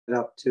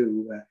up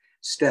to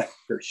Steph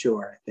for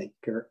sure, I think,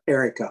 or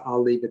Erica.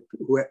 I'll leave it.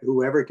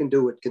 Whoever can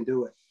do it, can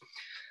do it.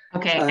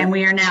 Okay, and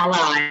we are now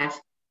live.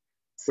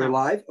 We're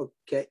live?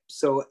 Okay,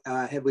 so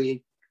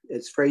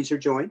is Fraser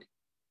joined?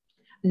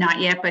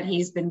 Not yet, but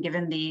he's been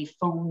given the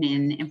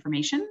phone-in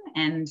information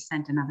and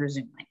sent another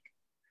Zoom link.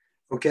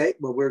 Okay,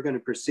 well, we're going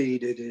to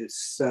proceed. It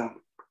is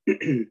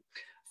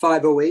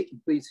 5:08.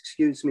 Please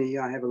excuse me.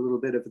 I have a little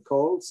bit of a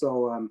cold,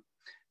 so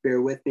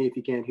bear with me. If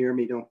you can't hear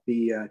me, don't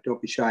be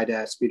shy to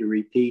ask me to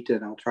repeat,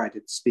 and I'll try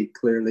to speak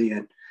clearly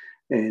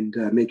and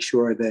make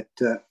sure that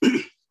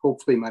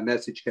hopefully my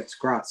message gets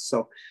across.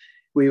 So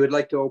we would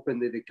like to open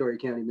the Victoria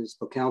County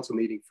Municipal Council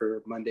meeting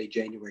for Monday,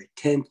 January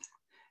 10th,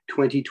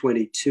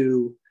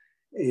 2022.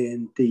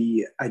 And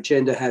the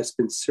agenda has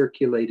been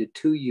circulated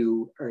to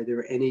you. Are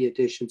there any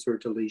additions or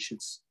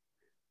deletions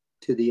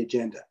to the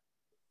agenda?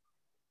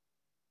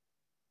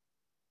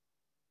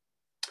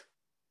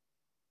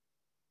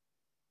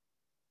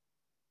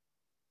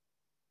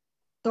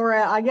 Sorry,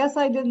 I guess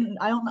I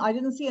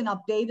didn't see an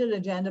updated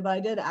agenda, but I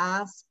did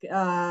ask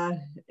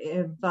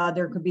if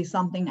there could be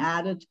something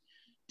added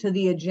to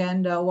the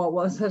agenda. What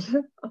was it?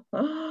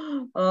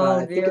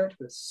 I think it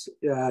was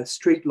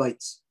street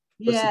lights.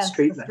 Yes,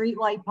 the street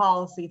light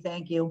policy.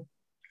 Thank you.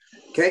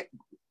 Okay.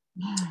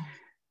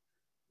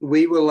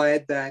 We will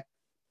add that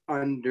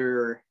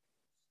under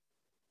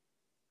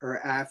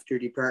or after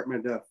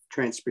Department of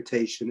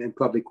Transportation and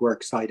Public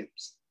Works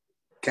items.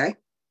 Okay.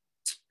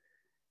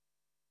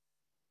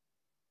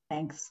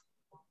 Thanks.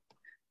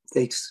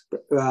 Thanks.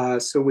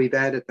 So we've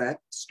added that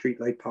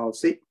streetlight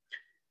policy.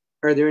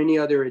 Are there any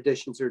other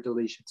additions or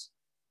deletions?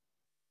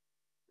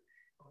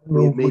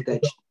 We have made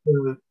that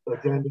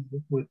agenda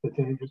with the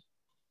changes.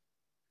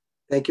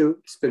 Thank you.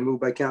 It's been moved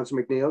by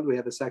Councillor McNeil. Do we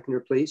have a seconder,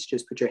 please?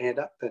 Just put your hand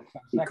up if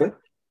you could.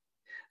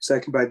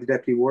 Second by the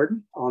Deputy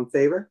Warden. All in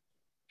favor?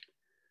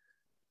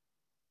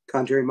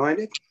 Contrary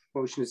minded?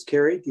 Motion is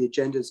carried. The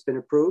agenda has been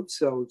approved.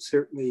 So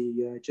certainly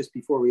just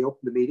before we open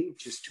the meeting,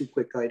 just two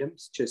quick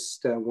items.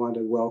 Just want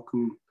to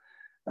welcome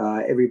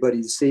everybody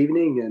this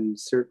evening, and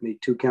certainly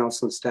to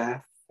council and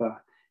staff.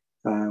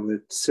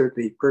 Would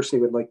certainly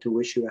personally would like to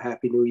wish you a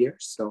happy new year.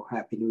 So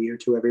happy new year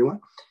to everyone.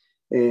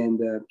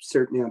 And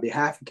certainly on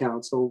behalf of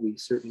council, we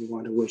certainly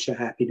want to wish a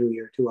happy new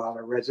year to all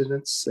our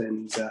residents,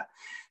 and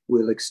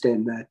we'll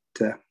extend that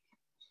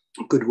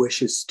good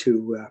wishes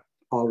to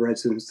all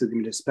residents of the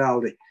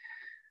municipality.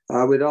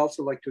 I would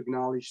also like to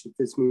acknowledge that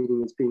this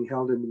meeting is being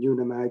held in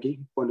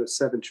Unama'ki, one of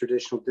 7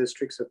 traditional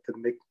districts of the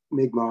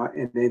Mi'kmaq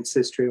and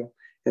ancestral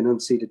and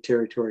unceded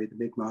territory of the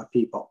Mi'kmaq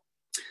people.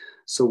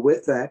 So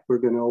with that, we're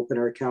going to open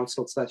our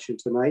council session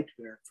tonight.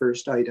 Our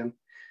first item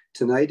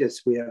tonight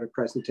is we have a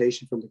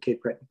presentation from the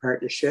Cape Breton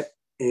Partnership,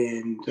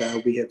 and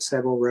we have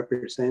several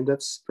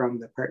representatives from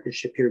the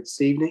partnership here this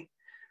evening.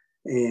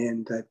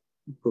 And I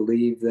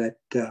believe that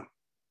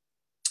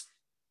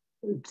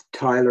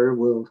Tyler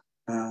will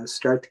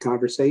start the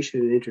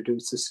conversation and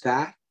introduce the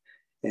staff.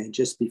 And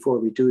just before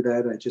we do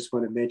that, I just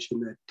want to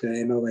mention that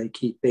MLA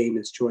Keith Bain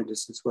has joined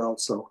us as well.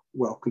 So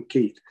welcome,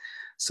 Keith.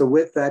 So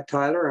with that,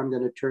 Tyler, I'm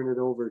going to turn it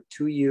over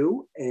to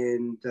you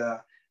and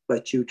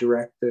let you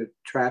direct the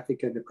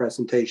traffic and the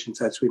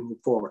presentations as we move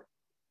forward.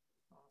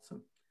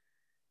 Awesome.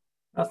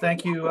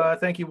 Thank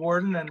you,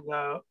 Warden, and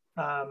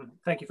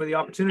thank you for the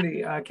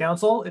opportunity,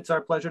 Council. It's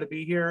our pleasure to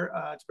be here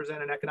to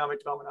present an economic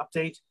development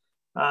update.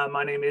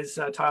 My name is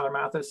Tyler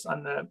Mathis.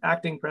 I'm the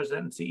acting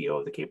president and CEO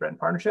of the Cape Breton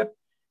Partnership,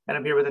 and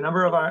I'm here with a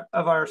number of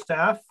our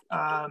staff.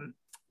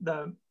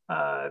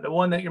 The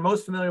one that you're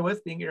most familiar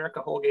with being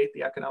Erica Holgate,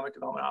 the economic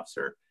development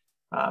officer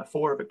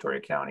for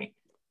Victoria County.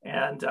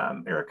 And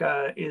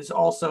Erica is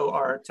also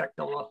our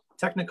technical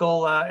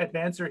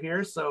advancer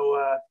here.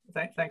 So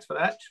thanks for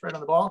that. She's right on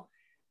the ball.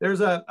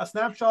 There's a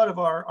snapshot of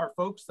our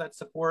folks that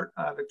support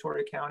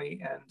Victoria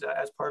County and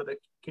as part of the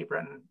Cape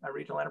Breton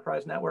Regional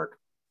Enterprise Network.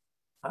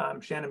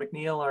 Shannon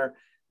McNeil, our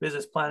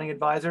business planning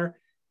advisor,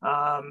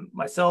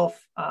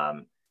 myself,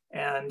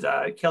 and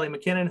Kelly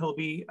McKinnon, who will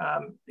be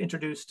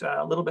introduced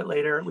a little bit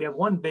later. We have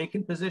one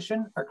vacant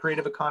position, our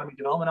creative economy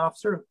development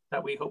officer,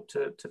 that we hope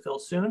to fill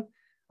soon.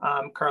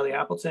 Carly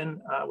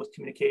Appleton with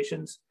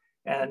communications,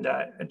 and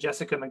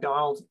Jessica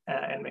McDonald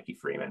and Mickey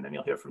Freeman, and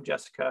you'll hear from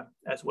Jessica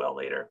as well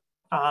later.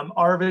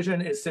 Our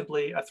vision is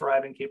simply a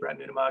thriving Cape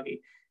Breton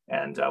Unama'ki,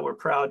 and we're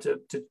proud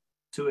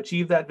to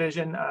achieve that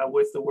vision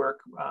with the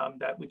work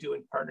that we do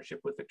in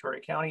partnership with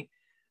Victoria County.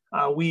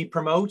 We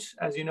promote,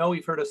 as you know,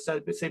 we've heard us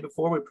say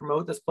before, we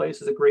promote this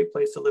place as a great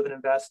place to live and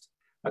invest,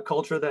 a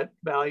culture that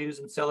values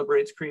and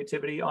celebrates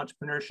creativity,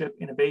 entrepreneurship,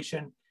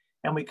 innovation,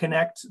 and we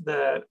connect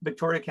the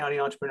Victoria County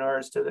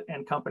entrepreneurs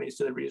and companies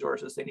to the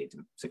resources they need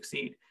to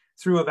succeed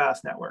through a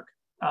vast network.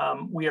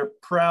 We are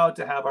proud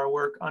to have our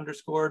work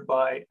underscored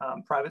by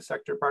private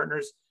sector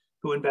partners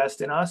who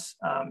invest in us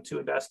to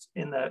invest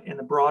in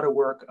the broader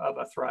work of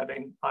a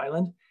thriving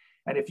island.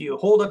 And if you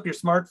hold up your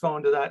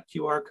smartphone to that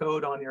QR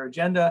code on your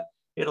agenda,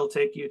 it'll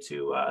take you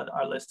to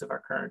our list of our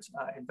current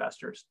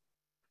investors.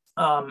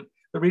 The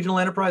Regional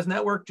Enterprise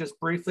Network, just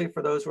briefly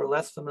for those who are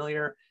less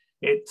familiar,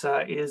 it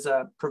is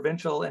a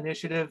provincial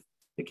initiative.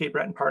 the Cape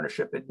Breton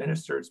Partnership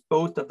administers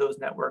both of those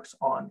networks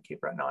on Cape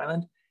Breton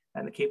Island,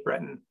 and the Cape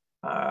Breton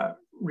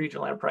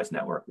Regional Enterprise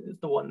Network is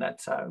the one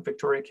that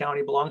Victoria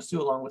County belongs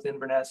to, along with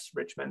Inverness,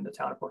 Richmond, the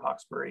town of Port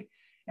Hawkesbury,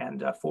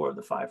 and 4 of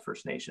the 5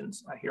 First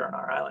Nations here on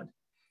our island.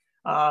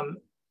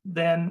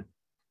 Then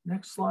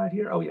next slide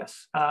here. Oh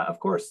yes, of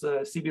course,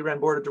 the CB-REN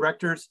Board of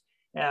Directors.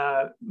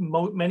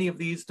 Many of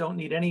these don't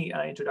need any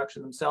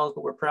introduction themselves,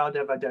 but we're proud to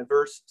have a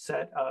diverse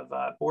set of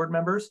board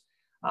members,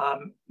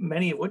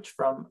 many of which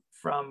from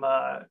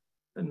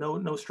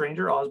no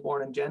stranger,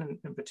 Osborne and Jen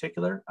in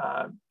particular,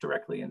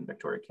 directly in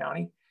Victoria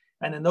County.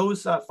 And then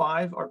those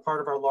 5 are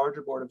part of our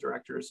larger board of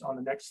directors on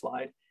the next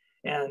slide.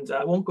 And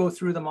I won't go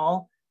through them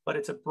all, but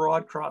it's a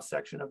broad cross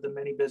section of the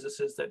many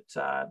businesses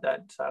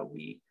that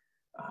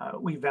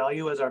we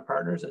value as our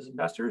partners, as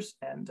investors,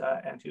 and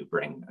to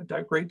bring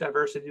a great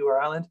diversity to our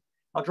island.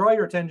 I'll draw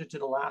your attention to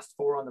the last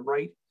 4 on the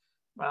right.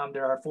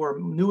 There are 4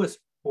 newest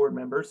board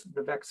members: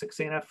 Vivek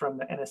Saxena from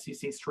the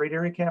NSCC Strait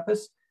Area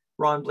Campus,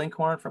 Ron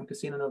Blinkhorn from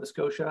Casino Nova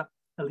Scotia,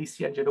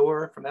 Alicia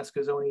Jador from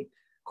Escazone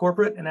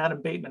Corporate, and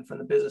Adam Bateman from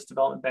the Business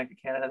Development Bank of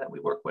Canada that we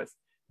work with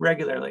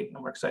regularly,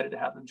 and we're excited to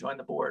have them join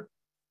the board.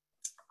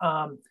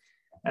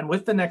 And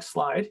with the next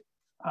slide,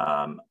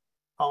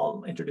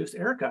 I'll introduce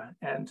Erica,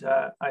 and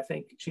I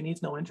think she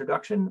needs no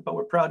introduction, but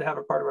we're proud to have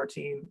her part of our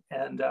team,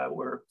 and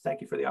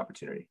thank you for the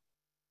opportunity.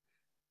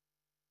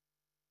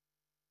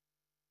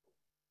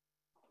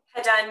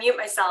 Had to unmute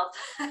myself.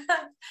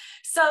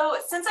 So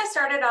since I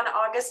started on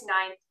August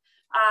 9th,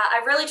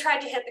 I've really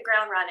tried to hit the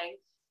ground running.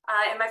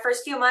 In my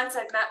first few months,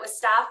 I've met with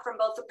staff from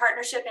both the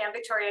partnership and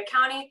Victoria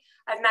County.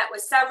 I've met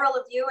with several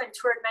of you and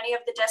toured many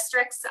of the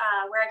districts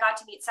where I got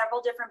to meet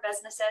several different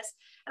businesses.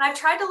 And I've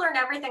tried to learn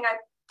everything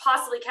I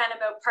possibly can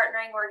about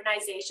partnering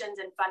organizations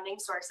and funding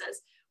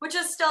sources, which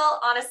is still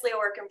honestly a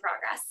work in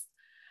progress.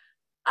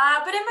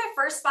 But in my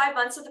first 5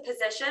 months of the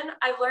position,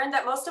 I've learned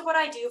that most of what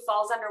I do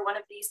falls under one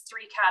of these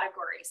 3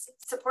 categories: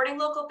 supporting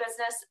local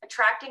business,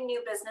 attracting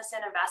new business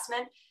and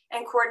investment,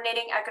 and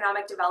coordinating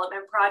economic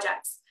development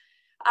projects.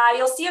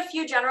 You'll see a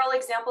few general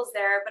examples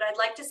there, but I'd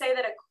like to say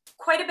that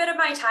quite a bit of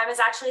my time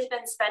has actually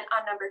been spent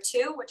on number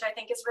 2, which I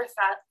think is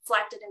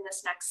reflected in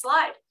this next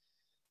slide.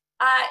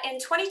 In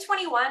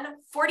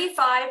 2021,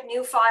 45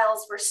 new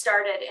files were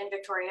started in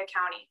Victoria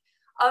County.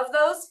 Of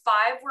those,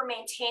 5 were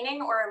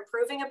maintaining or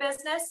improving a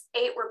business,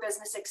 8 were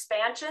business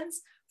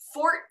expansions,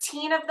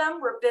 14 of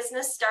them were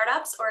business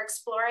startups or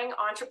exploring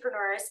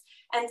entrepreneurs,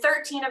 and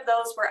 13 of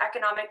those were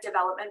economic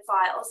development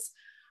files.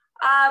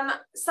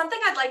 Something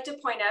I'd like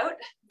to point out,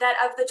 that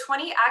of the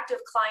 20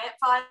 active client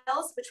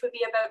files, which would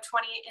be about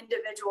 20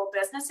 individual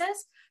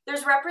businesses,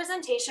 there's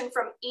representation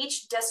from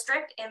each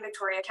district in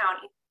Victoria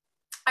County.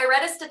 I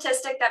read a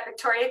statistic that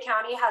Victoria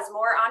County has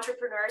more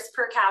entrepreneurs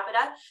per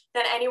capita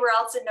than anywhere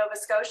else in Nova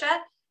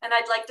Scotia, and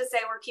I'd like to say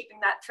we're keeping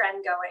that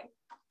trend going.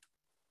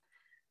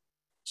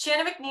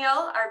 Shannon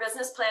McNeil, our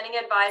business planning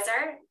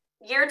advisor,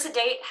 year to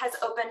date has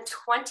opened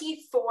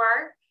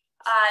 24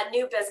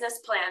 new business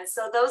plans.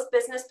 So those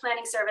business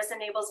planning service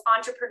enables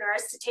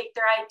entrepreneurs to take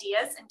their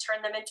ideas and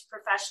turn them into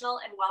professional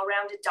and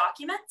well-rounded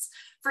documents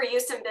for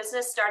use in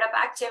business startup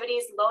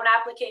activities, loan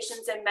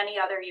applications, and many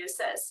other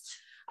uses.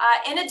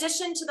 In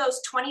addition to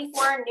those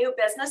 24 new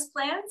business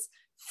plans,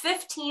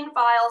 15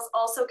 files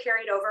also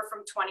carried over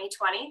from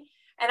 2020.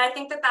 And I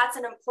think that that's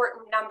an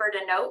important number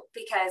to note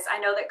because I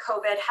know that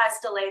COVID has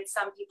delayed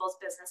some people's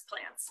business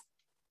plans.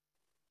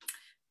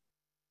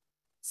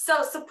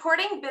 So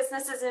supporting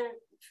businesses in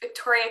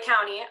Victoria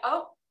County,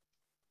 oh,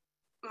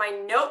 my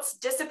notes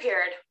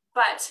disappeared,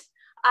 but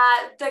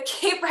the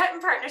Cape Breton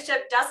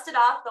Partnership dusted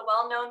off the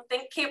well-known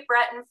Think Cape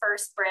Breton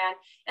First brand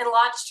and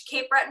launched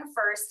Cape Breton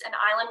First, an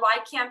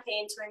island-wide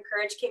campaign to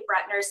encourage Cape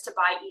Bretoners to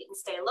buy, eat, and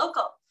stay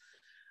local.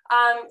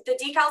 The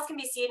decals can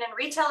be seen in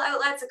retail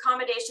outlets,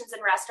 accommodations,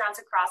 and restaurants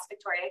across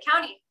Victoria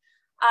County.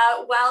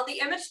 While the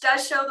image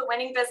does show the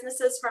winning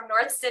businesses from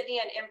North Sydney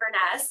and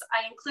Inverness,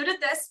 I included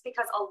this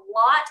because a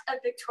lot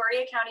of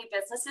Victoria County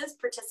businesses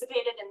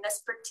participated in this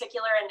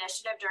particular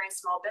initiative during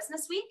Small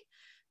Business Week.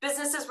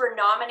 Businesses were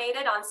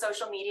nominated on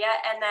social media,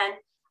 and then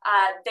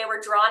they were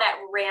drawn at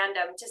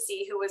random to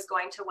see who was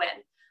going to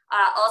win.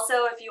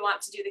 Also, if you want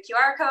to do the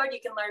QR code,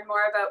 you can learn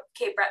more about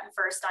Cape Breton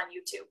First on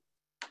YouTube.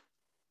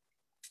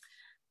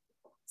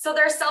 So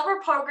there are several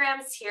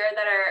programs here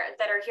that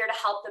are here to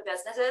help the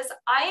businesses.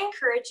 I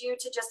encourage you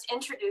to just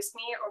introduce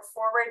me or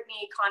forward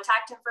me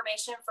contact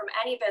information from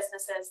any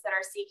businesses that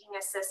are seeking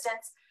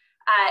assistance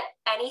at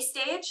any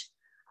stage.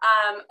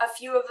 A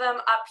few of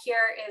them up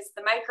here is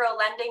the micro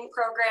lending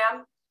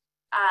program,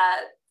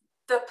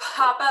 the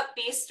pop-up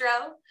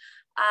bistro,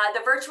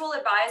 the virtual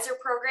advisor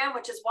program,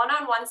 which is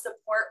one-on-one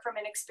support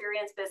from an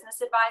experienced business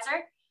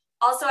advisor.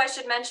 Also, I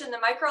should mention the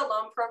micro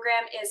loan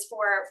program is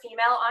for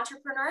female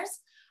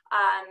entrepreneurs.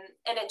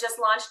 And it just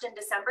launched in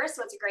December, so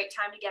it's a great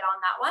time to get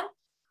on that one.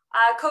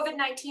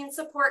 COVID-19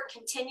 support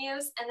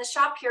continues, and the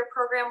Shop Here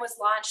program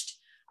was launched,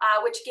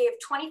 which gave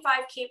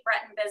 25 Cape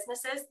Breton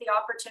businesses the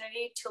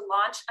opportunity to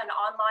launch an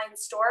online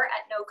store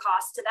at no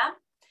cost to them.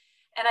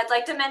 And I'd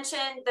like to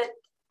mention that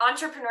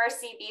Entrepreneur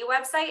CB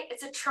website.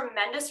 It's a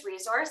tremendous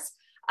resource,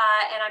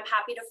 and I'm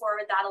happy to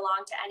forward that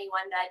along to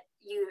anyone that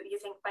you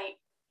think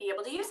might be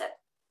able to use it.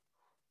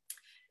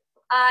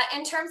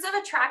 In terms of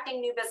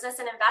attracting new business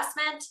and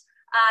investment,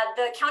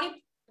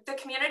 the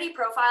community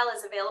profile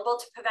is available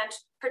to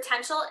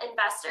potential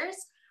investors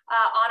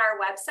on our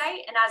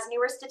website. And as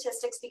newer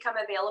statistics become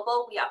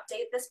available, we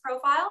update this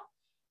profile.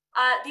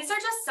 These are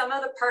just some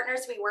of the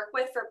partners we work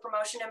with for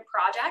promotion and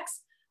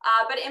projects.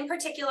 But in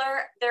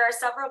particular, there are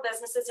several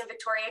businesses in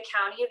Victoria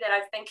County that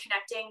I've been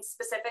connecting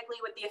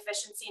specifically with the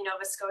Efficiency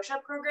Nova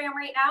Scotia program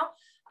right now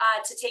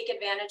to take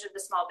advantage of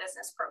the small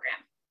business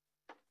program.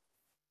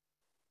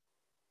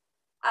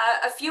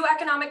 A few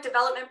economic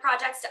development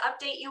projects to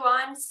update you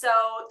on. So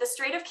the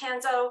Strait of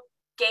Canso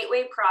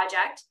Gateway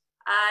Project.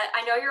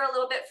 I know you're a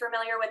little bit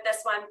familiar with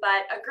this one,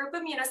 but a group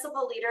of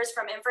municipal leaders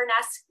from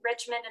Inverness,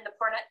 Richmond, and the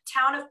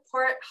town of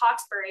Port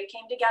Hawkesbury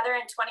came together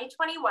in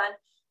 2021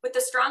 with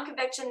the strong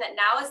conviction that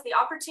now is the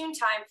opportune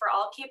time for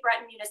all Cape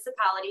Breton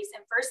municipalities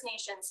and First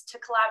Nations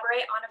to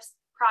collaborate on a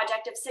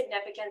project of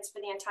significance for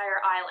the entire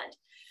island.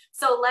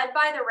 So led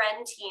by the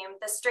WREN team,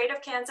 the Strait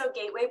of Canso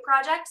Gateway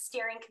Project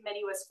Steering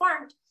Committee was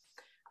formed.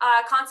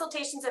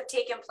 Consultations have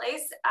taken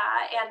place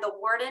and the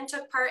warden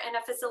took part in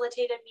a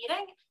facilitated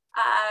meeting,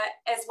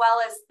 as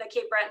well as the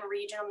Cape Breton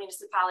Regional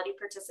Municipality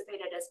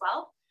participated as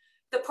well.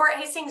 The Port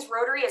Hastings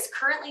Rotary is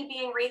currently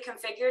being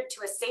reconfigured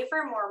to a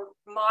safer, more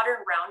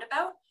modern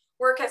roundabout.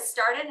 Work has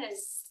started and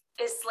is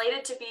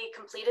slated to be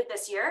completed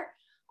this year.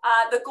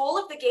 The goal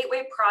of the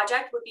Gateway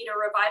project would be to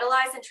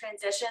revitalize and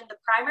transition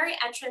the primary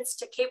entrance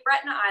to Cape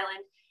Breton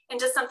Island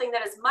into something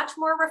that is much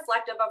more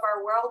reflective of our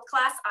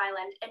world-class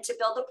island and to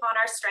build upon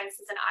our strengths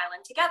as an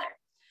island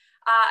together.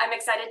 I'm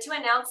excited to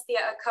announce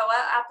the ACOA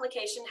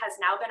application has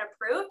now been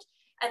approved,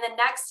 and the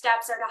next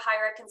steps are to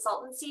hire a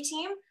consultancy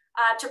team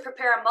to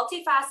prepare a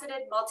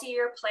multifaceted,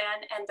 multi-year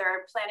plan, and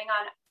they're planning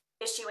on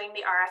issuing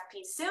the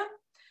RFP soon.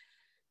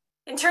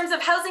 In terms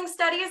of housing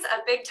studies,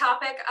 a big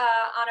topic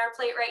on our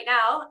plate right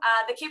now,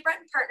 the Cape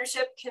Breton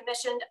Partnership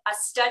commissioned a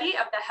study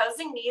of the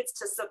housing needs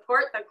to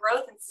support the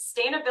growth and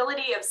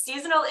sustainability of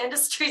seasonal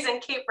industries in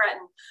Cape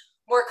Breton,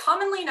 more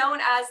commonly known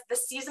as the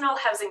Seasonal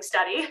Housing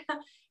Study,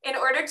 in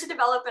order to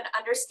develop an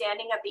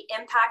understanding of the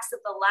impacts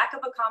of the lack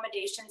of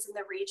accommodations in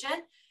the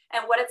region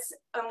and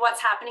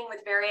what's happening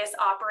with various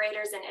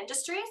operators and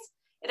industries.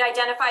 It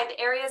identified the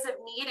areas of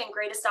need and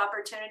greatest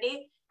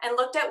opportunity and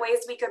looked at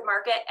ways we could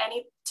market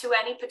to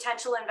any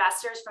potential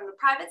investors from the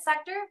private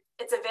sector.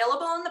 It's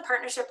available on the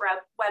partnership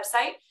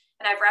website,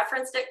 and I've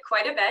referenced it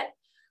quite a bit.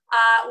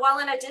 While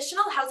an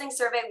additional housing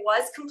survey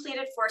was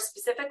completed for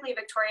specifically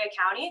Victoria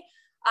County,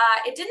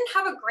 it didn't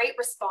have a great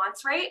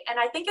response rate, and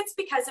I think it's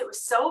because it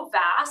was so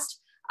vast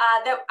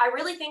that I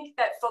really think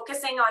that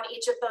focusing on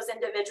each of those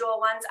individual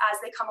ones as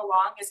they come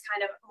along is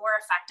kind of more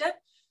effective.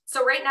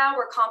 So right now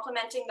we're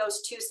complementing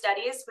those two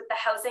studies with the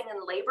Housing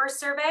and Labor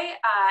Survey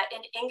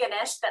in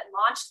Ingonish that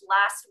launched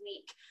last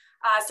week.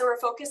 So we're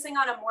focusing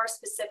on a more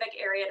specific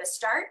area to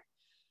start.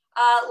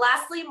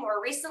 Lastly,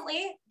 more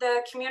recently,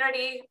 the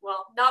community,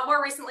 well, not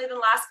more recently than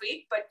last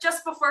week, but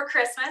just before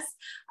Christmas,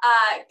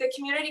 the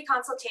community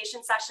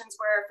consultation sessions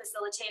were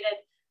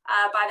facilitated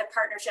by the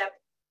partnership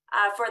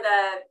for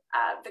the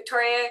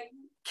Victoria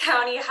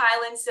County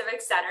Highland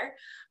Civic Center.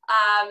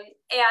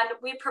 And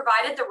we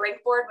provided the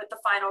Rink Board with the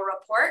final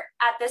report.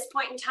 At this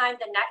point in time,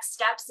 the next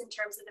steps in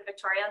terms of the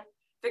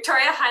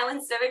Victoria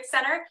Highland Civic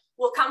Center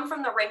will come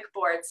from the Rink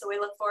Board. So we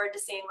look forward to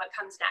seeing what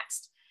comes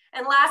next.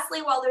 And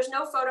lastly, while there's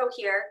no photo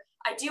here,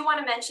 I do want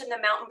to mention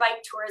the Mountain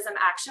Bike Tourism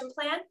Action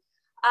Plan.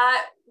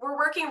 We're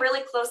working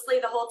really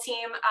closely, the whole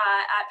team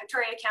at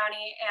Victoria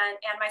County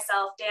and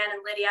myself, Dan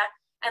and Lydia,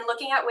 and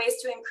looking at ways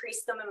to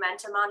increase the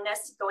momentum on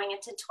this going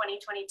into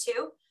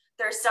 2022.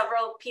 There are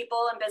several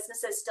people and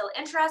businesses still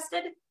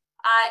interested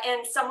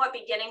and somewhat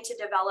beginning to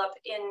develop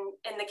in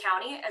the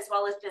county, as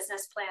well as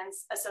business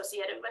plans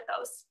associated with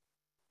those.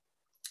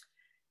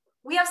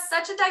 We have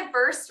such a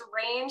diverse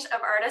range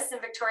of artists in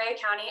Victoria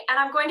County, and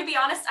I'm going to be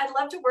honest, I'd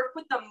love to work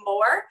with them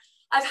more.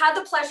 I've had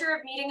the pleasure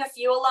of meeting a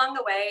few along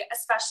the way,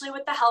 especially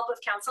with the help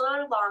of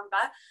Councillor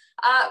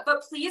Longba,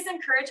 but please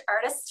encourage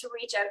artists to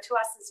reach out to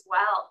us as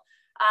well.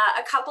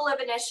 A couple of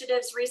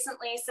initiatives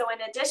recently, so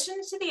in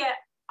addition to the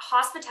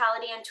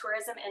hospitality and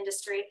tourism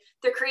industry,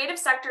 the creative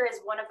sector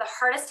is one of the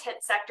hardest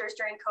hit sectors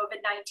during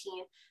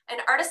COVID-19, and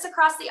artists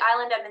across the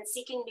island have been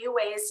seeking new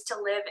ways to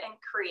live and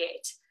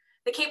create.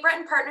 The Cape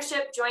Breton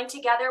Partnership joined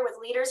together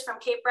with leaders from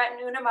Cape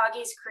Breton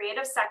Unamugg's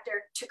creative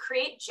sector to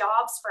create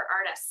jobs for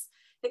artists.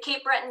 The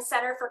Cape Breton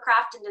Centre for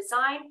Craft and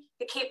Design,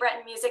 the Cape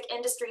Breton Music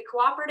Industry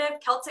Cooperative,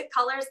 Celtic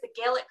Colours, the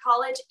Gaelic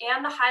College,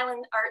 and the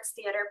Highland Arts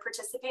Theatre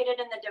participated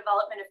in the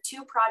development of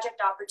 2 project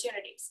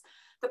opportunities.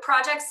 The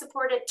project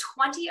supported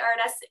 20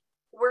 artists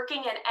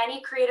working in any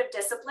creative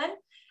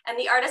discipline, and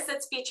the artist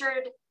that's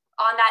featured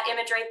on that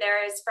image right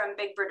there is from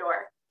Big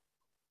Brador.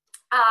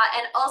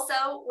 And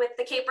also with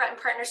the Cape Breton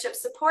Partnership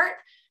support,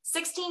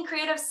 16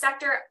 creative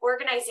sector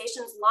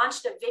organizations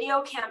launched a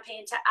video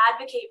campaign to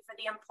advocate for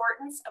the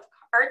importance of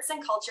arts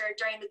and culture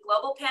during the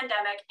global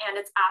pandemic and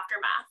its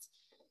aftermath.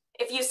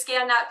 If you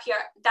scan that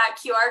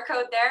QR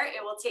code there,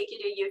 it will take you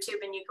to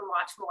YouTube and you can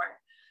watch more.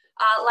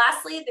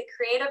 Lastly, the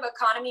Creative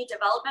Economy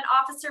Development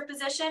Officer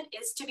position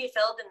is to be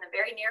filled in the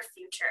very near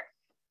future.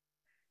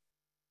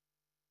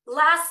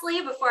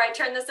 Lastly, before I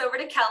turn this over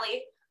to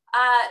Kelly,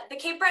 the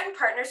Cape Breton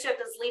Partnership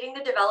is leading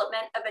the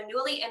development of a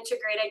newly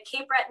integrated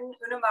Cape Breton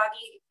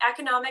Unama'ki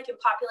economic and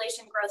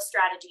population growth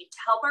strategy to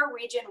help our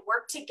region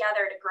work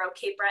together to grow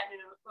Cape Breton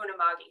and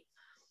Unama'ki.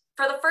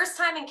 For the first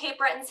time in Cape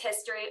Breton's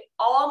history,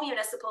 all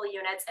municipal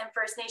units and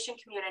First Nation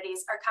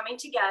communities are coming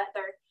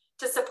together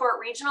to support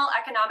regional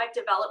economic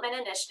development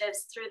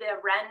initiatives through the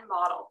REN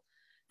model.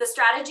 The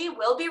strategy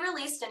will be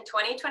released in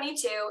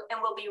 2022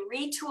 and will be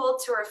retooled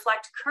to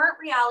reflect current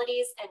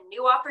realities and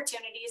new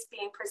opportunities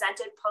being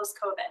presented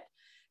post-COVID.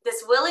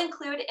 This will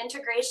include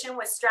integration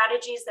with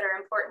strategies that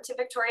are important to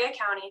Victoria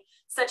County,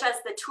 such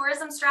as the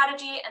tourism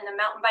strategy and the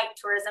mountain bike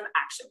tourism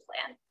action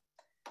plan.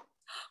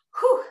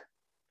 Whew.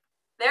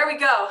 There we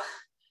go.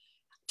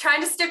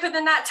 Trying to stick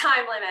within that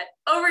time limit.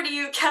 Over to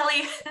you,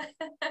 Kelly.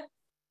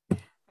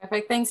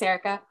 Perfect, thanks,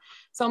 Erica.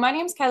 So my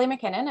name is Kelly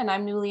McKinnon, and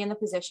I'm newly in the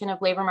position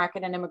of Labor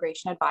Market and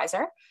Immigration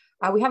Advisor.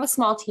 We have a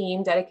small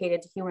team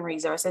dedicated to human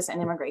resources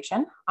and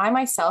immigration. I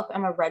myself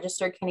am a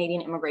registered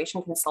Canadian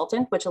immigration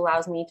consultant, which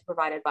allows me to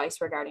provide advice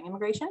regarding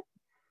immigration.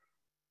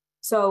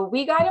 So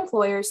we guide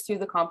employers through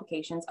the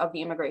complications of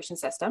the immigration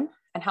system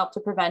and help to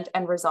prevent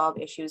and resolve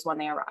issues when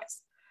they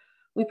arise.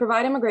 We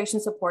provide immigration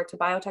support to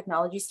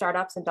biotechnology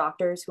startups and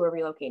doctors who are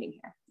relocating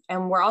here.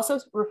 And we're also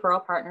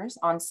referral partners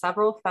on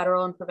several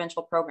federal and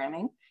provincial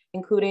programming,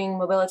 including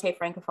Mobilité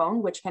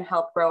Francophone, which can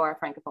help grow our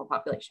Francophone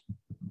population.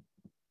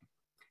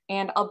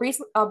 And I'll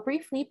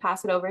briefly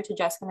pass it over to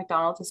Jessica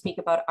McDonald to speak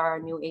about our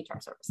new HR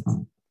services.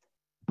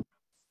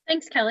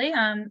 Thanks, Kelly.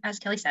 As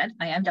Kelly said,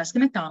 I am Jessica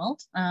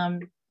McDonald.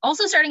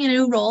 Also starting a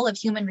new role of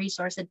Human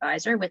Resource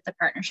Advisor with the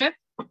partnership.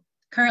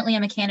 Currently,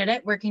 I'm a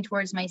candidate working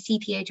towards my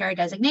CPHR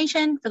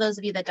designation. For those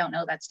of you that don't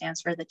know, that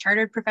stands for the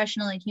Chartered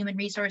Professional in Human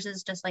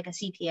Resources, just like a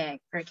CPA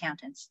for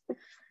accountants.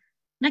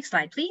 Next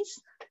slide,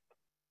 please.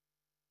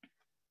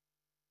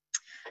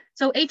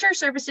 So HR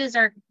services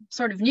are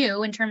sort of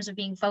new in terms of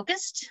being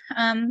focused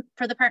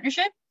for the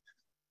partnership.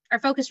 Our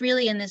focus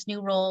really in this new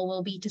role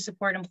will be to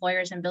support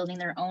employers in building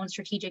their own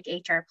strategic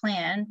HR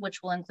plan,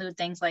 which will include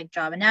things like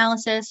job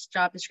analysis,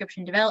 job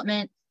description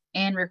development,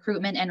 and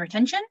recruitment and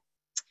retention.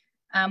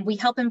 We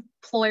help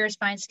employers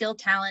find skilled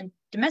talent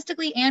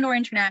domestically and or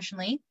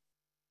internationally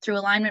through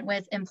alignment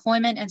with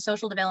Employment and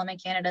Social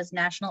Development Canada's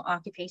National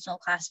Occupational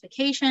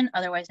Classification,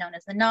 otherwise known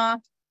as the NOC,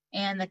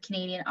 and the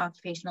Canadian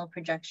Occupational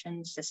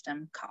Projection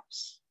System,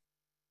 COPS.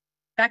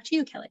 Back to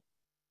you, Kelly.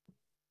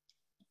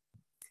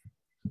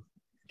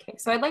 Okay,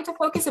 so I'd like to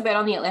focus a bit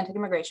on the Atlantic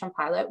Immigration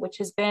Pilot, which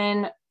has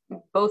been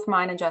both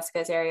mine and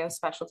Jessica's area of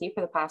specialty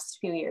for the past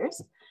few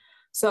years.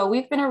 So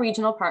we've been a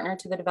regional partner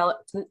to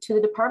the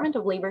Department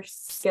of Labor,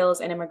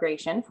 Skills and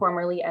Immigration,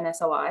 formerly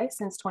NSOI,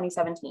 since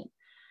 2017.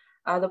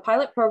 The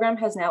pilot program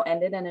has now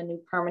ended and a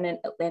new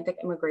permanent Atlantic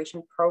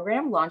immigration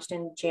program launched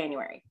in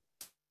January.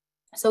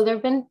 So there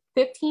have been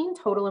 15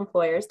 total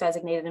employers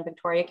designated in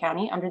Victoria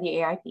County under the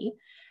AIP,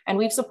 and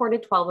we've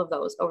supported 12 of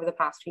those over the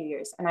past few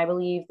years. And I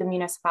believe the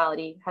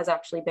municipality has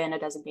actually been a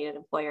designated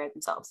employer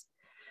themselves.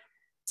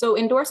 So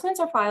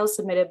endorsements are files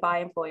submitted by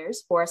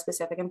employers for a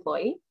specific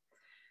employee.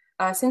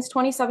 Since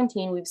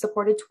 2017, we've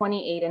supported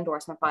 28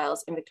 endorsement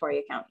files in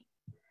Victoria County.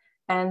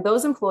 And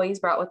those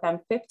employees brought with them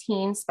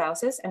 15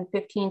 spouses and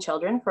 15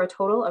 children for a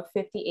total of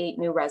 58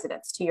 new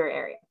residents to your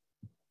area.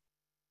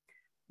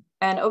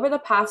 And over the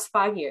past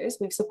 5 years,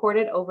 we've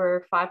supported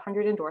over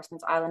 500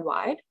 endorsements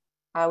island-wide.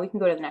 We can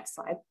go to the next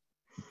slide.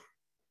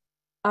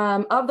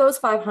 Of those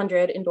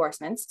 500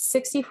 endorsements,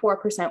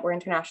 64% were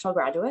international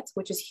graduates,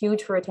 which is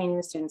huge for retaining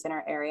the students in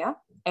our area.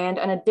 And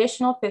an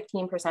additional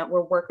 15%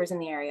 were workers in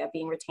the area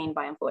being retained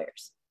by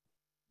employers.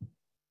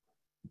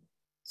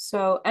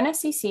 So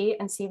NSCC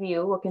and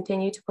CBU will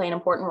continue to play an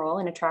important role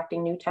in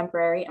attracting new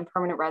temporary and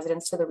permanent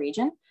residents to the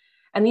region.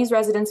 And these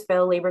residents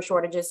fill labor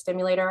shortages,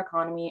 stimulate our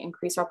economy,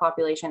 increase our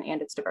population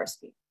and its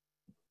diversity.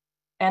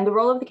 And the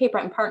role of the Cape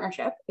Breton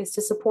Partnership is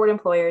to support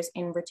employers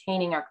in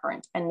retaining our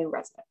current and new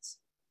residents.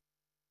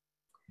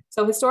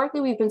 So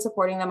historically, we've been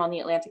supporting them on the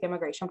Atlantic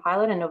Immigration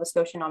Pilot and Nova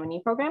Scotia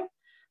Nominee Program,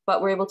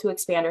 but we're able to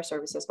expand our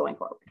services going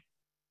forward.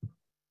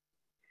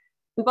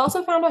 We've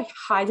also found a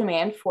high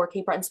demand for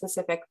Cape Breton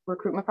specific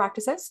recruitment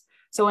practices.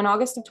 So in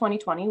August of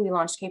 2020, we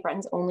launched Cape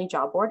Breton's only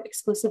job board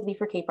exclusively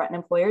for Cape Breton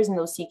employers and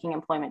those seeking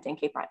employment in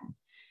Cape Breton.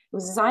 It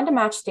was designed to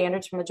match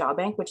standards from the job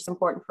bank, which is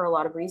important for a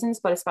lot of reasons,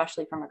 but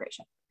especially for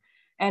immigration.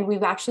 And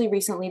we've actually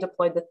recently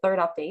deployed the third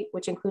update,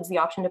 which includes the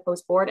option to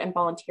post board and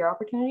volunteer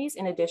opportunities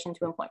in addition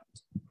to employment.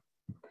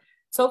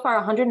 So far,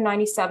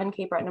 197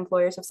 Cape Breton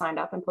employers have signed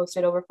up and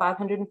posted over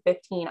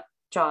 515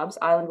 jobs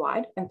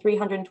island-wide, and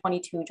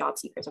 322 job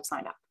seekers have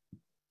signed up.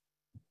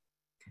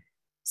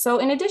 So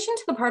in addition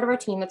to the part of our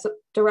team that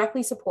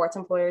directly supports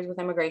employers with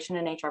immigration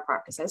and HR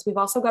practices, we've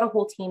also got a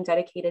whole team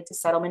dedicated to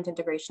settlement,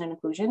 integration, and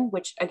inclusion,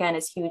 which again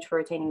is huge for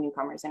retaining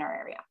newcomers in our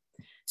area.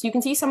 So you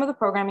can see some of the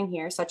programming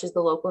here, such as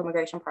the local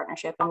immigration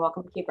partnership and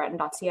welcome to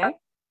CapeBreton.ca.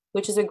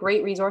 which is a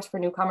great resource for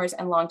newcomers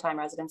and longtime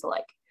residents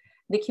alike.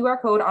 The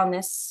QR code on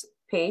this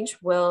page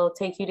will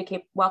take you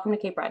to Welcome to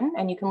Cape Breton,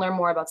 and you can learn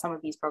more about some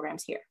of these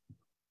programs here.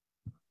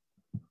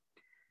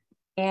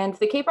 And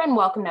the Cape Breton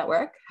Welcome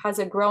Network has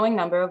a growing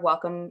number of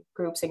welcome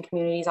groups and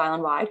communities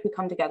island-wide who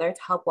come together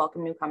to help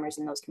welcome newcomers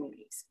in those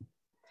communities.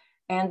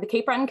 And the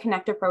Cape Breton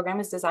Connector program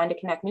is designed to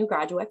connect new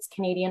graduates,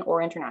 Canadian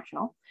or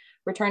international,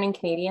 returning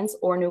Canadians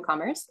or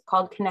newcomers,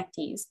 called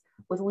connectees,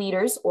 with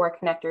leaders or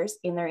connectors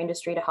in their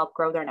industry to help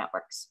grow their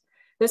networks.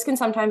 This can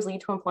sometimes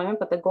lead to employment,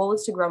 but the goal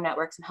is to grow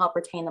networks and help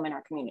retain them in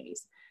our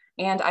communities.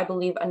 And I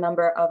believe a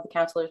number of the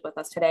counselors with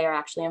us today are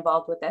actually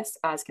involved with this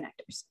as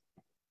connectors.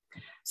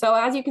 So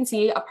as you can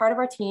see, a part of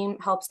our team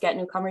helps get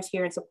newcomers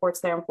here and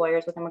supports their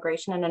employers with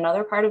immigration, and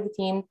another part of the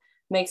team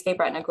makes Cape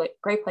Breton a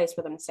great place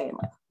for them to stay and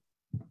live.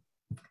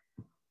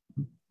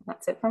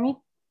 That's it for me.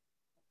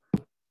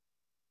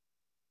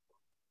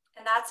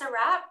 And that's a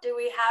wrap. Do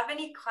we have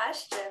any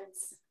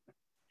questions?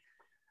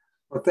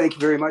 Well, thank you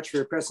very much for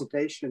your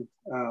presentation.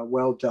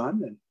 Well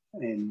done.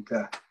 And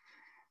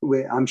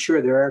I'm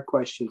sure there are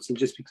questions. And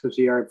just because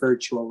we are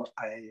virtual,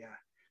 I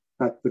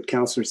not put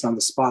counselors on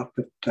the spot,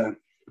 but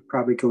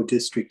probably go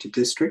district to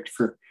district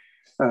for,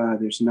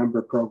 there's a number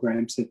of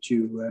programs that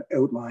you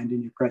outlined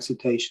in your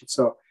presentation.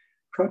 So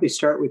probably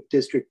start with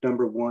district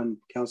number 1.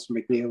 Councillor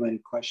McNeil, any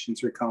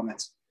questions or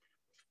comments?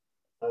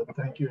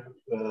 Thank you,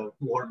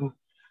 Warden.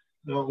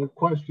 No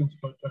questions,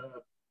 but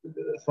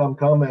some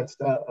comments.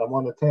 I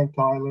want to thank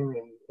Tyler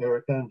and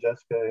Erica and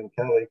Jessica and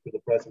Kelly for the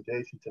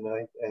presentation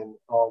tonight, and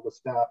all the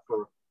staff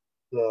for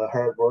the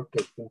hard work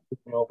that's been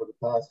put over the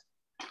past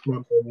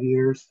number of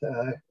years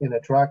in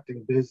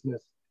attracting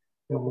business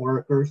and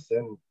workers,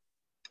 and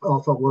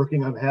also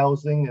working on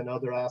housing and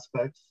other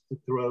aspects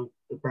throughout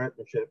the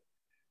partnership.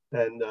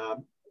 And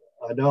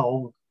I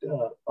know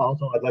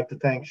also I'd like to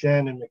thank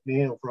Shannon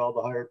McNeil for all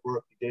the hard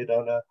work he did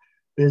on a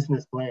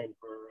business plan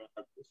for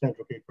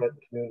Central Cape Breton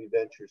Community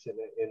Ventures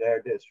in our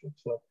district.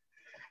 So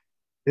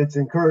it's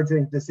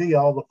encouraging to see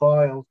all the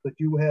files that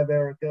you have,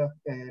 Erica,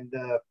 and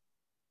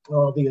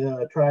all the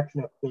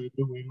attraction of the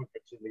new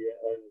immigrants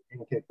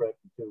in Cape Breton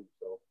too.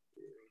 So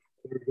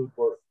very good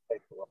work.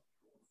 Thanks a lot.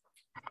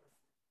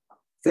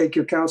 Thank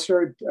you,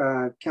 Councillor.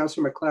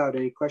 Councillor McLeod,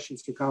 any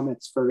questions or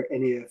comments for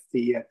any of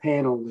the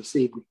panel this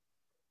evening?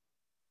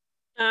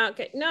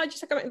 Okay, no,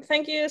 just a comment.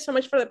 Thank you so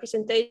much for the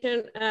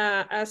presentation.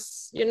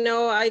 As you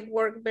know, I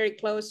work very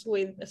close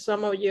with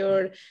some of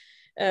your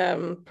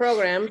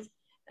programs.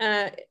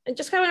 I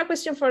just have a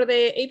question for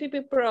the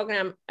APP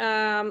program.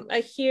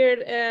 I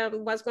hear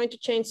was going to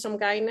change some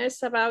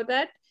guidance about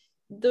that.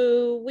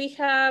 Do we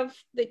have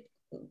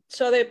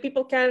so that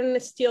people can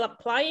still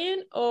apply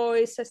in, or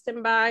is a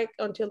standby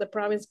until the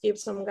province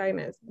gives some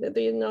guidance?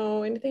 Do you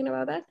know anything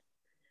about that?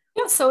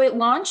 Yeah, so it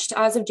launched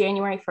as of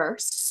January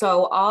 1st.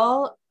 So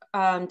all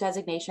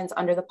designations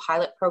under the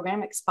pilot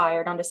program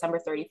expired on December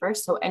 31st.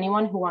 So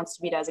anyone who wants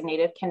to be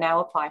designated can now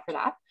apply for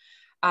that.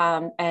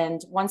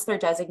 And once they're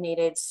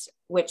designated,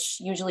 which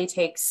usually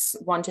takes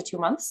 1 to 2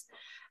 months,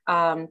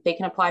 they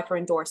can apply for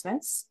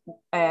endorsements.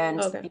 And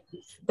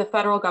the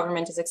federal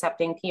government is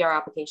accepting PR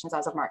applications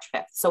as of March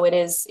 5th. So it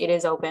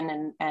is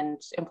open,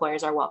 and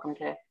employers are welcome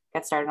to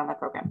get started on that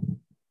program.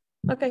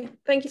 Okay,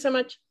 thank you so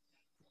much.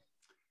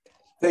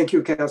 Thank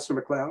you,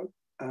 Councillor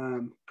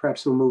McLeod.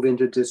 Perhaps we'll move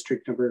into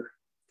district number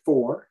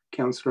 4,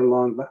 Councillor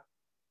Longva.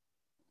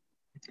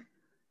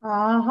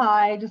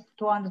 Hi, I just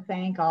wanted to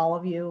thank all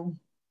of you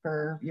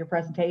for your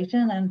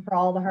presentation and for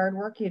all the hard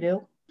work you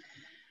do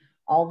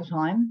all the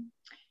time.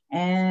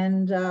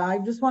 And I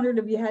just wondered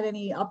if you had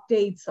any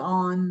updates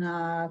on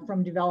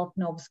from Develop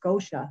Nova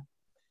Scotia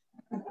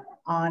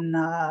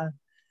on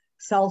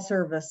cell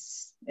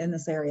service in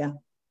this area.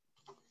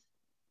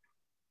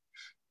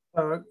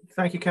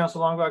 Thank you,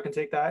 Councillor Longva. I can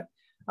take that.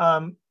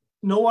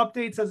 No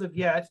updates as of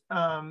yet.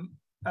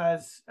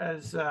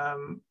 As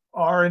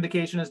our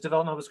indication is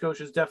Develop Nova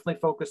Scotia is definitely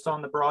focused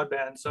on the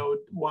broadband. So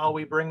while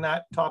we bring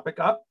that topic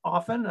up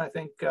often, I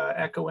think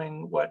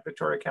echoing what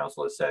Victoria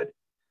Council has said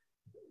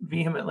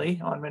vehemently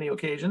on many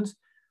occasions,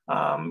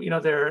 you know,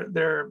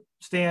 their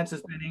stance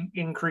has been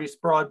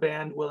increased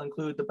broadband will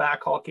include the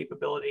backhaul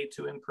capability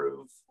to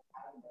improve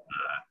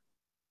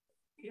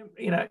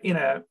in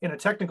a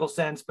technical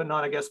sense, but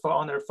not, I guess,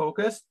 on their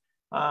focus.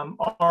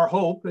 Our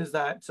hope is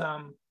that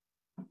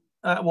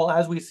well,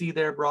 as we see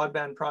their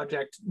broadband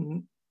project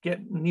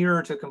get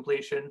nearer to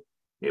completion,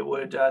 it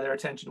would their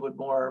attention would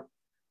more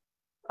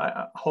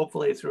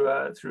hopefully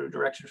through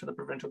direction from the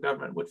provincial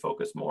government would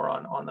focus more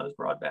on those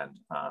broadband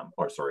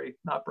or sorry,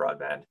 not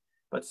broadband,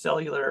 but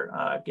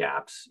cellular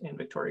gaps in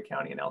Victoria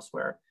County and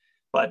elsewhere.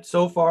 But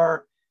so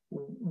far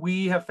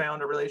we have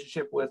found a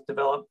relationship with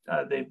Develop.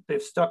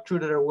 They've stuck true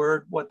to their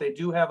word. What they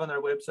do have on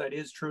their website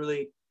is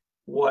truly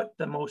what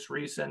the most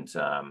recent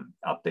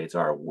updates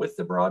are with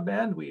the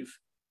broadband. We've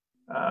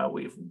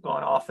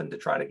gone often to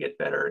try to get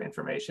better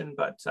information,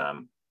 but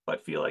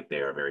feel like they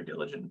are very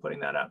diligent in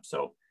putting that up.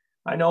 So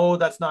I know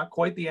that's not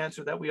quite the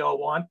answer that we all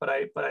want, but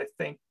I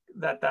think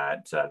that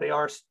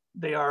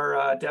they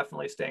are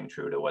definitely staying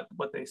true to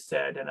what they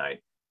said, and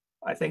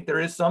I think there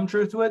is some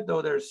truth to it,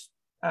 though there's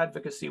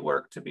advocacy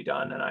work to be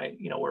done. And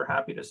we're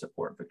happy to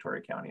support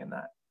Victoria County in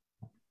that.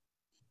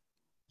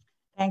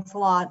 Thanks a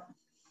lot.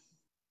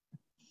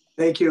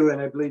 Thank you.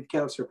 And I believe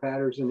Councillor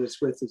Patterson is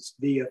with us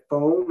via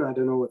phone. I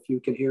don't know if you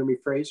can hear me,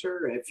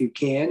 Fraser. If you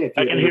can.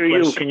 I can hear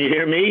you. Can you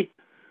hear me?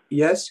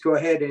 Yes, go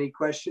ahead. Any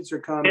questions or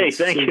comments?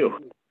 Hey, thank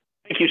you.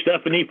 Thank you,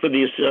 Stephanie, for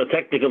this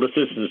technical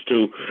assistance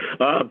too.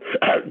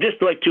 I'd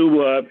just like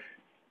to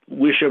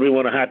wish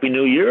everyone a happy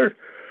new year.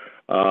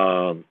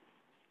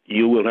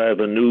 You will have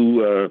a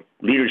new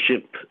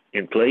leadership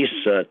in place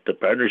at the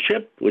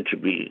partnership, which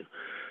would be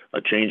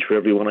a change for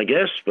everyone, I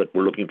guess, but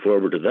we're looking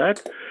forward to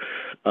that.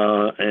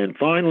 And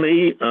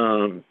finally,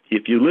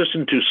 if you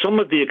listen to some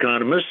of the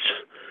economists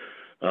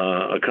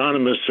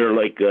are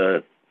like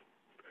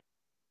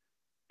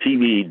tea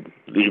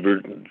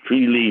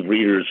leaf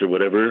readers or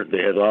whatever.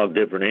 They have all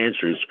different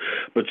answers.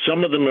 But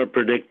some of them are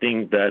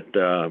predicting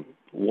that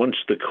once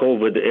the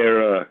COVID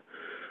era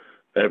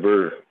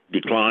ever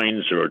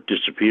declines or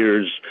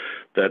disappears,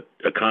 that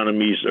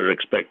economies are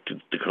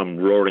expected to come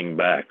roaring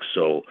back.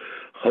 So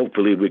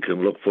hopefully we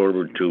can look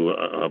forward to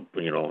a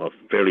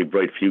fairly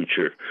bright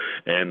future.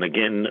 And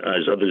again,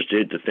 as others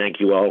did, to thank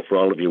you all for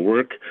all of your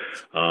work.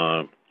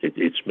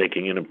 It's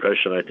making an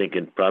impression, I think,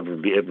 in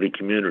probably every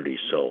community.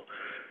 So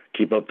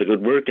keep up the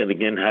good work. And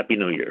again, Happy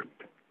New Year.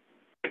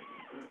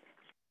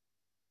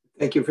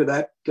 Thank you for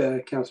that,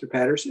 Councillor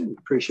Patterson.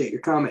 Appreciate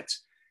your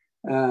comments.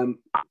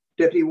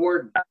 Deputy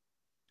Warden.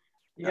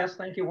 Yes,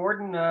 thank you,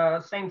 Warden.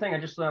 Same thing. I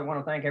just want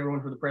to thank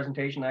everyone for the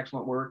presentation.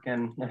 Excellent work,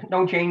 and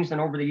no change. And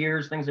over the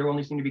years, things have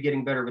only seemed to be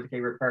getting better with the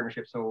KRIP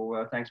partnership.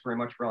 So thanks very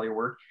much for all your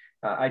work.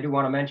 I do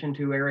want to mention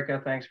to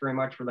Erica, thanks very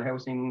much for the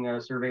housing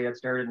survey that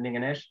started in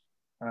Ninganesh.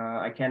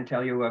 I can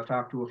tell you, I've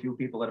talked to a few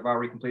people that have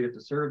already completed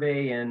the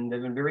survey, and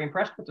they've been very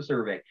impressed with the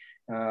survey.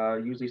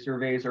 Usually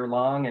surveys are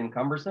long and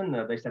cumbersome.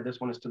 They said this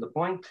one is to the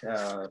point,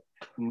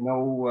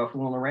 no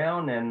fooling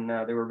around, and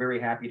they were very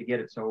happy to get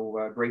it.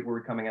 So great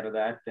word coming out of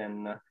that,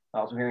 and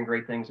also hearing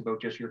great things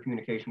about just your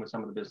communication with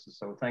some of the business.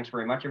 So thanks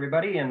very much,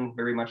 everybody, and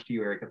very much to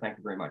you, Erica. Thank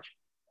you very much.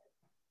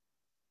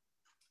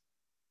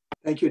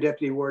 Thank you,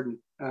 Deputy Warden.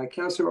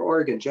 Councillor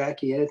Organ,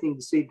 Jackie, anything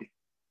this evening?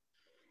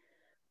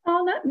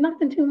 Oh,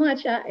 nothing too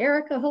much.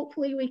 Erica,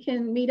 hopefully we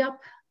can meet up,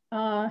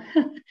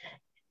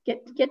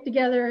 get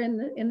together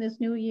in this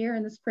new year,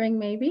 in the spring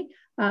maybe.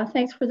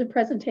 Thanks for the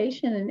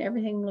presentation, and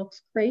everything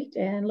looks great,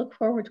 and look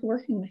forward to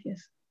working with you.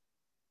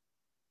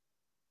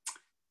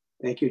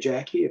 Thank you,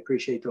 Jackie.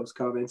 Appreciate those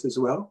comments as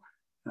well.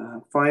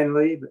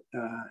 Finally,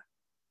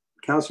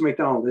 Councillor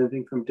McDonald,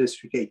 anything from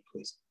District 8,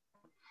 please.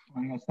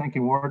 Well, yes, thank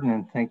you, Warden,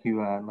 and thank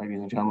you, ladies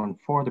and gentlemen,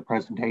 for the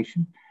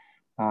presentation.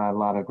 A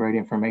lot of great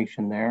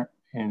information there.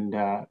 And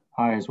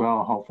I as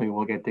well, hopefully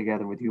we'll get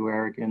together with you,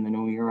 Eric, in the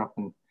new year up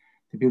in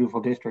the beautiful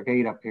District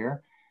 8 up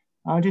here.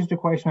 Just a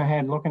question I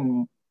had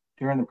looking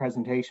during the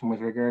presentation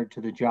with regard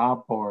to the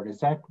job board.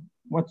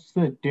 What's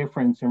the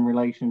difference in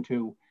relation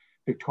to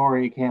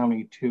Victoria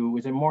County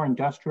is it more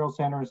industrial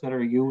centers that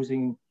are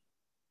using,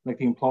 like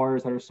the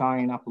employers that are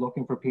signing up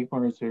looking for people,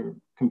 or is there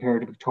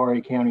compared to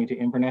Victoria County to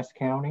Inverness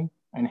County?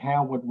 And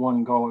how would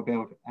one go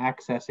about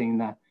accessing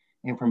the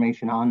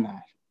information on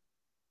that?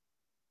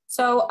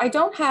 So I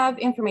don't have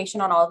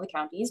information on all of the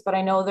counties, but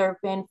I know there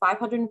have been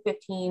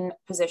 515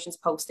 positions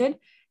posted,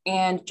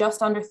 and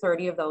just under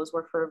 30 of those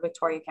were for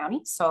Victoria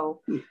County.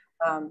 So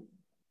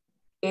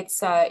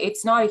it's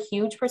not a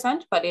huge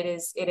percent, but it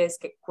is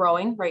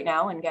growing right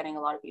now and getting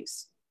a lot of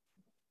use.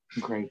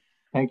 Great,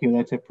 thank you.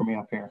 That's it for me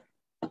up here.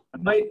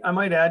 I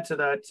might add to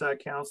that,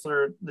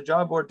 Councillor. The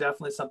job board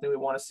definitely is something we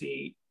want to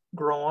see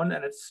grown,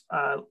 and it's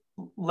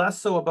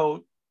less so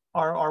about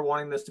our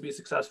wanting this to be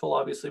successful.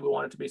 Obviously, we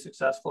want it to be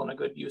successful and a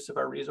good use of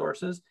our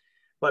resources,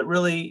 but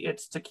really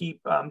it's to keep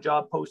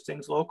job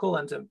postings local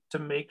and to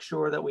make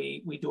sure that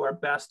we do our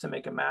best to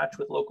make a match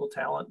with local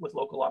talent, with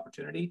local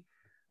opportunity.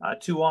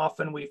 Too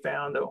often we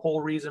found the whole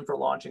reason for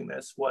launching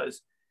this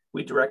was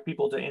we direct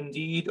people to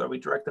Indeed or we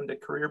direct them to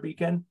Career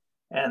Beacon,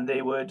 and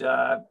they would,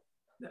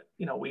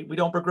 we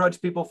don't begrudge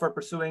people for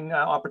pursuing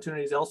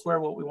opportunities elsewhere.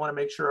 What we want to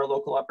make sure our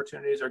local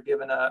opportunities are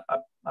given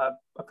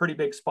a pretty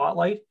big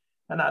spotlight.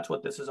 And that's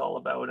what this is all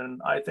about. And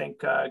I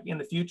think in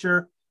the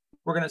future,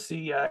 we're going to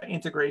see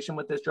integration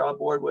with this job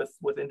board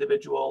with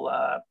individual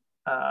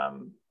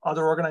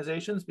other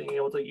organizations, being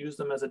able to use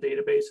them as a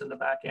database in the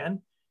back end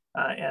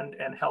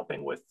and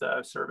helping with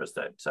the service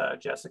that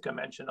Jessica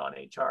mentioned on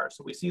HR.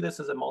 So we see this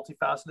as a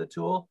multifaceted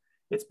tool.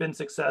 It's been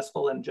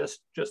successful in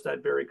just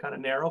that very kind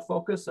of narrow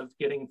focus of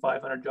getting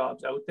 500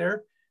 jobs out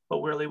there.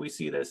 But really, we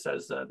see this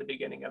as the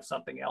beginning of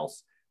something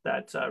else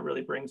that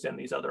really brings in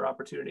these other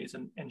opportunities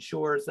and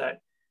ensures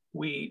that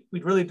we'd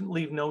really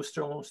leave no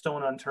stone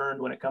unturned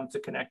when it comes to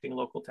connecting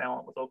local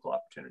talent with local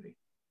opportunity.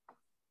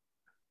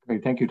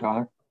 Great, thank you,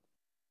 Tyler.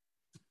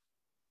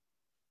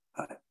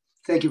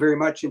 Thank you very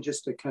much. And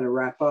just to kind of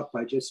wrap up,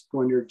 I just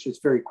wondered,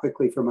 just very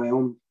quickly from my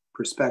own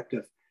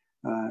perspective,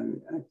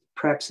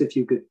 perhaps if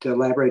you could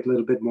elaborate a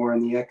little bit more on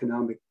the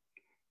economic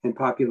and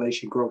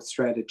population growth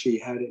strategy.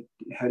 How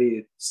do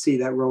you see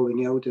that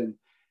rolling out, and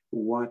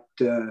what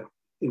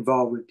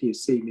involvement do you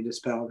see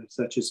municipalities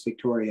such as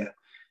Victoria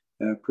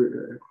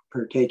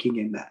partaking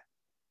in that?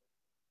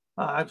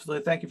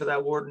 Absolutely. Thank you for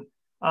that, Warden.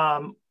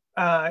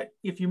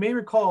 If you may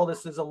recall,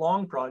 this is a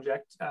long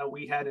project.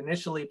 We had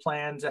initially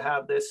planned to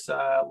have this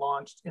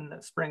launched in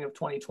the spring of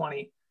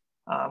 2020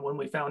 when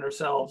we found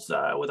ourselves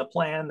with a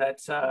plan that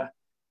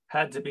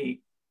had to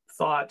be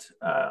thought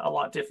a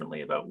lot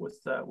differently about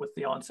with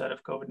the onset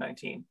of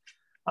COVID-19.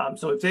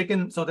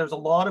 So there's a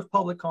lot of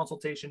public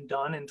consultation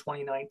done in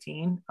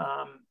 2019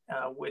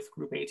 with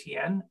Group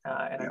ATN,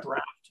 and a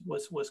draft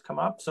was come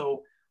up.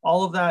 So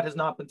all of that has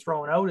not been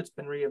thrown out; it's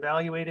been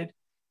reevaluated.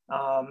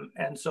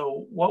 And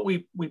so what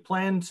we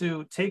plan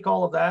to take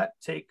all of that,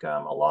 take a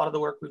lot of the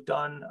work we've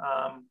done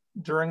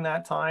during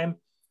that time,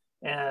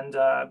 and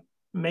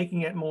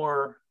making it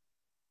more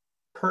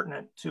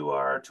pertinent to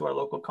our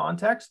local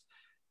context.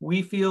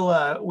 We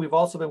feel we've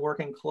also been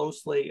working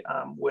closely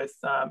with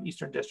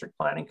Eastern District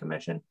Planning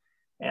Commission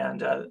and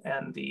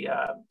the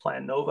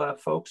Plan Nova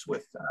folks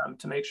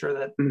to make sure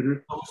that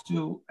those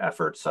two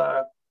efforts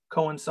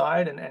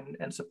coincide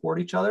and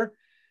support each other.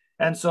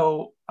 And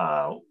so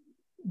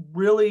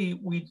really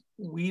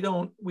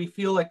we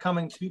feel like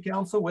coming to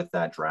council with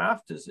that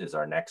draft is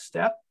our next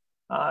step,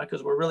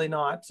 because we're really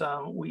not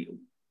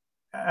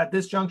at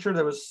this juncture.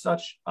 There was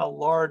such a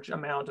large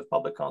amount of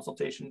public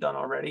consultation done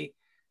already,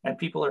 and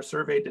people are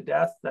surveyed to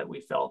death, that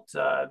we felt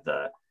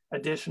the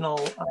additional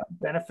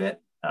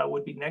benefit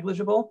would be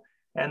negligible,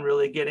 and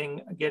really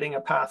getting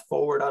a path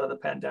forward out of the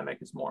pandemic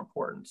is more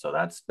important. So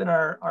that's been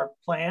our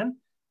plan.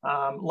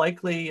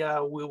 Likely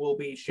we will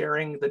be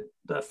sharing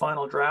the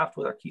final draft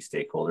with our key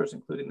stakeholders,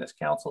 including this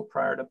council,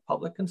 prior to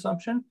public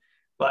consumption.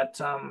 But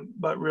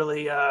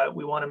really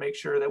we want to make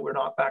sure that we're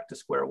not back to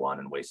square one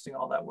and wasting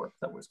all that work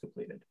that was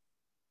completed.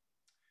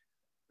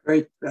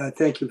 Great,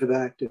 thank you for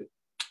that.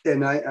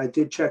 And I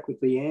did check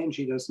with Leanne.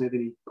 She doesn't have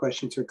any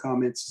questions or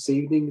comments this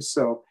evening.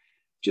 So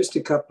just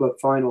a couple of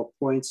final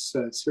points.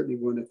 Certainly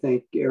want to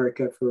thank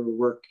Erica for her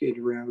work in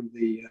around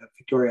the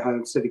Victoria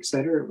Highlands Civic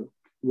Centre.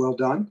 Well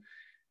done.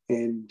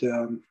 And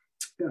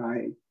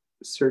I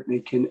certainly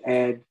can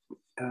add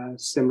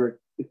similar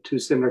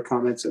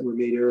comments that were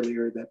made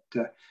earlier,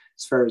 that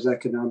as far as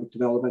economic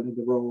development and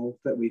the role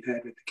that we've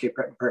had with the Cape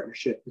Breton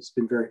Partnership, it's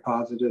been very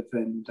positive.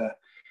 And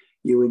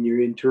you in your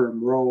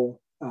interim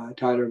role,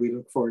 Tyler, we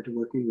look forward to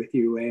working with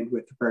you and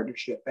with the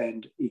partnership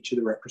and each of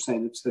the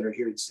representatives that are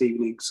here this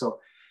evening. So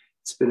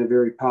it's been a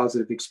very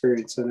positive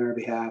experience on our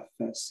behalf,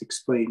 as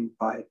explained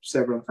by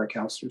several of our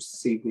councillors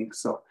this evening.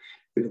 So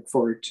we look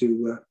forward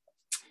to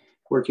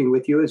working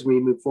with you as we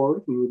move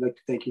forward, and we'd like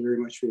to thank you very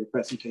much for your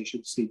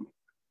presentation this evening.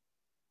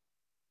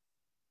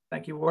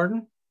 Thank you,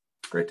 Warden.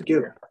 Great to be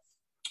here.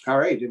 All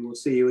right, and we'll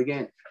see you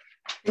again.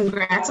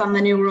 Congrats on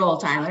the new role,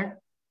 Tyler.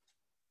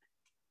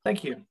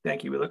 Thank you.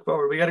 Thank you. We look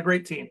forward. We got a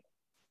great team.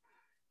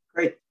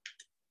 Great.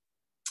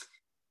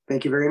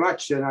 Thank you very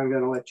much. And I'm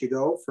going to let you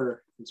go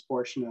for this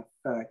portion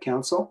of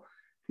council.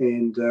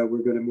 And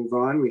we're going to move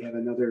on. We have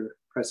another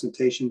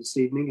presentation this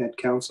evening at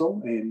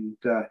council, and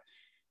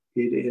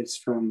it is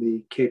from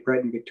the Cape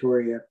Breton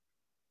Victoria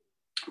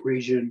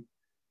Region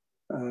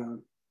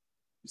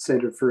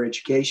Center for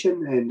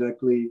Education. And I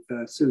believe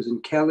Susan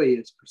Kelly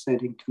is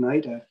presenting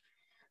tonight.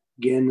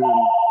 Again,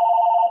 I'm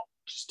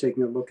just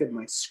taking a look at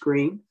my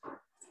screen.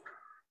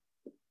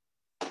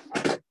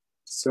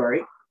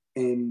 Sorry.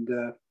 And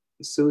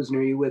Susan,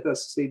 are you with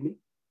us this evening?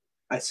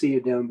 I see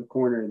you down the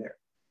corner there.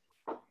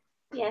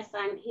 Yes,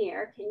 I'm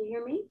here. Can you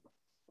hear me?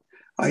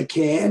 I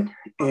can.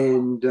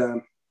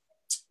 And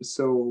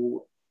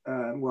so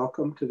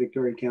welcome to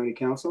Victoria County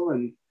Council,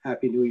 and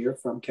Happy New Year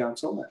from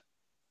Council.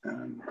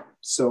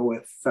 So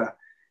if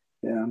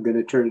I'm going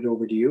to turn it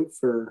over to you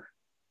for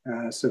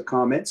some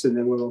comments, and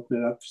then we'll open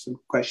it up for some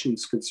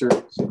questions,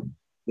 concerns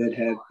that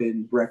have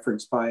been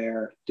referenced by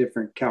our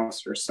different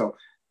councillors. So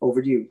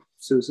over to you,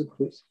 Susan,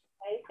 please.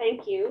 Okay,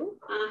 thank you.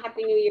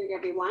 Happy New Year,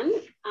 everyone.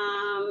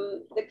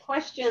 The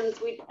questions,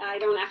 I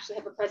don't actually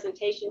have a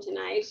presentation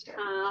tonight.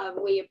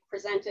 We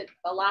presented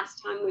the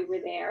last time we were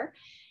there,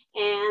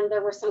 and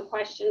there were some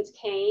questions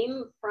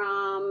came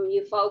from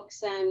you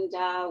folks, and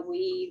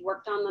we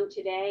worked on them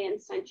today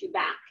and sent you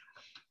back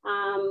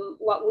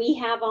what we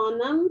have on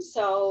them.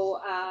 So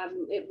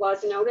it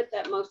was noted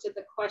that most of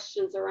the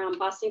questions are around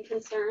busing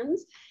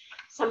concerns.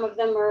 Some of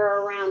them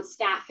are around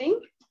staffing.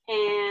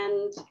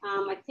 And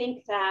I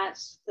think that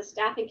the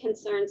staffing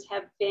concerns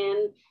have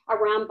been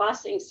around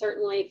busing,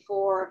 certainly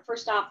for,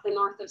 first off, the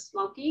north of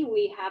Smoky.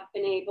 We have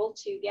been able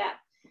to get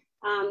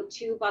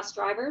 2 bus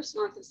drivers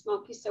north of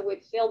Smoky, so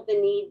we've filled the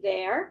need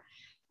there.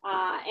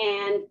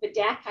 And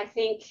Bedeck, I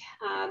think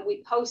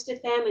we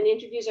posted them, and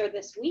interviews are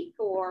this week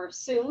or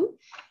soon.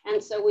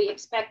 And so we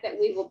expect that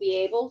we will be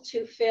able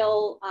to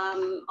fill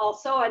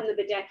also in the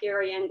Bedeck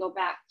area and go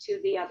back to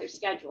the other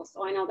schedule.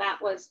 So I know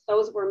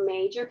those were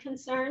major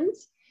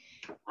concerns.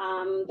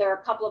 There are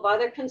a couple of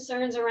other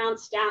concerns around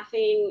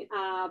staffing,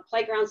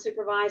 playground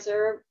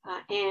supervisor,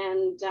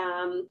 and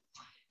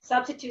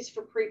substitutes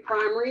for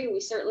pre-primary. We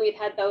certainly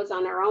have had those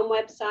on our own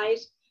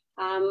website.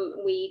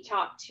 We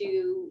talked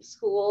to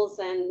schools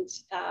and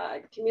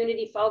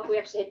community folk. We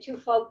actually had 2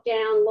 folk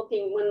down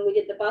looking when we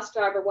did the bus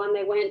driver one.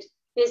 They went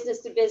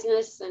business to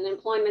business and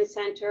employment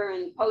center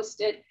and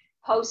posted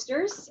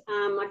posters.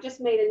 I've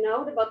just made a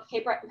note about the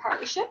Cape Breton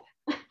Partnership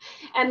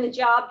and the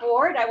job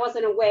board. I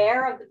wasn't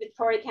aware of the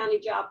Victoria County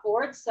Job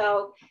Board,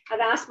 so I've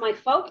asked my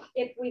folk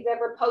if we've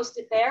ever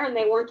posted there, and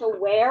they weren't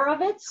aware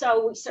of it,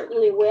 so we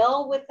certainly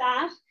will with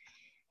that.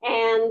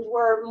 And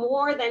we're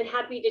more than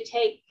happy to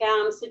take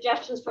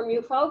suggestions from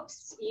you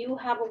folks. You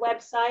have a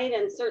website,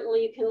 and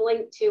certainly you can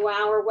link to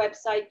our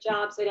website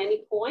jobs at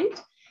any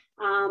point.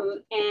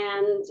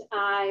 And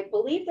I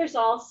believe there's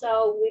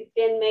also, we've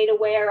been made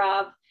aware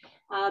of,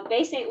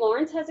 Bay St.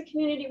 Lawrence has a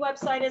community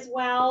website as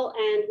well,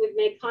 and we've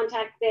made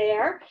contact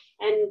there.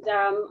 And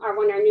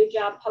when our new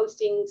job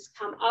postings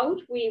come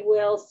out, we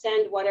will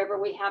send whatever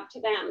we have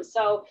to them.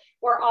 So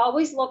we're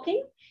always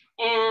looking.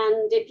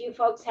 And if you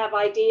folks have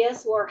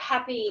ideas, we're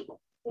happy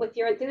with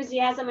your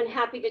enthusiasm and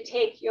happy to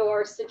take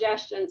your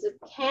suggestions. It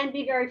can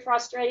be very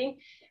frustrating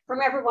from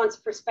everyone's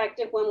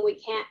perspective when we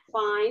can't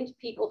find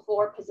people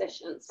for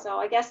positions. So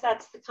I guess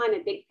that's the kind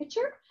of big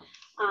picture.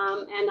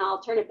 And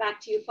I'll turn it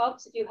back to you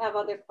folks if you have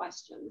other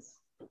questions.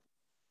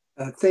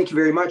 Thank you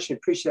very much. I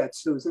appreciate that,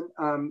 Susan.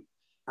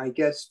 I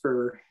guess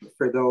for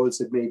those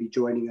that may be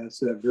joining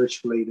us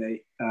virtually,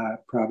 they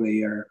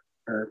probably are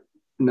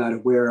not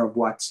aware of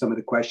what some of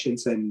the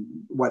questions and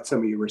what some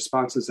of your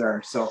responses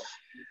are. So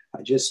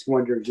I just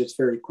wonder, just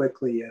very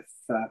quickly, if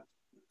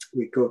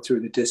we go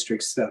through the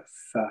districts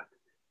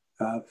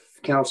of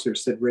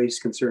councillors that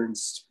raised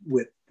concerns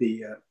with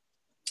the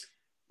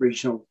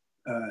Regional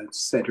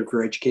Center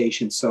for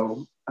Education.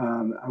 So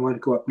I want to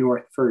go up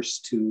north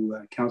first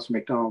to Councillor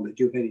McDonald. Did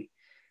you have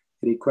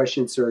any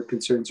questions or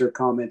concerns or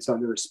comments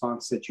on the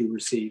response that you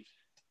received?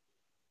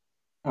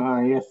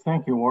 Yes,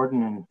 thank you,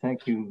 Warden, and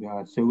thank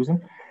you,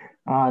 Susan.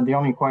 The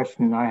only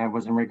question I have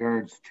was in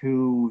regards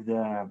to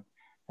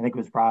I think it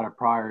was brought up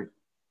prior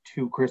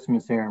to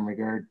Christmas there in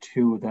regard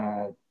to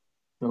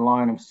the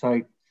line of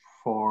sight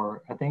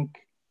for, I think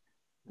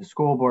the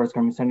school board is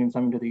going to be sending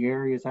something to the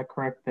area. Is that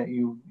correct, that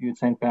you'd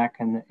sent back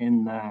in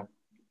the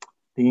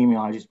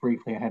email? I just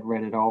briefly had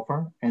read it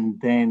over. And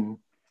then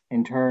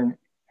in turn,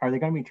 are they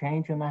going to be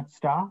changing that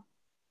stop?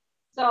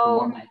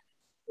 So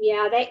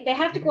yeah, they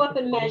have to go up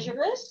and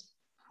measure it.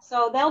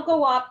 So they'll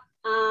go up,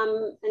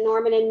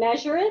 Norman, and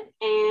measure it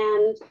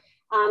and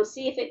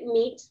see if it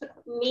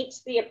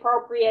meets the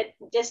appropriate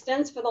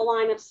distance for the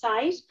line of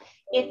sight.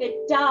 If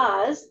it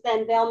does,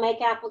 then they'll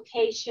make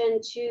application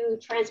to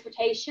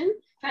transportation,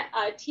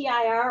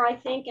 TIR, I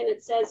think, and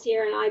it says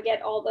here, and I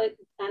get all the,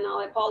 and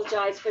I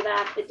apologize for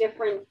that, the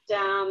different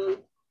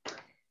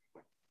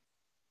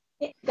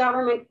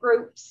government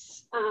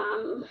groups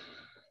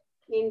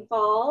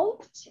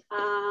involved.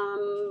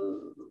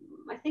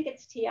 I think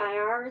it's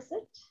TIR, is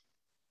it?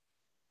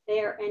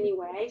 There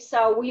anyway.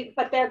 So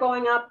but they're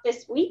going up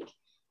this week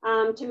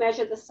to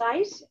measure the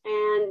site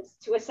and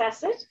to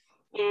assess it.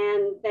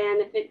 And then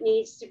if it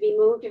needs to be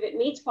moved, if it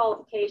meets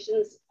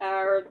qualifications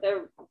and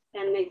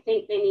they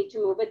think they need to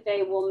move it,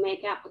 they will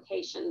make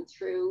application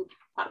through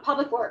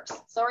Public Works.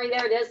 Sorry,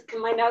 there it is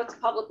in my notes,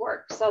 Public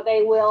Works. So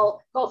they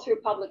will go through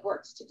Public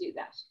Works to do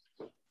that.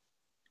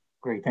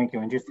 Great, thank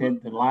you. And just the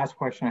last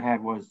question I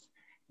had was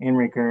in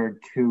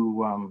regard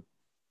to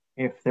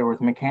if there was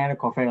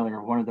mechanical failure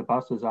of one of the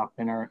buses up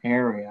in our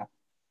area.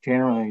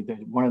 Generally,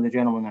 one of the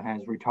gentlemen that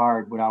has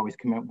retired would always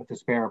come up with a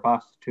spare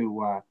bus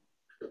to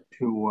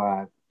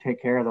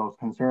take care of those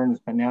concerns.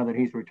 But now that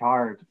he's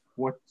retired,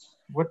 what's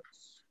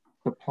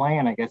the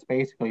plan, I guess,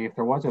 basically, if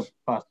there was a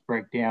bus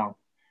breakdown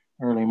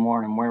early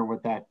morning, where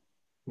would that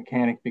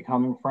mechanic be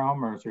coming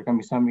from? Or is there going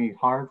to be somebody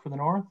hired for the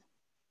north?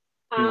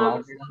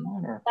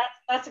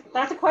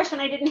 That's a question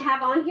I didn't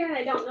have on here, and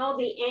I don't know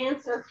the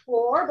answer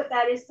for, but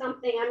that is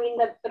something, I mean,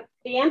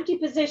 the empty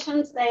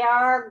positions they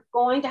are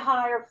going to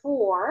hire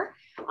for.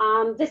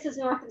 This is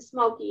north of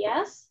Smoky,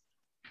 yes?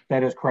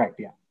 That is correct,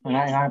 yeah. And,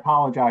 yes. I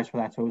apologize for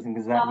that, Susan,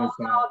 because that was...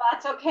 No,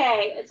 that's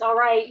okay. It's all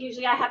right.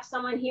 Usually I have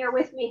someone here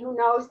with me who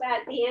knows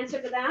the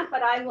answer to that,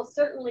 but I will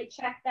certainly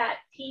check that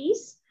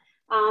piece,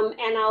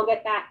 and I'll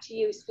get back to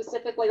you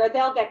specifically, or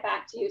they'll get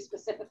back to you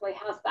specifically.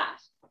 How's that?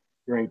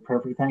 Great,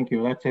 perfect. Thank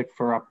you. That's it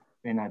for up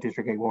in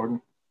District 8, Warden.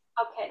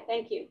 Okay,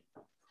 thank you.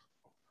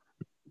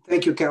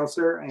 Thank you,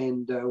 Councillor.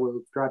 And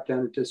we'll drop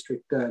down to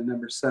District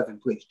number 7,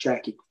 please.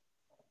 Jackie.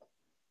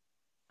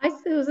 Hi,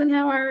 Susan.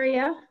 How are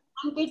you?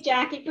 I'm good,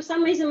 Jackie. For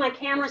some reason, my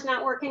camera's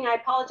not working. I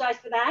apologize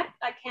for that.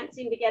 I can't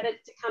seem to get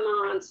it to come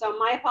on. So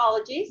my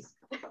apologies.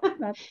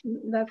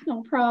 That's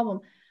no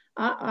problem.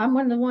 I'm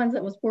one of the ones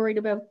that was worried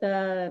about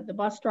the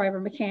bus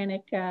driver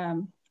mechanic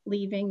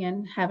leaving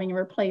and having a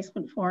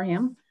replacement for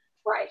him.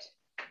 Right.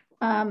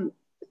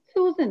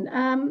 Susan,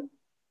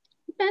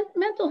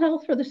 mental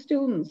health for the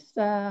students,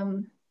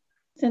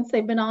 since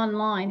they've been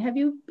online, have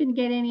you been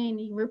getting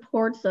any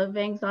reports of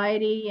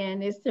anxiety,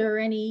 and is there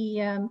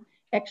any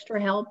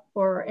extra help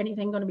or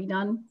anything going to be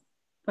done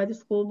by the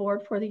school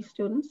board for these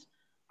students?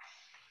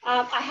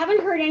 I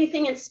haven't heard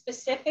anything in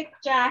specific,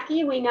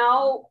 Jackie. We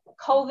know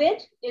COVID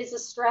is a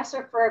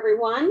stressor for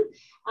everyone.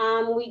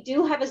 We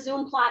do have a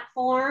Zoom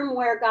platform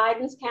where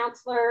guidance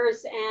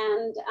counselors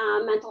and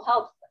mental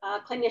health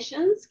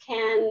clinicians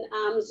can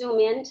Zoom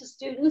in to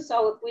students.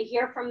 So if we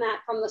hear from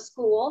the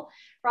school,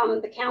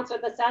 from the counselor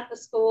that's at the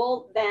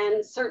school,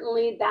 then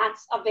certainly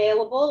that's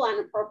available and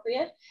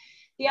appropriate.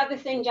 The other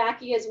thing,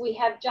 Jackie, is we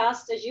have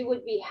just, as you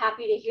would be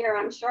happy to hear,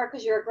 I'm sure,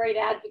 because you're a great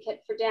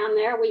advocate for down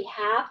there, we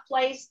have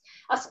placed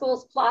a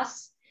Schools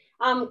Plus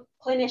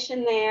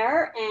clinician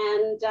there.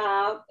 And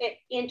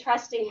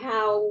interesting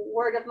how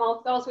word of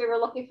mouth goes. We were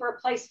looking for a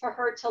place for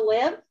her to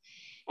live.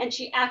 And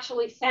she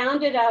actually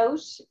found it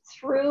out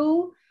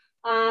through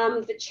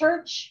the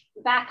church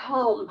back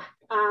home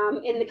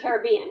in the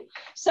Caribbean.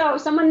 So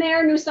someone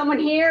there knew someone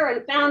here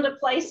and found a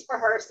place for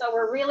her. So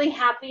we're really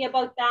happy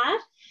about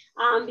that.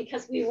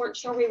 Because we weren't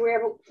sure we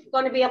were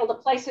going to be able to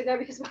place her there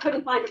because we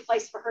couldn't find a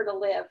place for her to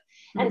live.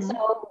 Mm-hmm. And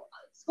so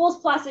Schools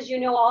Plus, as you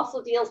know,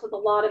 also deals with a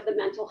lot of the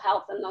mental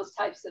health and those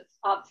types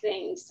of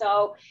things.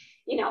 So,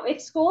 you know,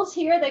 if school's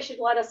here, they should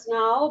let us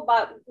know,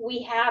 but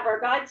we have our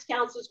guidance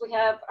counselors, we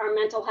have our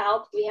mental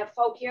health, we have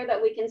folk here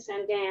that we can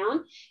send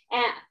down.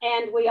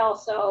 And we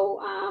also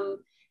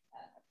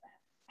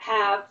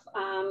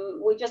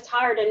we just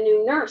hired a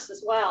new nurse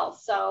as well.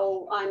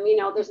 So, you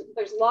know,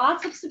 there's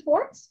lots of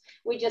supports.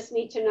 We just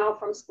need to know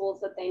from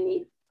schools that they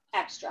need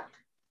extra.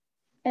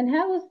 And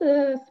how is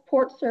the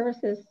support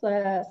services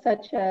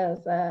such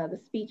as the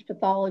speech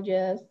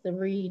pathologist, the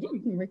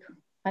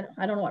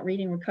I don't know what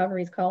reading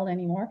recovery is called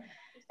anymore,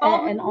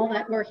 and all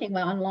that working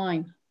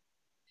online?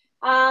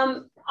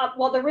 Well,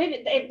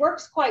 it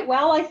works quite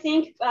well, I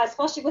think,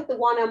 especially with the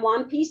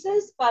one-on-one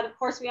pieces. But of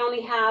course, we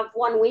only have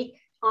 1 week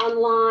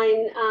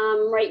online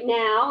right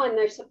now, and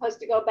they're supposed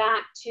to go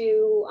back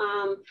to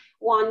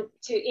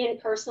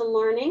in-person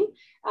learning.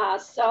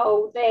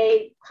 So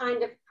they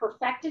kind of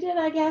perfected it,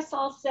 I guess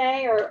I'll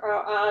say,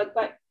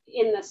 but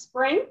in the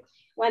spring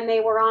when they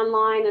were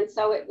online, and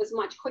so it was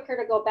much quicker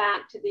to go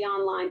back to the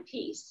online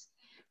piece.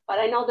 But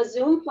I know the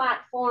Zoom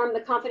platform,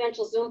 the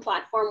confidential Zoom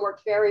platform,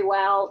 worked very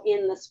well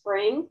in the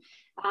spring.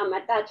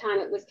 At that time,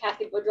 it was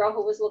Kathy Boudreau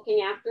who was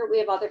looking after it. We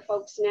have other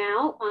folks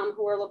now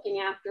who are looking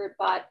after it,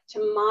 but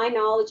to my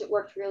knowledge, it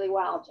worked really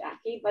well,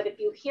 Jackie. But if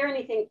you hear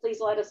anything, please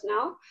let us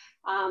know.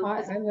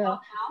 I will.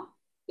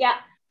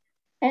 Yeah.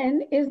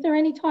 And is there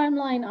any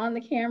timeline on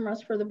the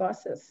cameras for the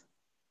buses?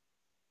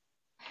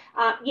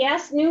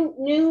 Yes,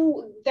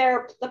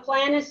 the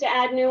plan is to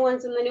add new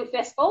ones in the new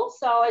fiscal.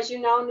 So as you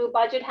know, new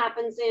budget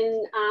happens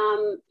in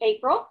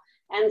April.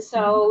 And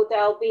so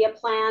there'll be a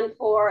plan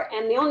for,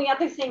 and the only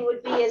other thing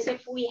would be is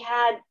if we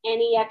had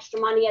any extra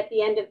money at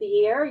the end of the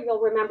year, you'll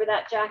remember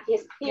that, Jackie,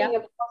 is being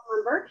a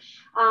number.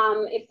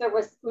 If there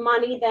was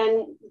money,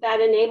 then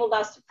that enabled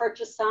us to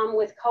purchase some.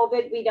 With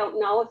COVID, we don't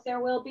know if there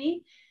will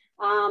be,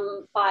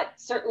 but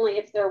certainly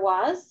if there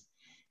was,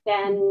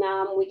 then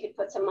we could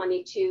put some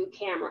money to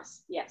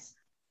cameras, yes.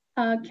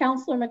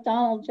 Councillor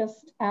McDonald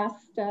just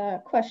asked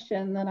a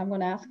question that I'm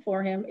going to ask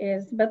for him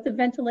is about the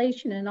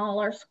ventilation in all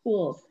our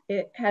schools.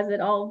 Has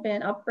it all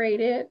been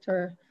upgraded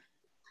or?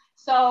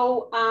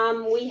 So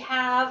we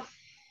have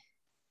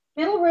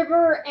Middle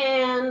River,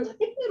 and I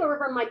think Middle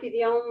River might be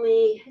the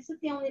only, is it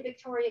the only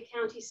Victoria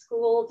County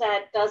school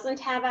that doesn't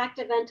have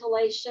active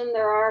ventilation?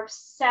 There are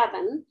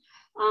 7.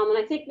 And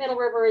I think Middle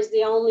River is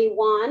the only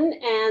one.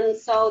 And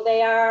so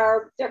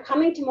they're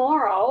coming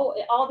tomorrow.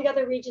 All the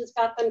other regions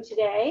got them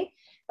today,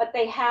 but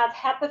they have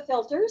HEPA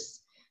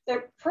filters.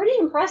 They're pretty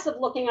impressive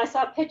looking. I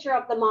saw a picture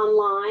of them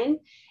online,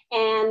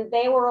 and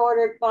they were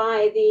ordered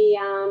by the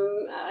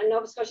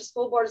Nova Scotia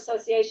School Board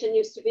Association,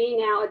 used to be,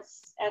 now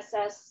it's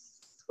SS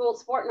School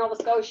Sport Nova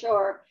Scotia,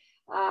 or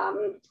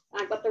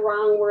I got the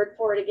wrong word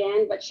for it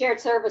again, but shared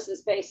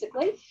services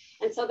basically.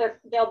 And so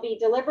they'll be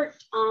delivered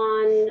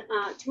on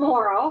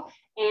tomorrow,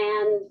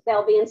 and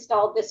they'll be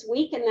installed this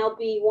week, and there'll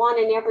be one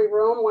in every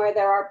room where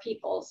there are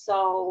people.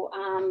 So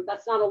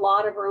that's not a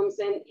lot of rooms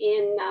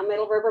in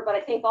Middle River, but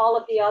I think all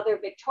of the other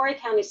Victoria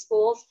County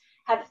schools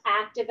have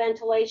active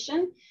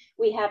ventilation.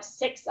 We have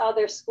 6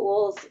 other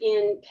schools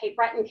in Cape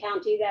Breton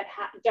County that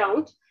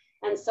don't.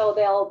 And so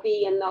they'll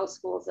be in those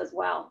schools as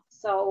well.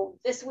 So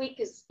this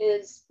week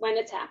is when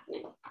it's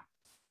happening.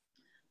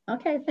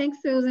 Okay,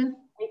 thanks, Susan.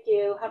 Thank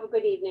you. Have a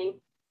good evening.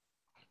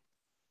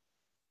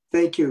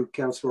 Thank you,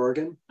 Councillor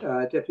Organ.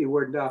 Deputy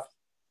Warden Duff.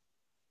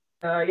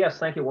 Yes,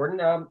 thank you,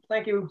 Warden.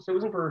 Thank you,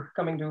 Susan, for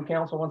coming to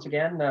council once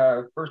again.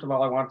 First of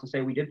all, I want to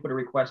say we did put a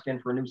request in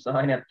for a new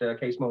sign at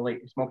Cape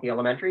Smoky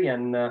Elementary,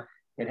 and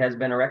it has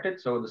been erected,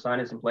 so the sign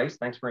is in place.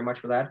 Thanks very much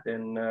for that.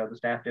 And the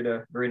staff did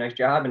a very nice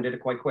job and did it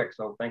quite quick,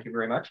 so thank you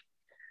very much.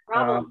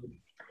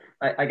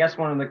 I guess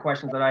one of the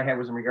questions that I had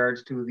was in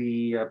regards to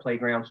the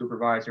playground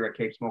supervisor at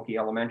Cape Smoky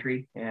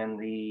Elementary and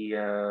the,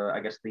 I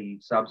guess, the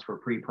subs for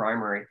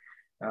pre-primary.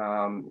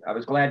 I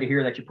was glad to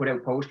hear that you put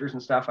out posters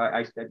and stuff.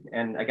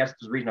 And I guess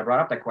the reason I brought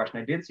up that question,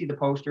 I did see the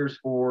posters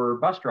for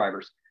bus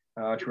drivers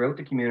throughout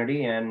the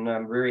community, and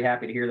I'm very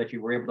happy to hear that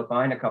you were able to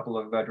find a couple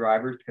of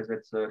drivers, because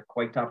it's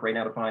quite tough right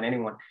now to find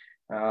anyone.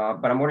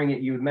 But I'm wondering,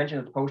 you had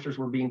mentioned that the posters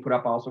were being put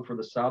up also for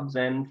the subs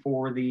and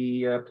for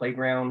the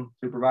playground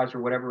supervisor,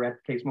 or whatever,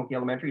 at Cape Smoky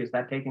Elementary. Is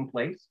that taking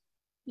place?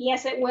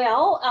 Yes, it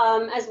will,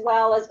 as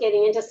well as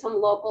getting into some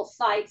local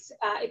sites.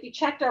 If you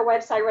checked our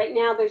website right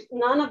now, there's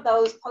none of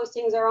those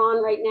postings are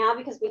on right now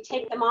because we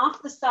take them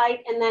off the site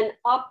and then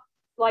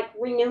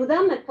renew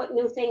them and put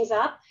new things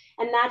up.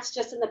 And that's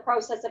just in the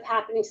process of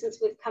happening since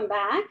we've come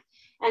back.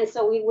 And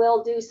so we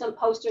will do some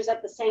posters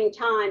at the same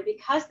time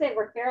because they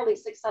were fairly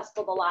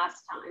successful the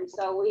last time.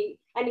 So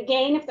and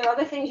again, if there are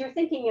other things you're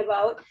thinking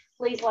about,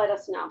 please let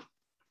us know.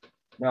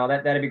 No,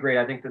 that'd be great.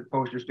 I think the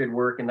posters did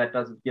work, and that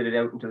does get it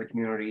out into the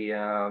community.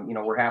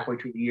 We're halfway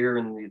through the year,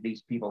 and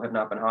these people have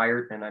not been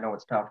hired, and I know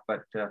it's tough,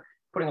 but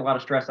putting a lot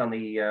of stress on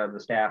the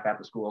staff at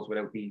the schools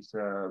without these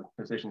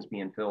positions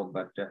being filled.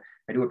 But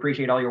I do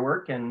appreciate all your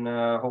work, and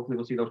hopefully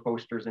we'll see those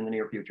posters in the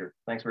near future.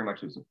 Thanks very much,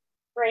 Susan.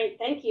 Great,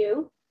 thank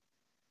you.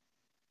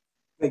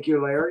 Thank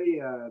you,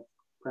 Larry.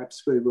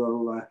 Perhaps we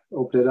will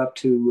open it up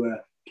to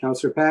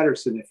Councillor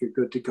Patterson if you're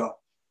good to go.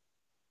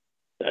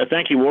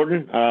 Thank you,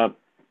 Warden.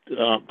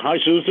 Hi,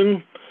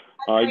 Susan.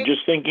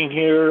 Just thinking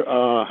here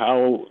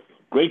how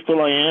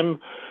grateful I am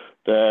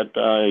that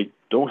I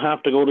don't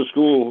have to go to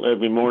school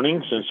every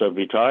morning since I've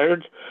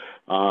retired.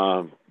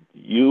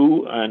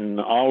 You and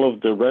all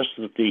of the rest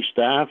of the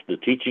staff, the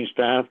teaching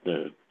staff,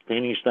 the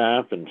painting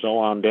staff, and so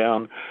on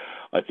down,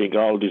 I think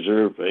all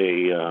deserve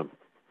a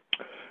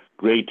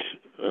great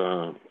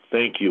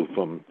thank you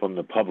from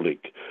the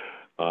public.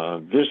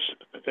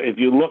 If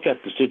you look at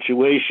the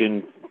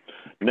situation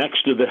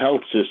next to the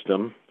health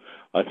system,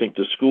 I think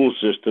the school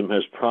system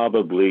has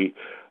probably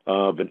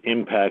been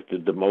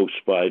impacted the most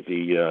by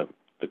the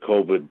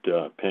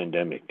COVID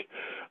pandemic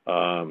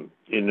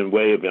in a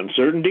way of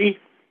uncertainty,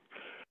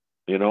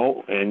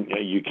 and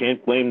you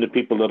can't blame the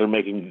people that are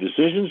making the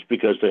decisions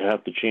because they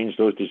have to change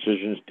those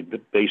decisions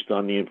based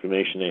on the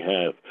information they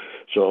have.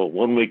 So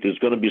 1 week there's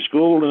going to be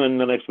school, and then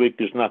the next week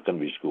there's not going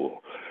to be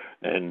school.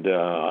 And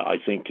I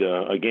think,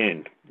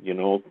 again,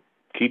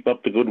 keep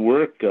up the good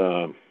work.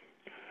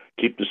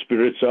 Keep the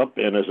spirits up.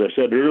 And as I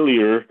said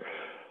earlier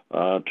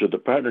to the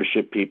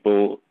partnership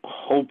people,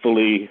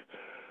 hopefully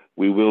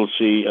we will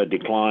see a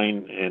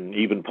decline and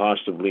even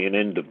possibly an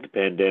end of the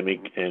pandemic,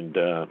 and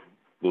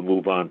we'll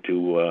move on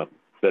to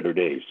better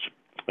days.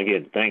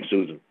 Again, thanks,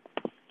 Susan.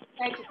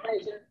 Thank you,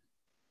 Fraser.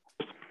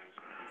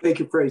 Thank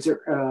you,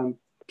 Fraser.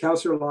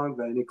 Councillor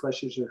Longva, any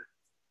questions or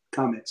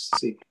comments?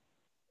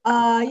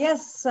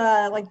 Yes,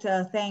 I'd like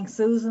to thank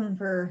Susan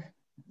for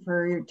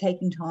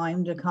taking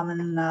time to come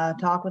and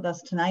talk with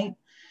us tonight.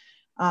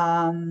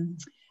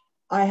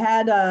 I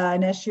had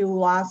an issue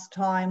last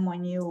time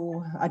when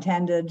you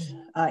attended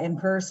in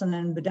person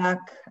in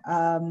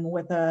Bedeque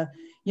with a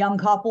young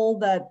couple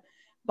that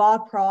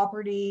bought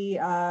property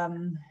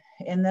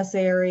in this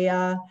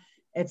area.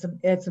 It's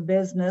a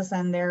business,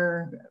 and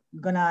they're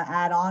gonna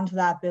add on to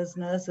that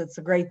business. It's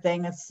a great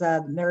thing. It's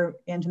they're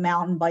into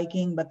mountain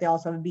biking, but they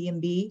also have a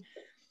B&B.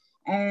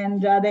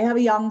 And they have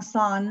a young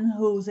son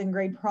who's in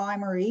grade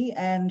primary,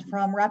 and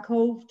from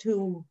Redcove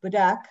to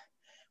Bedeque,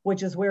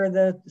 which is where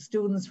the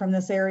students from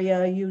this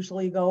area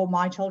usually go.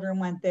 My children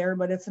went there,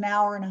 but it's an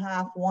hour and a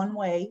half one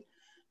way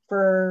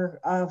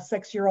for a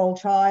 6-year-old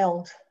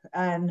child.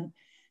 And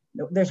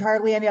there's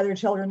hardly any other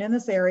children in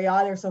this area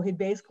either. So he'd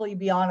basically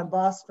be on a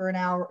bus for an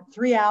hour,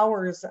 3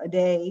 hours a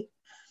day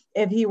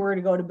if he were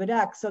to go to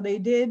Bedeque. So they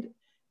did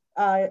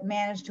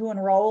managed to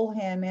enroll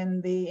him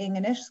in the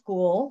Ingonish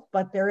school,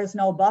 but there is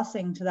no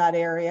busing to that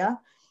area.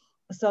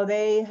 So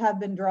they have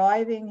been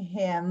driving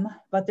him,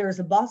 but there's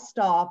a bus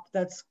stop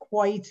that's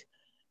quite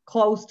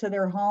close to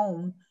their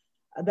home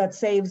that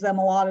saves them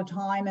a lot of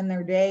time in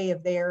their day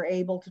if they are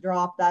able to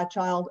drop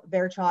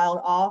their child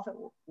off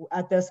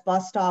at this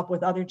bus stop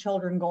with other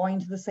children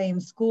going to the same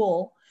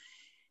school.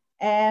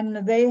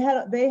 And they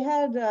had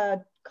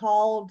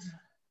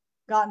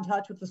got in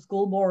touch with the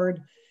school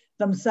board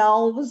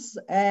themselves,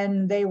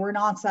 and they were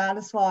not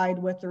satisfied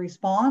with the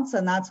response,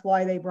 and that's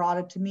why they brought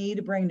it to me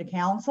to bring to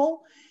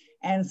council.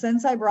 And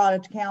since I brought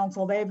it to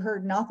council, they've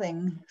heard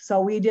nothing.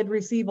 So we did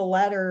receive a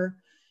letter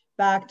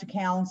back to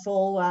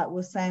council that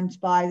was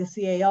sent by the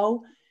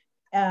CAO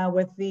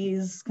with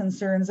these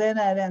concerns in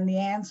it, and the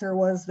answer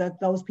was that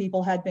those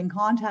people had been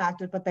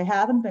contacted, but they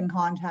haven't been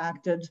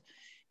contacted,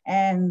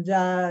 and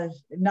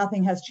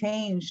nothing has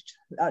changed.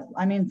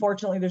 I mean,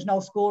 fortunately, there's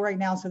no school right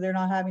now, so they're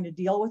not having to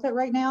deal with it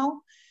right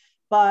now.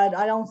 But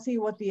I don't see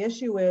what the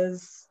issue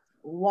is,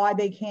 why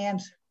they can't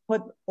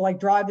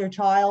drive their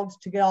child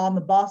to get on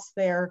the bus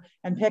there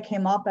and pick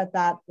him up at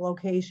that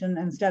location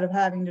instead of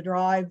having to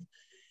drive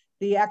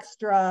the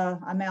extra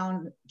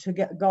amount to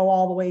go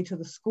all the way to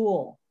the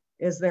school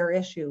is their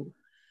issue.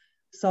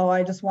 So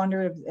I just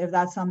wonder if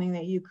that's something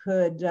that you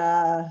could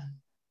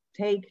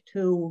take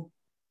to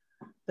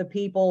the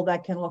people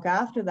that can look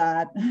after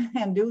that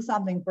and do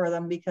something for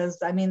them, because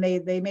I mean,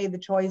 they made the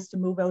choice to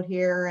move out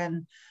here,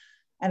 and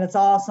it's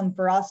awesome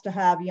for us to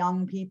have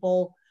young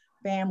people,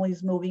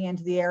 families moving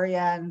into the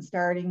area and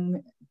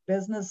starting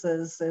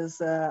businesses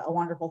is a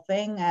wonderful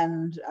thing.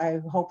 And I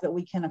hope that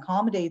we can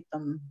accommodate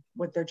them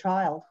with their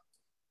child.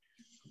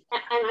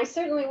 And I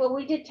certainly, well,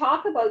 we did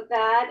talk about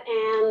that,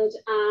 and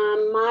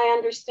my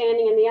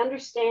understanding and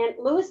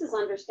Lewis's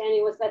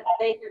understanding was that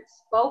they had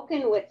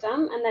spoken with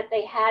them and that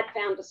they had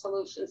found a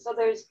solution. So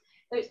there's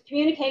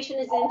communication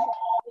is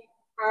interesting,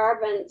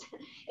 and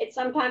it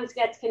sometimes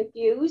gets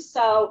confused.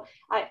 So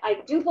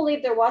I do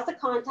believe there was a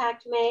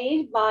contact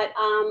made, but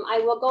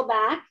I will go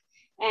back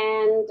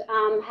and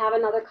have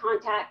another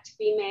contact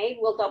be made.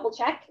 We'll double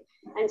check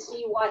and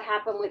see what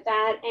happened with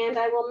that. And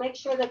I will make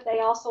sure that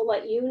they also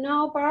let you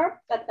know, Barb,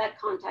 that that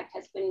contact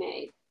has been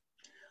made.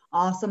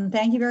 Awesome.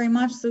 Thank you very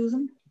much,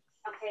 Susan.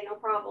 Okay, no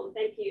problem.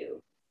 Thank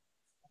you.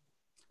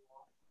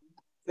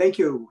 Thank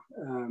you.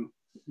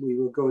 We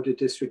will go to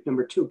district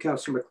number 2.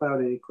 Councillor MacLeod,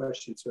 any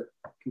questions or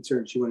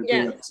concerns you want to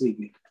bring up this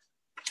evening?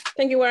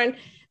 Thank you, Warren.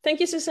 Thank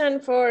you,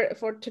 Susan, for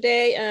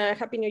today.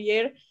 Happy New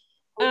Year.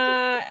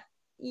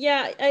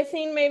 Yeah, I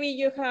think maybe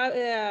you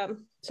have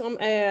some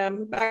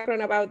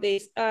background about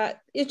this.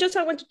 It's just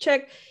I want to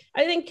check.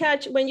 I didn't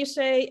catch when you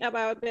say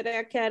about the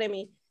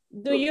Academy.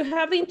 Do you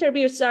have the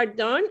interviews are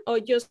done or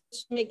just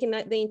making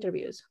the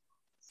interviews?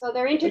 So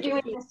they're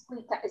interviewing this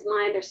week, is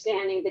my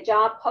understanding. The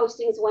job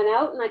postings went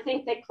out and I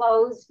think they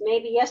closed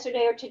maybe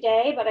yesterday or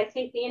today, but I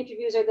think the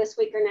interviews are this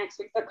week or next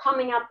week. They're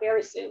coming up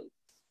very soon.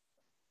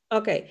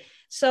 Okay,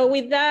 so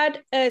with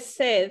that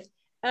said,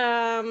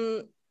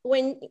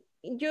 when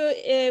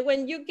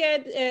you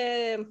get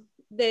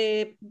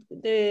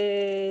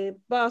the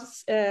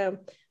bus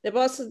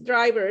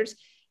drivers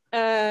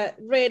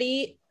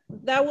ready,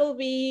 that will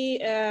be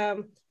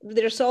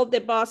the result of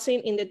the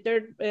busing in the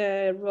third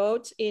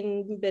roads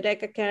in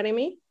Bereka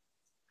Academy.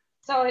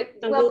 So it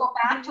will go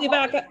back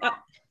to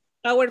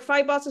our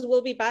 5 buses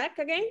will be back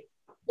again?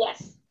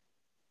 Yes.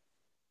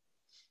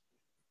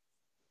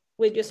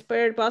 With your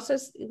spare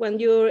buses, when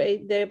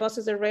the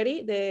buses are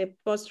ready, the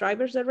bus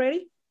drivers are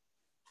ready?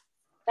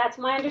 That's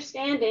my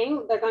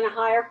understanding. They're going to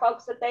hire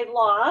folks that they've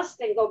lost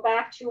and go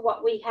back to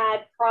what we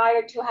had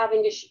prior to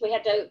having to, we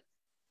had to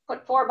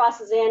put 4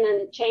 buses in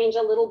and change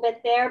a little bit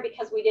there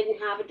because we didn't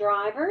have a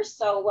driver.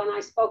 So when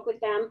I spoke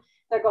with them,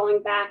 they're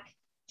going back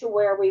to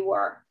where we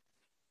were.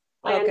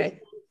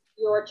 Okay.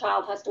 Your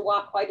child has to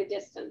walk quite a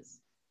distance.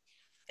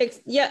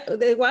 Yeah,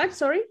 what,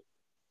 sorry?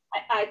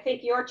 I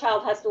think your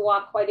child has to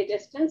walk quite a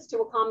distance to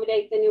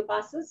accommodate the new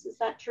buses. Is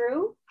that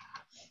true?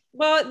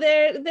 Well,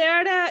 they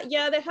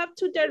have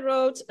 2 dirt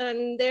roads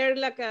and they're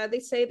like, they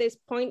say there's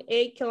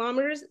 0.8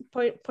 kilometers,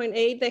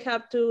 0.8, they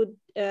have to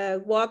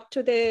walk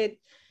to the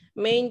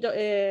main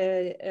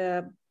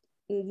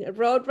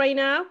road right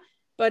now.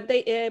 But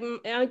they,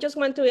 I just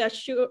want to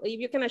assure, if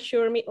you can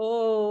assure me,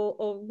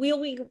 will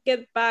we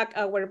get back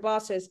our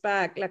buses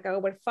back, like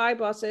our 5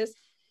 buses,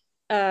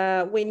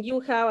 when you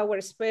have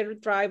our spare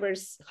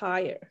drivers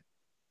hire?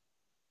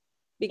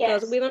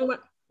 Because we don't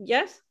want,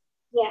 yes?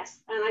 Yes,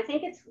 and I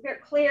think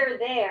they're clear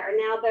there.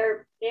 Now,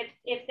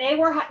 if they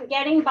were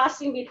getting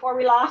busing before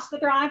we lost the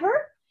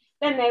driver,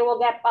 then they will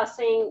get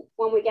busing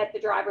when we get the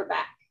driver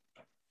back.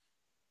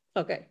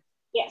 Okay.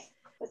 Yes.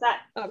 Is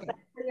that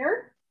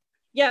clear?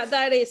 Yeah,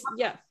 that is.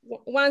 Yeah.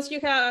 Once we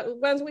have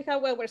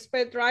our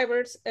spare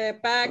drivers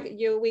back,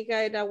 we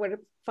got our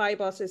 5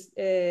 buses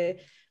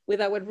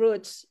with our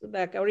routes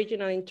like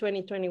original in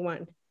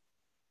 2021,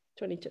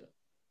 22.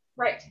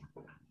 Right.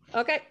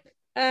 Okay.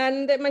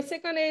 And my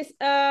second is,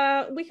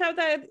 we have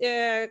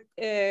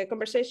that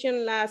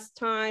conversation last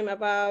time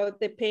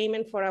about the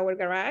payment for our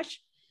garage,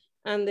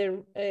 and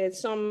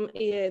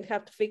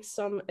have to fix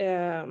some,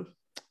 where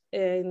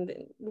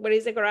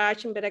is the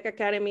garage in Bereka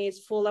Academy is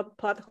full of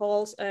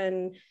potholes.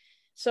 And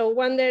so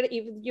wonder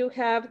if you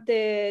have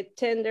the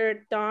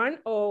tender done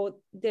or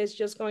there's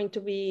just going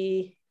to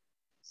be.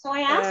 So I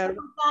asked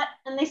about that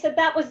and they said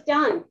that was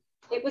done.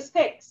 It was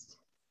fixed.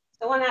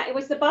 So it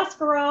was the bus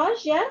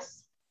garage,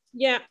 yes?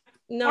 Yeah.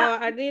 No, yeah.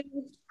 I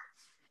didn't.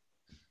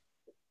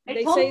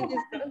 They say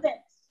this.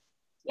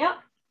 Yep.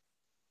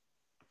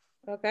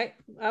 Okay,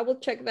 I will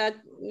check that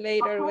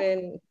later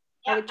when.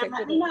 Yeah, I will check.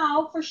 Let me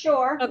know for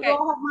sure. Okay. You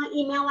all have my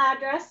email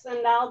address,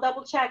 and I'll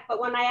double check.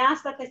 But when I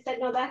asked that, they said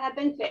no, that had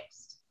been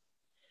fixed.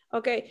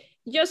 Okay,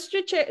 just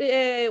to check.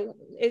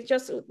 It's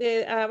just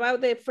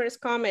about the first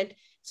comment.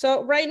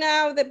 So right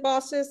now the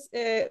buses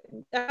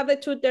have the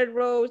 2 dirt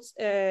roads.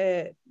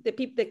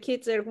 The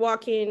kids are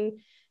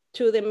walking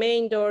to the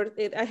main door.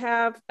 I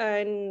have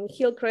on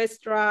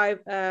Hillcrest Drive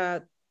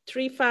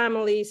 3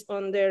 families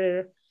on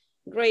their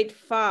grade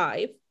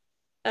 5.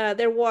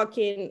 They're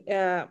walking.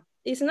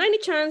 Is there any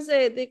chance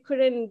that they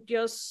couldn't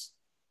just,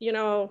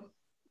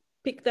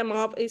 pick them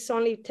up? It's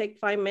only take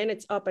 5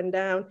 minutes up and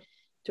down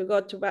to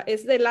go to.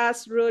 It's the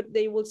last route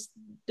they will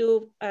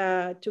do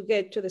to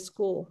get to the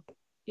school.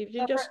 If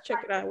you just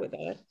check it out with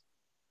that.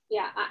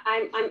 Yeah,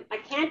 I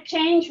can't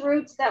change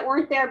routes that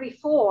weren't there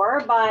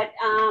before, but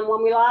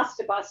when we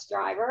lost a bus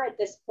driver at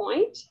this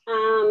point,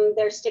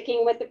 they're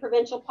sticking with the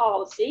provincial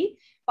policy.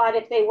 But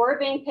if they were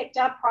being picked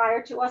up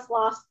prior to us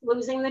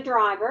losing the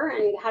driver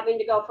and having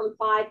to go from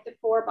 5 to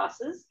 4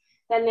 buses,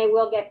 then they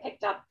will get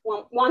picked up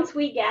once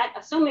we get,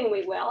 assuming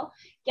we will,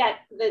 get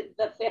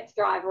the 5th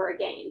driver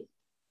again.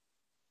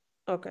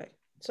 Okay.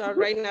 So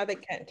right now they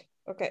can't.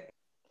 Okay.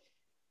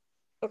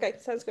 Okay,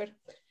 sounds good.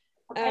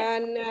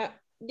 And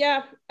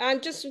yeah,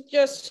 and just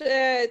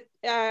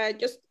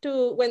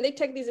to, when they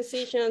take these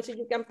decisions, if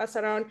you can pass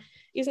around,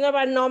 it's not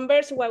about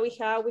numbers. What we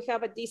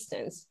have a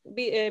distance.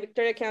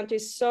 Victoria County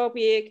is so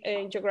big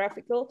and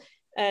geographical,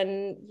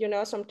 and you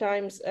know,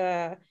 sometimes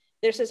the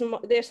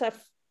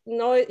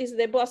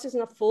bus is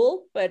not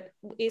full, but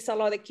it's a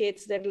lot of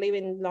kids that live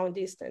in long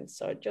distance.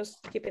 So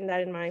just keeping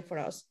that in mind for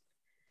us.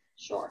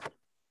 Sure.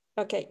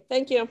 Okay,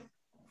 thank you.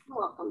 You're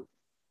welcome.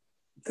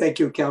 Thank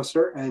you,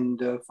 Councillor.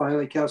 And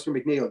finally, Councillor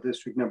McNeil,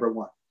 District Number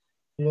 1.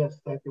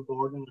 Yes, thank you,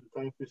 Gordon, and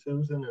thank you,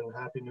 Susan, and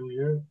Happy New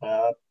Year.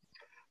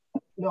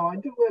 No, I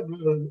do have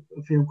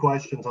a few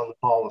questions on the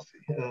policy.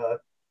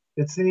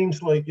 It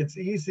seems like it's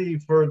easy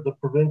for the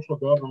provincial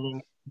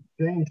government to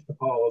change the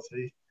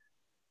policy,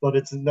 but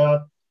it's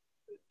not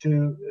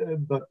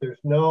but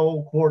there's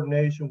no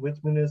coordination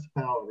with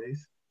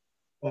municipalities.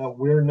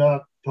 We're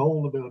not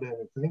told about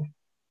anything,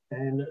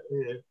 and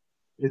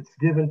it's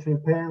given to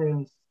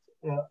parents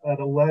at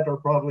a letter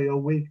probably a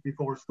week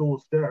before school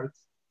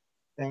starts,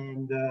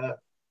 and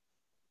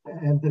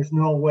there's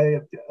no way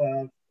of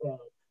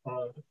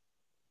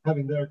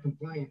having their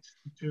complaints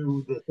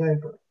to the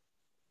center.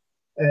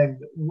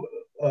 And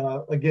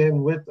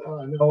again, with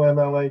I know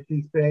MLA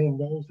Keith Bain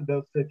knows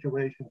about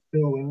situations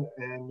too,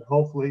 and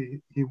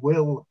hopefully he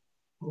will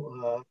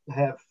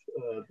have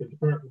the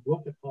department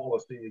look at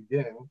policy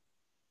again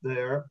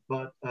there.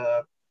 But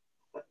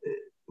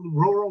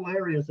rural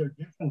areas are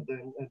different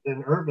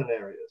than urban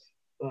areas.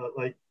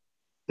 Like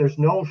there's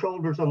no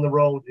shoulders on the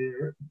road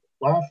here.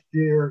 Last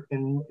year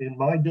in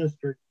my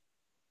district,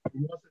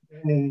 there wasn't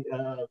any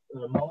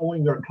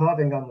mowing or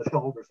cutting on the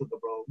shoulders of the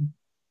road.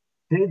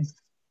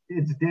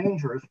 It's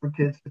dangerous for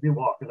kids to be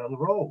walking on the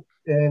road.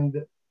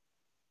 And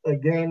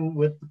again,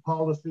 with the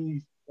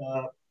policies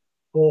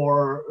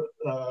for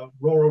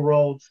rural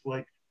roads,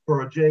 like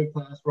for a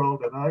J-class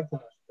road and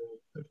I-class road,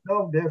 there's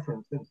no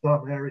difference in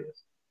some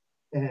areas.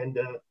 And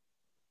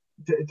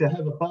to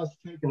have a bus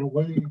taken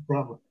away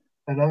from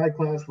an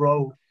I-class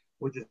road,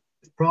 which is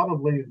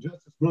probably in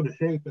just as good a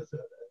shape as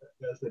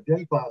a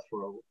J-class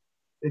road,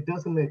 it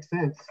doesn't make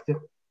sense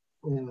to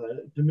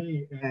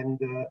me. And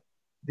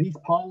these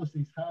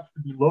policies have to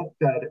be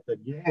looked at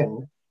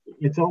again.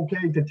 It's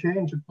okay to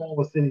change the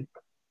policy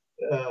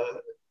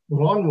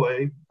one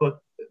way,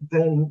 but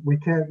then we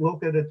can't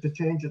look at it to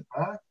change it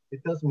back.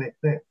 It doesn't make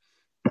sense.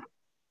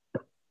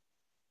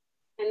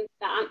 And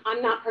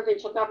I'm not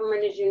provincial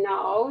government, as you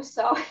know,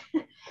 so.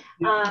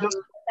 I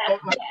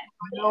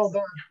know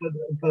that,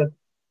 but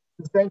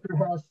the center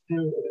has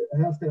to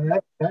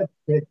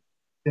advocate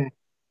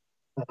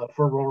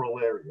for rural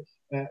areas,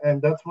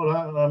 and that's what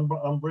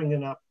I'm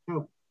bringing up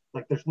too.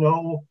 Like there's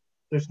no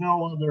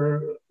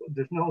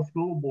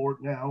school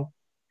board now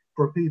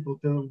for people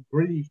to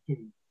grieve to.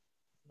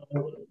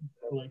 So,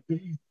 like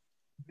these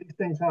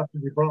things have to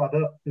be brought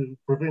up to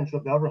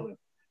provincial government,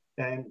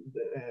 and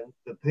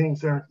the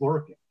things aren't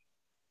working.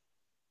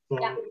 So,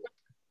 yeah,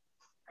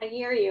 I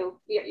hear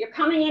you. You're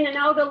coming in and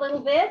out a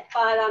little bit,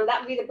 but that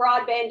would be the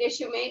broadband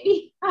issue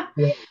maybe, yeah,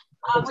 which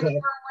we're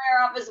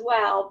aware of as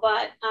well.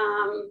 But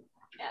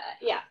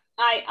yeah.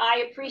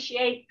 I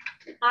appreciate,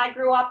 I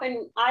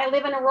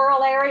live in a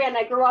rural area and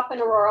I grew up in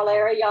a rural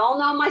area. Y'all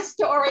know my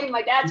story.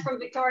 My dad's from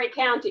Victoria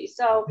County.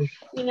 So,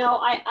 you know,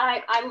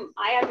 I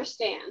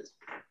understand.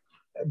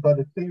 But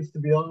it seems to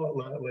be all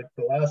like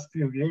the last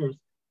few years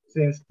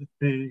seems to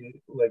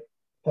be like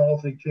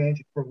policy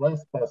changing for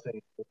less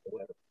busing.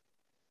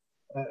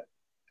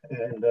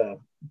 And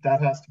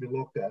that has to be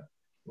looked at.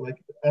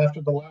 Like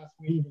after the last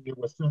meeting, it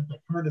was said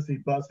that courtesy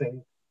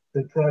busing,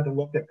 they tried to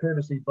look at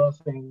courtesy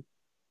busing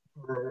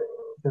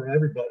for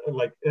everybody,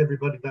 like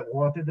everybody that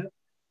wanted it.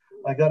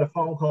 I got a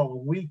phone call a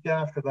week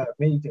after that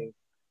meeting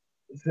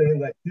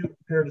saying that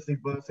courtesy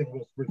busing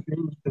was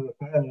refused to a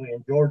family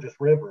in Georges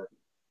River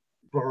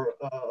for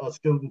a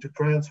student to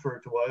transfer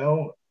to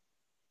Iona.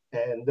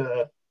 And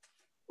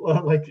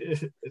well, like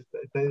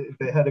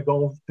they had to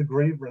go to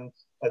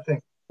grievance, I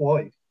think,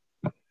 twice.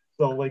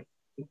 So like,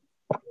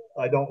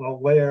 I don't know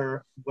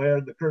where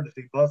the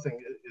courtesy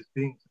busing is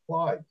being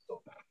supplied.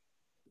 So.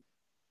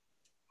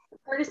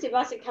 Courtesy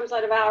busing comes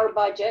out of our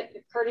budget.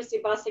 If courtesy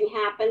busing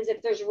happens,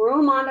 if there's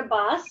room on a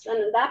bus, and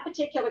in that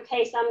particular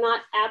case, I'm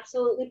not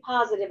absolutely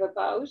positive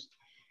about.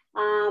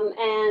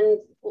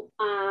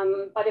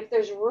 But if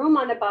there's room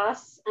on a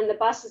bus and the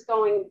bus is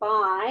going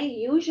by,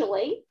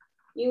 usually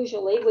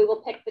we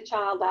will pick the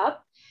child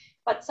up.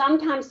 But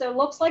sometimes there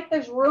looks like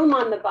there's room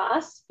on the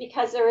bus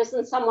because there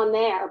isn't someone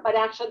there, but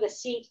actually the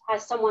seat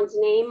has someone's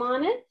name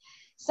on it.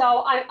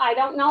 So I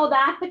don't know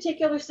that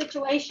particular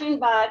situation,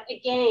 but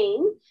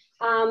again,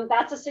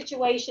 that's a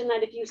situation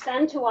that if you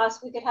send to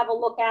us, we could have a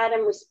look at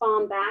and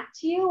respond back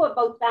to you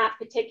about that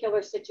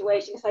particular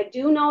situation. Because I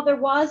do know there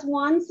was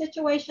one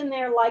situation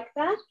there like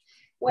that,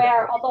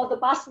 where although the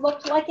bus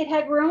looked like it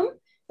had room,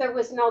 there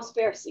was no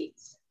spare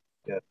seats.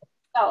 Yeah.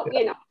 So,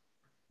 you know.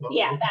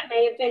 Yeah, that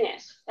may have been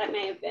it. That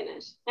may have been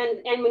it.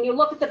 And when you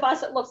look at the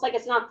bus, it looks like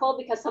it's not full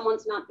because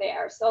someone's not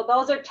there. So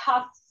those are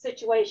tough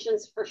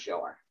situations for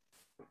sure.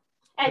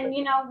 And,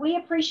 you know, we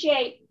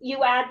appreciate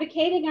you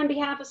advocating on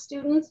behalf of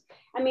students.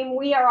 I mean,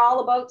 we are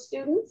all about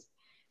students.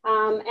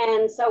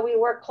 And so we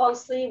work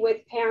closely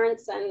with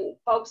parents and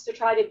folks to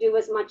try to do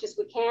as much as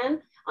we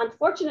can.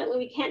 Unfortunately,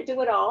 we can't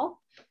do it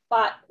all,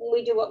 but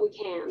we do what we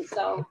can.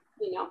 So,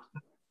 you know.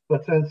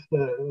 But since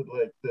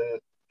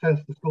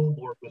the school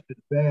board was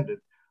disbanded,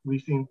 we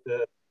seem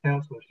to,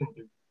 counselors seem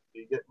to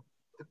be getting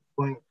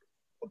complaints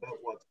about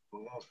what's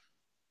going on.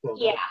 So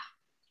yeah,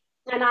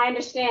 and I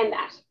understand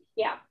that.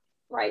 Yeah,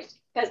 right.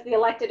 Because the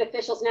elected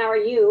officials now are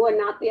you and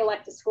not the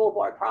elected school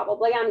board,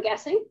 probably, I'm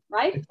guessing,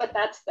 right? But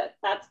that's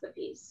the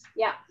piece.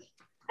 Yeah.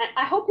 And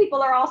I hope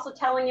people are also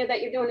telling you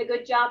that you're doing a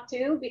good job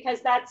too,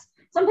 because that's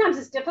sometimes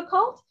it's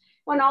difficult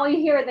when all you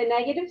hear are the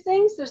negative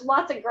things. There's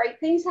lots of great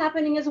things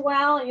happening as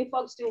well. And you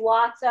folks do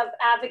lots of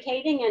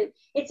advocating, and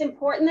it's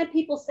important that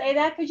people say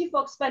that because you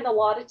folks spend a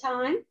lot of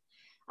time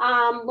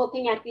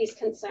looking at these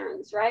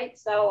concerns, right?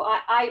 So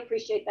I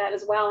appreciate that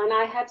as well. And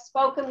I have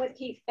spoken with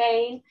Keith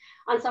Bain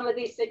on some of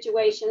these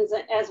situations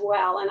as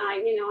well. And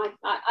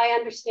I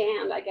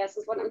understand, I guess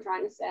is what I'm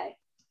trying to say.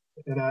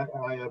 And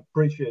I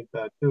appreciate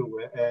that too.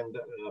 And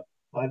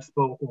I've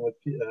spoken with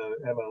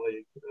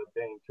MLA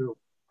Bain too.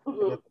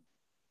 Mm-hmm.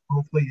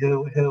 Hopefully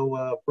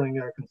he'll bring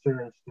our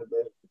concerns to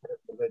the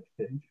Department of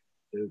Education.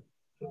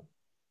 So,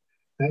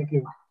 thank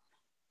you.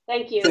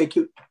 Thank you. Thank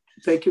you.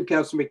 Thank you,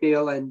 Councillor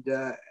McNeil.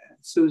 And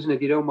Susan,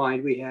 if you don't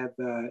mind, we have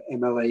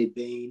MLA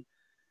Bain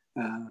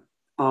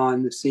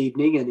on this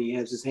evening, and he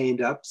has his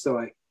hand up. So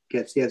I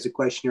guess he has a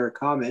question or a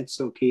comment.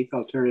 So Keith,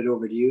 I'll turn it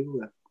over to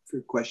you for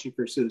a question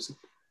for Susan.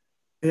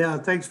 Yeah,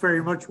 thanks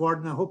very much,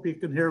 Warden. I hope you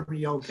can hear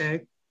me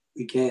okay.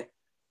 We can.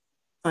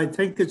 I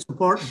think it's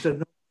important to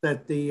note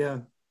that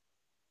the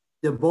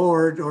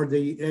board, or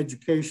the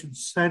education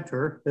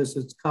center, as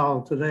it's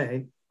called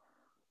today,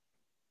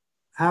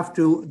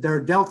 they're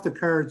dealt the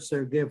cards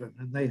they're given,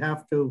 and they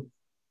have to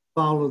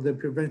follow the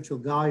provincial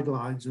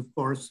guidelines, of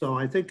course. So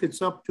I think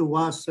it's up to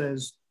us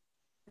as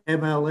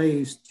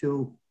MLAs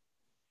to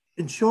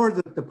ensure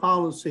that the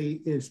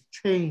policy is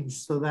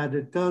changed so that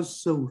it does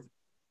suit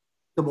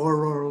the more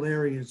rural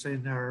areas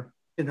in our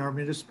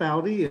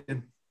municipality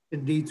and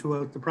indeed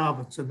throughout the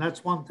province. And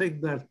that's one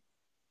thing that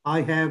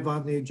I have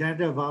on the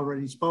agenda. I've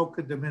already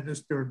spoken to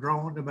Minister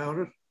Drouin about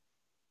it,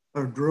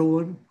 or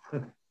Drouin,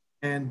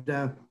 and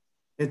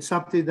it's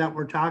something that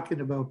we're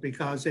talking about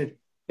because it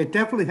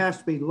definitely has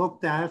to be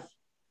looked at.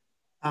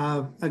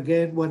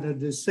 Again, when a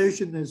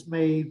decision is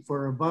made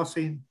for a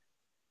busing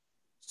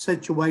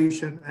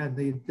situation and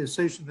the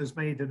decision is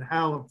made in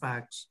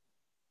Halifax,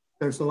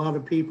 there's a lot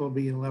of people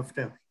being left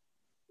out.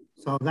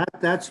 So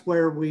that's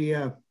where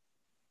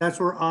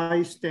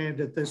I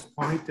stand at this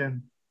point.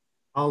 And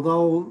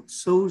although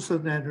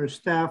Susan and her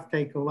staff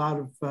have a lot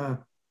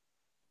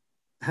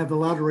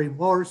of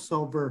remorse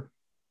over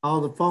all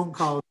the phone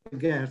calls they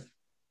get,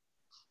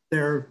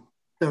 they're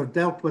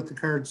dealt with the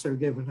cards they're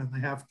given, and they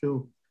have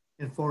to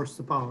enforce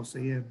the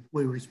policy, and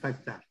we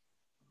respect that.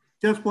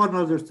 Just one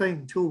other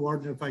thing too,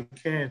 Warden, if I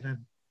can. And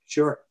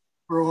sure.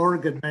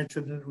 Oregon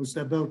mentioned it was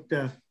about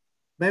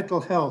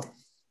mental health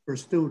for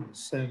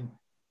students, and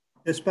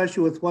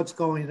especially with what's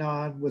going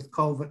on with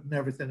COVID and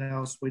everything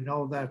else, we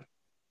know that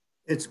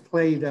it's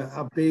played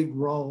a big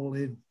role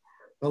in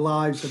the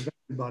lives of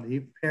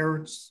everybody,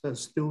 parents,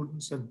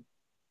 students, and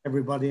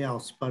everybody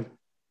else. But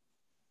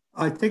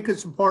I think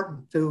it's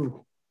important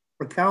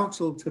for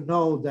council to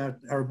know that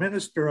our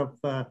Minister of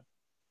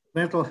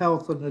Mental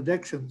Health and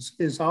Addictions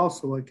is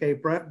also a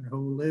Cape Breton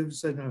who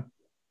lives in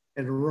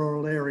a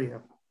rural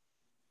area.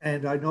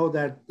 And I know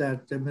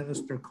that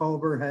Minister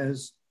Colbert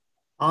has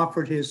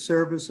offered his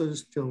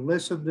services to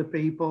listen to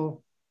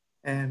people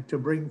and to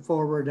bring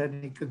forward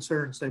any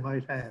concerns they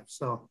might have.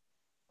 So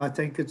I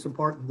think it's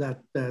important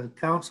that the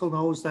council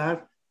knows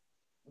that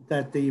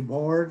the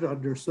board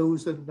under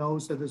Susan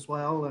knows it as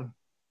well. And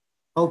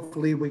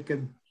hopefully we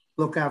can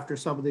look after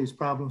some of these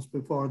problems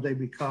before they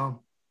become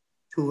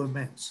too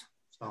immense.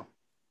 So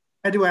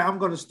anyway, I'm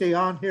going to stay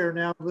on here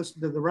now,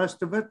 listen to the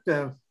rest of it.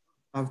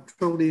 I've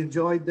truly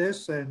enjoyed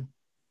this. And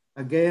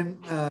again,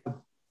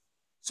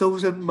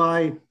 Susan,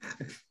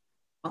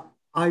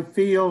 I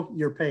feel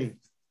your pain.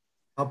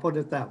 I'll put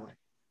it that way.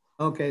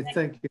 Okay,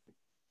 thank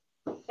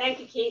you. Thank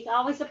you, Keith.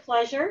 Always a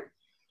pleasure.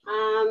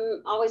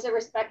 Always a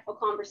respectful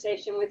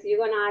conversation with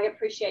you, and I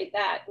appreciate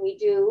that. We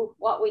do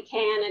what we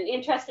can. And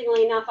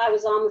interestingly enough, I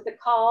was on with a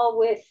call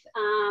with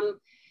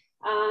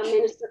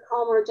Minister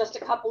Comer just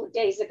a couple of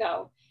days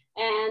ago.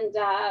 And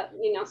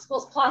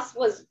Schools Plus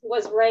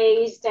was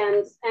raised,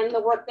 and the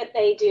work that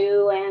they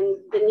do and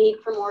the need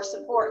for more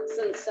supports.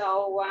 And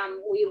so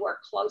we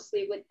work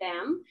closely with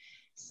them.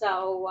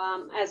 So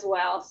as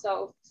well.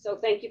 So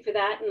thank you for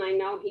that. And I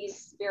know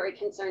he's very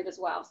concerned as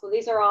well. So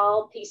these are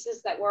all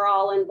pieces that we're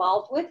all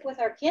involved with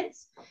our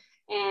kids.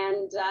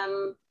 And,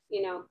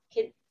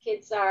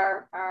 kids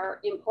are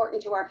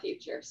important to our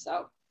future.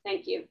 So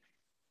thank you.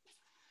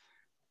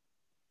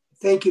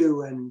 Thank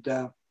you.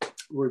 And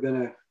we're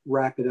going to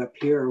wrap it up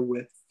here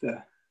with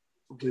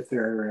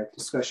our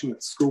discussion with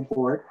the school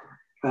board.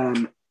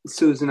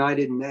 Susan, I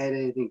didn't add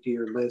anything to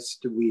your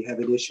list. We have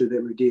an issue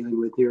that we're dealing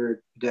with here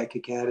at Deck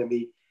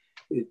Academy.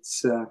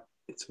 It's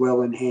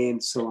well in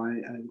hand, so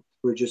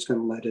we're just going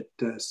to let it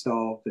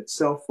solve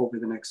itself over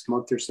the next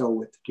month or so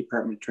with the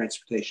Department of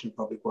Transportation and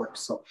Public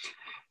Works. So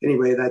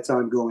anyway, that's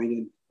ongoing,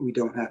 and we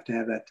don't have to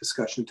have that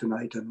discussion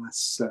tonight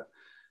unless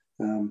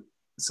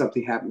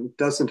something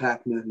doesn't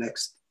happen in the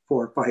next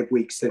 4 or 5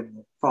 weeks, then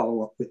we'll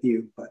follow up with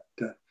you. But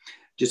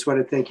just want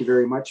to thank you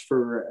very much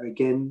for,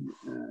 again,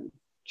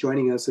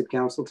 joining us at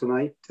council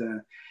tonight.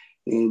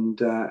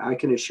 And I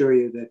can assure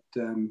you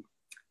that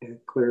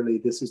clearly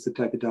this is the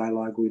type of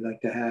dialogue we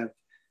like to have.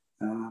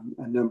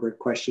 A number of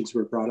questions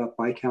were brought up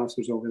by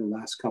councillors over the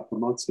last couple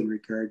of months in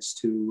regards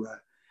to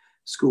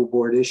school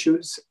board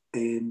issues.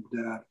 And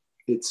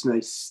it's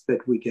nice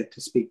that we get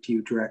to speak to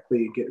you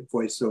directly and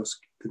voice those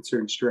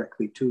concerns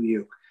directly to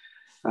you.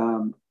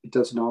 It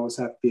doesn't always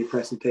have to be a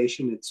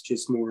presentation. It's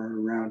just more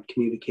around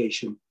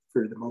communication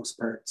for the most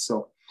part.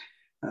 So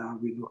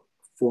we look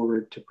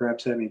forward to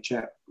perhaps having a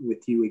chat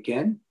with you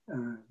again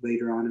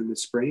later on in the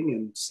spring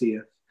and see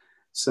if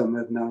some,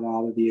 if not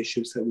all, of the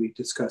issues that we've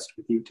discussed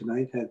with you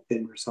tonight have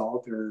been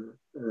resolved or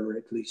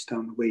at least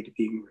on the way to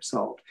being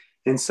resolved.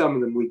 And some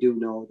of them we do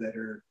know that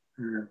are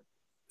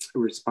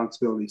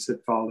responsibilities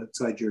that fall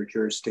outside your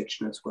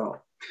jurisdiction as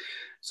well.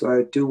 So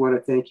I do want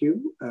to thank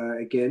you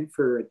again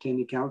for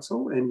attending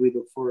council, and we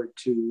look forward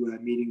to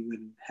meeting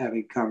and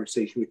having a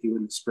conversation with you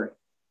in the spring.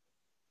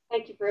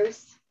 Thank you,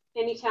 Bruce.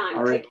 Anytime.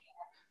 All right.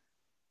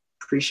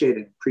 Appreciate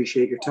it.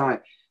 Appreciate your time.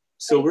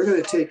 So we're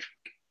going to take,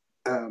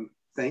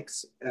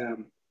 thanks.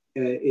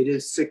 It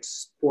is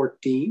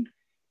 6:14.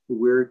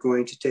 We're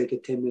going to take a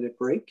 10-minute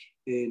break,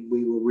 and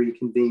we will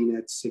reconvene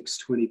at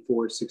 6:24,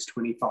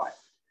 6:25.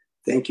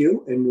 Thank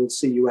you, and we'll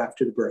see you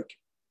after the break.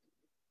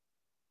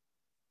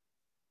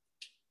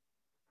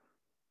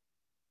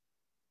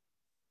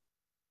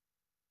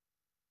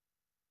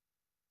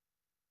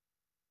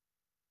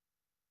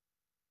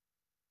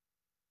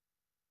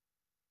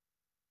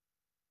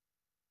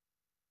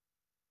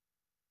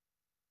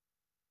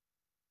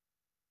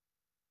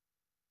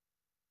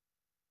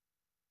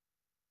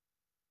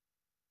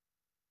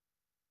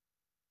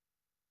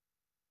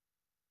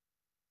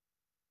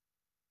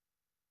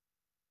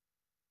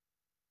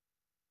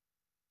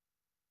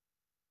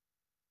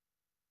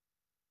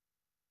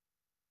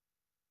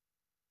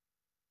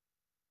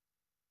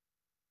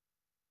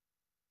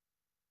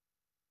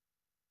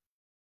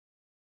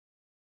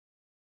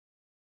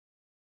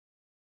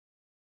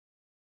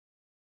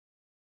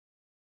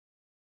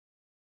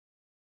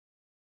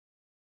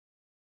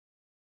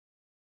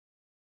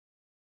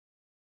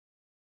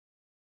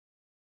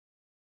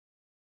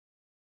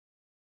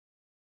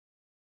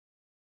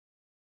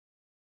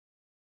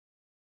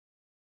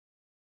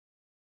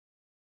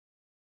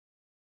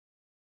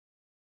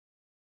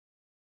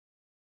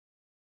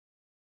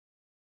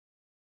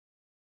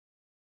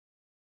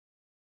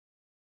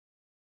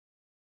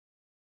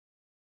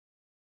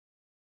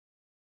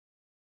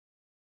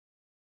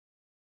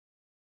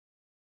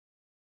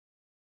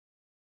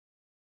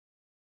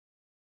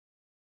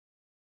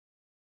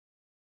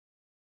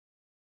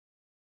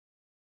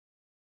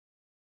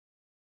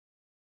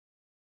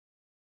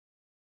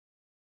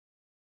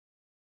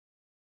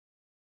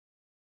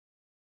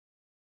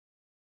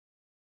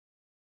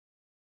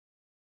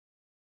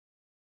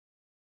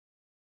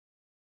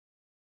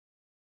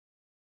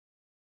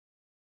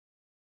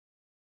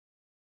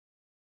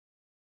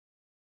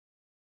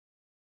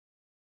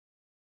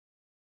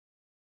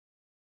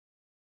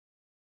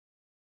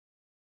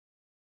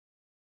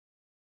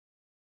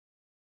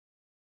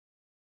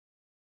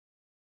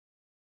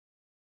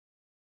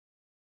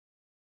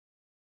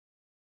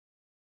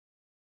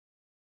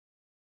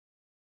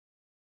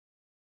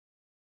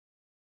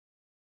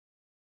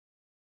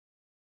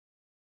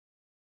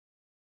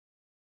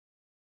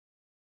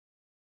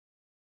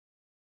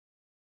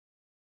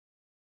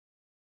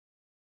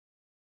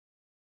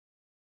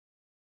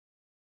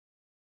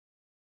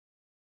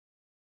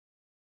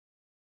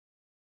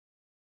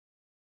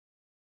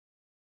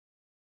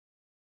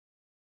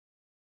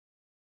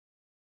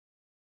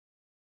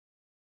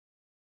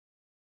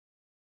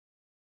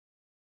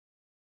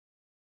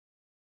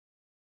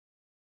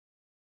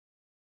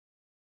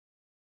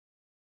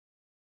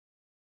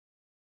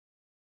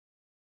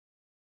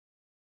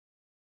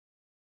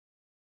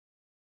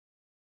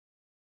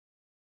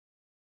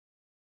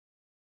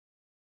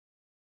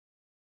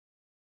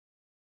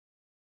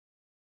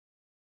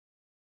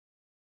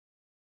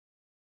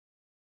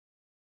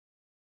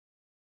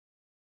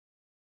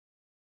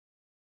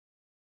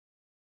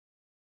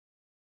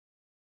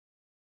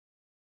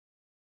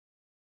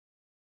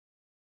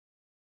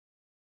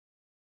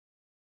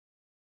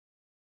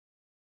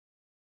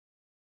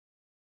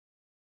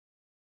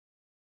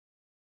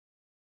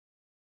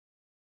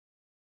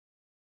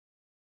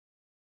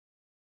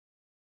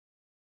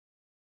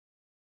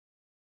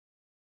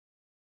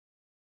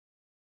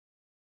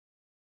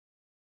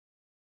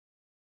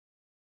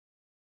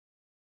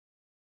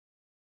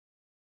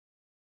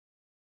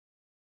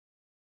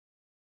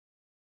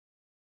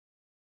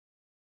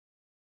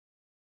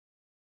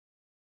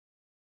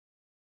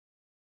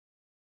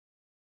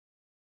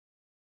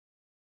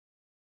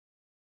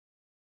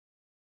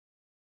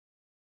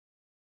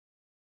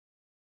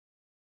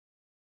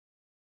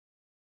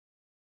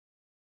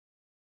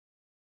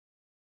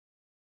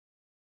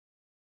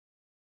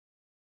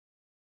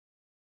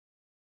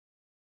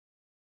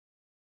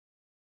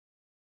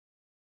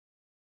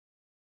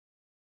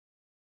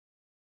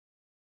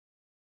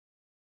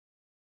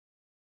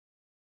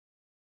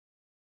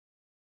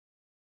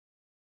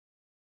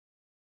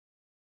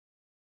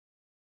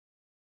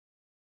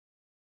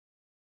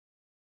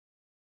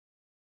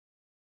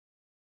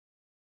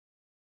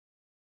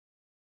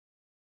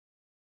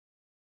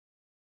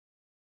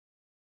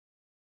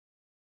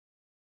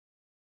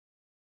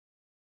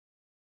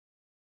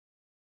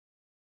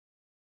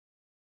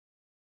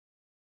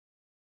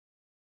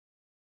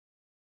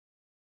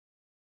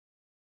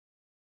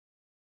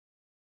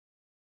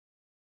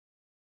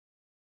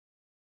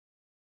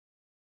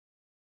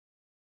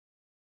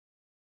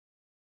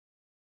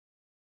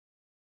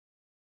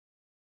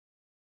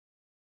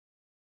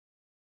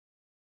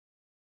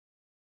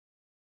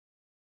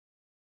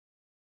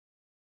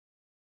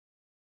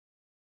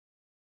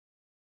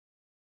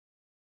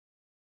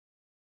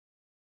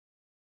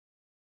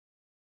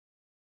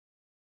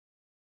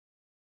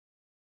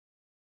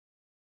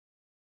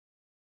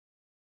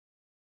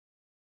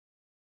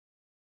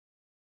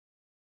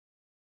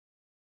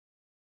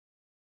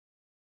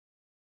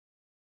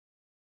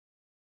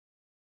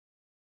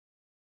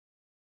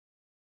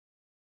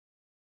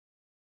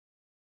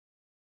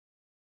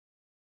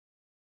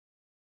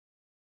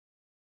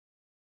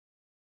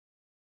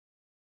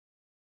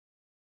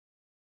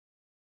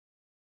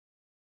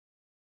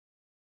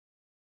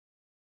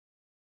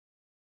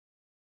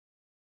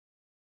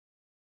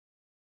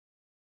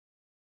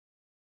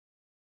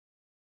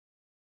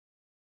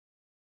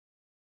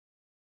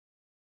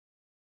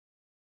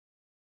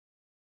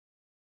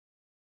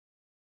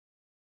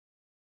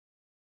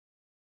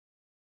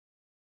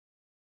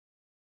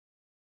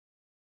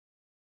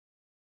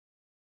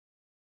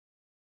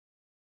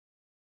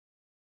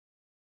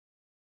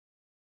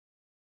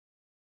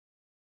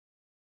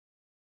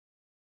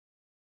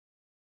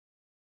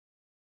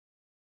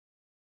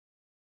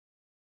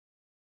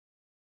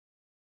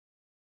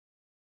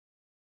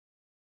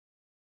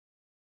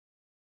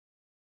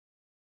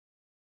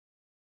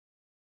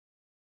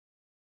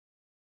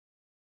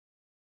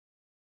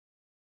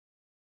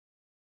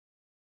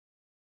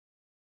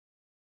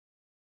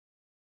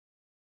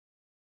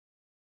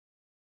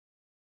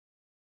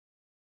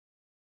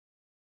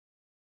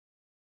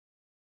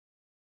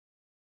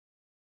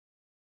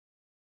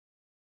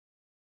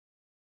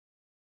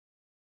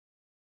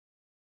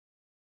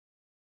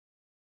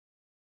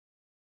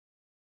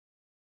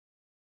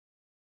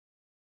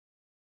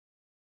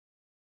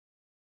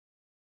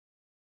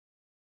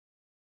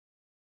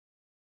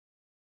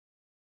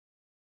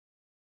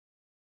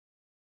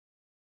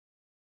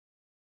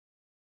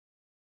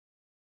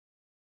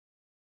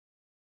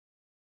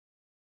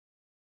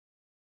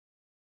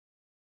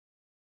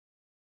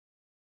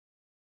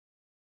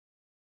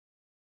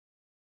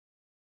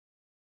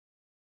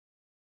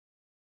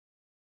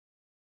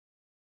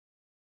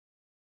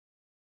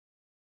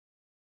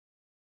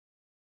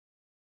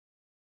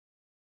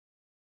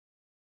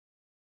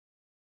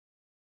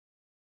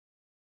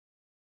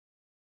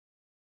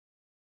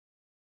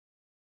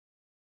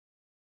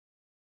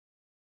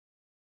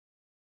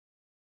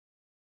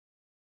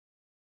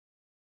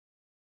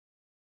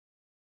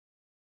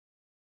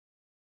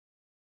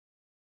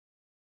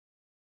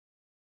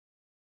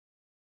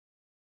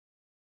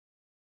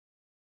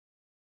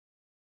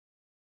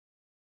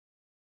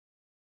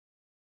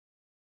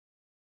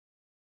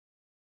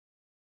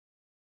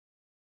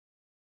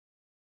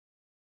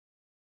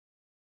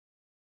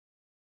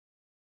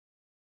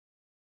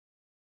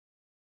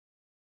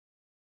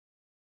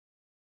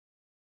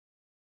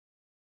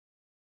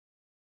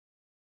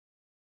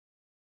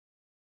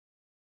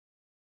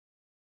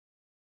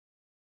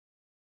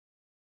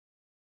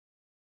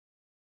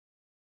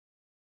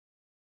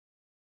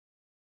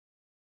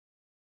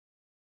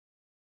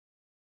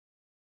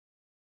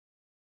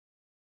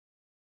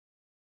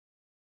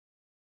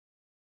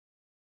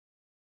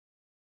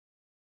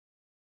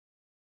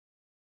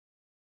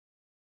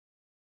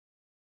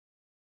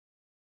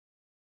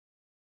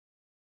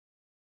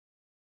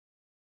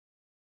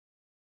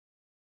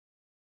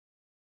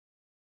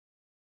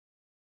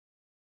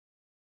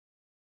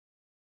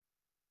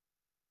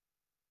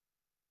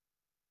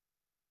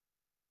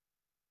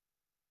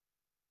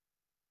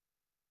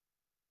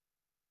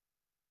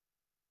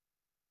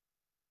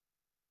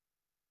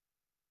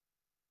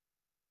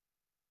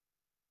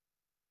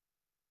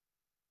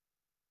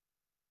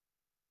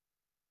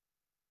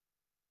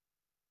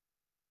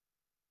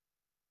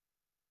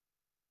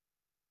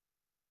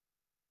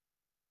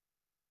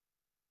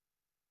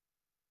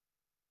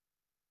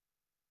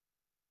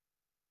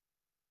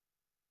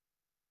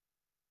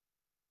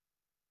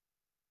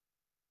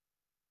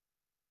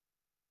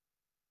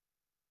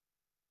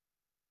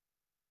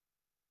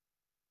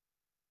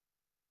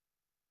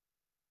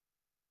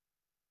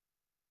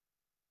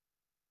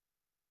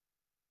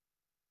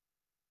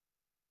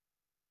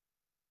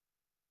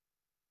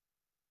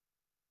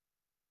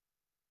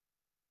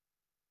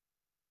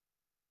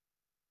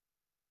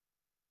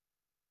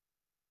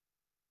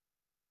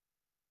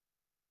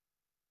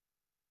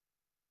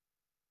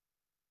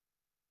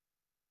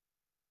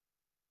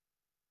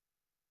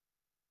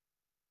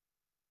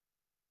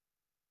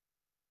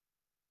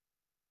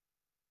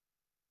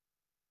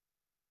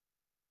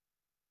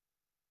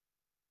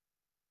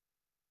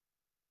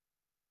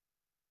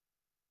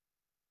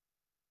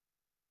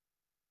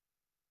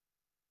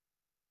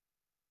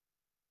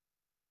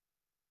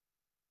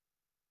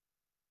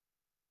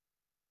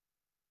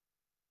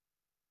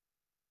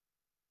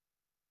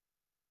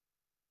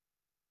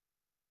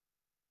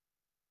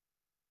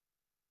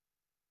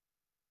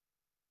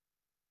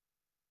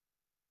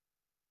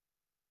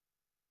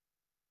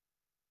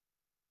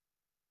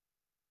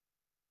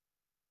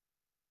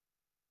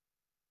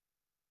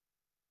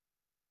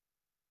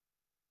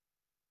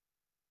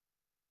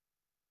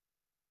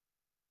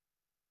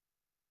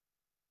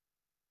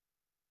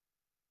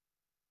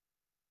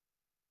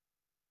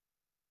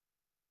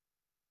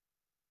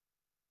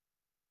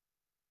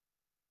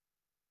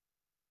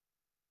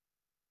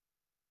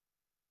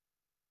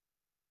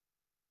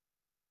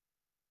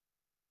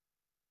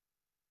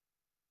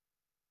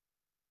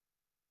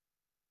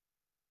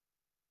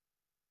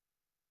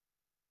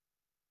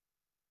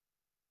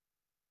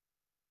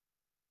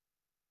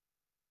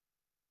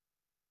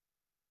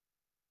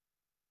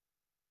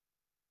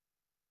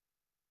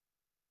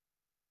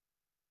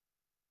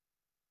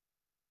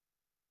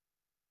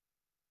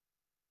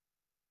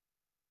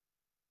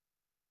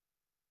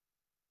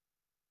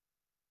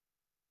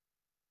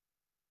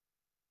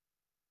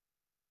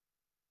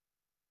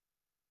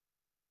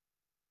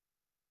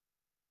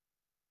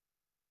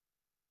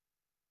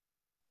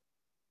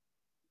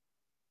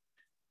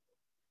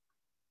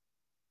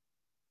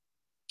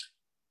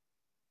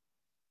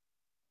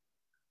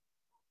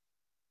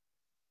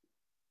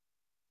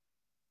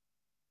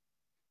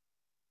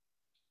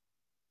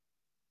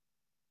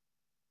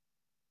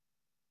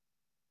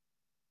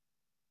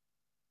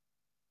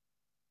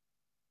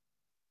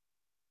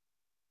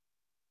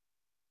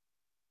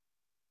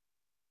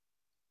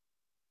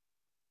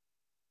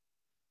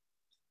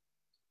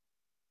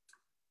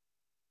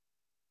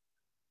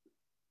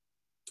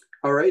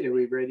 All right, are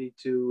we ready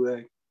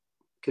to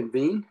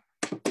reconvene?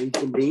 All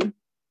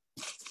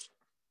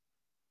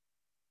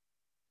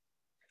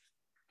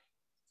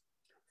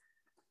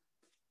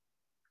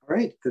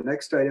right, the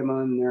next item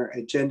on our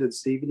agenda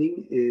this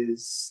evening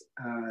is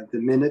the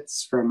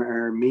minutes from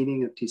our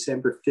meeting of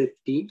December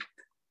 15th,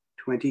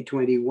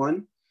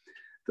 2021.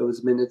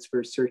 Those minutes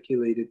were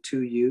circulated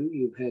to you.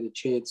 You've had a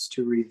chance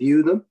to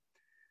review them.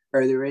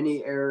 Are there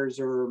any errors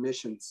or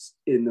omissions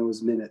in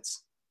those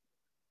minutes?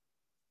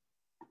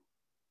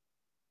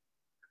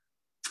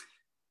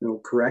 No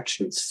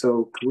corrections.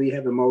 So can we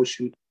have a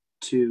motion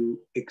to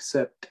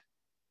accept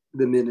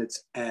the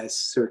minutes as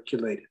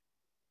circulated?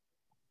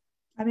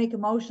 I make a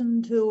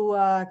motion to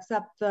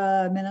accept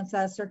the minutes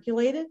as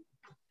circulated.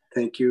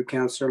 Thank you,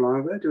 Councillor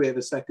Longva. Do we have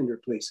a seconder,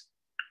 please?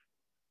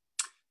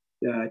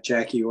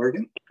 Jackie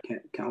Organ,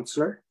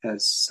 Councillor,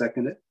 has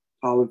seconded.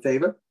 All in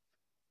favor?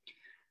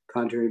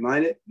 Contrary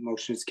minded,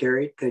 motion is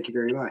carried. Thank you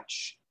very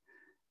much.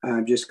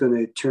 I'm just going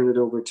to turn it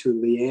over to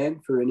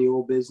Leanne for any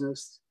old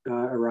business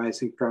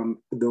arising from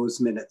those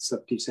minutes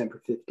of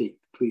December 15th.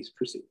 Please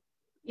proceed.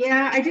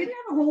 Yeah, I didn't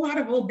have a whole lot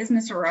of old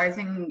business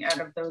arising out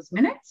of those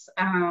minutes.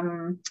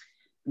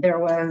 There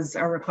was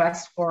a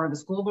request for the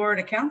school board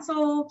of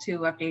council to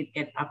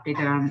get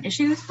updated on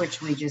issues,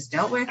 which we just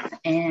dealt with.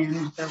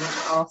 And there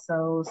was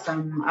also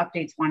some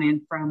updates one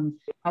in from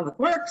Public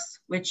Works,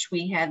 which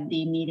we had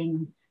the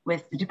meeting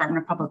with the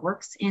Department of Public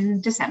Works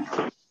in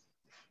December,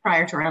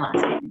 prior to our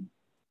last meeting.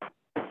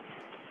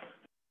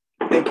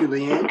 Thank you,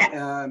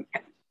 Leanne.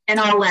 And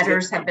all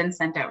letters have been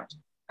sent out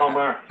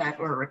that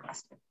were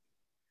requested.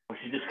 Well,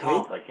 she just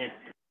called. I can't.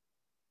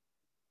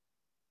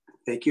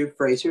 Thank you,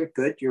 Fraser.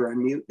 Good, you're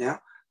on mute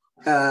now.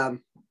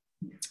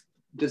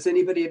 Does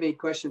anybody have any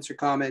questions or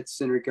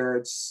comments in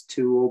regards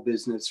to old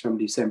business from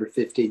December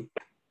 15th?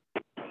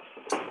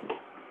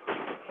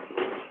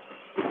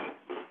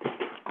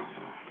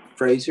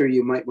 Fraser,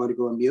 you might want to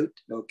go on mute.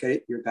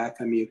 Okay, you're back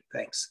on mute.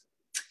 Thanks.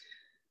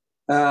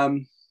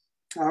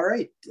 All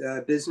right,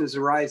 business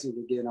arising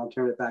again. I'll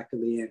turn it back to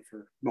Leanne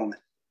for a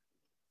moment.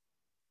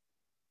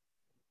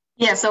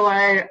 Yeah, so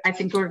I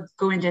think we're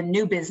going to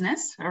new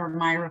business, or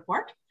my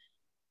report.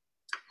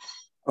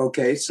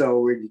 Okay, so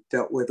we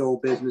dealt with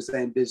old business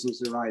and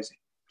business arising.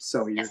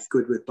 So you're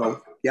good with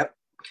both? Yep.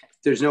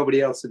 There's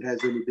nobody else that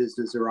has any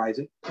business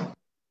arising.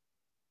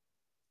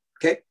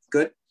 Okay,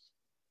 good.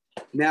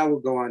 Now we'll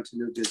go on to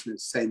new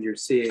business and your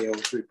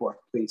CAO's report.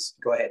 Please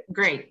go ahead.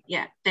 Great.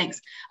 Yeah,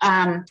 thanks.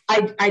 I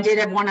did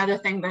have one other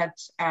thing that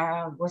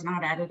was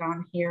not added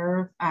on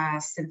here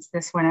since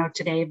this went out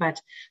today,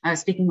 but I was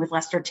speaking with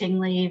Lester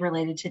Tingley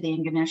related to the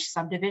Ingonish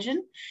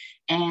subdivision,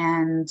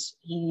 and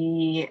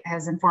he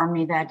has informed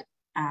me that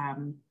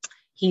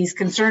he's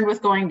concerned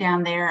with going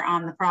down there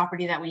on the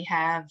property that we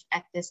have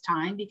at this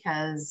time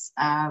because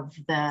of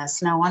the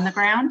snow on the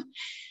ground.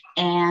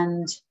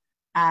 And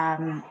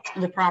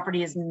the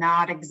property is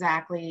not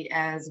exactly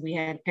as we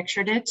had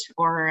pictured it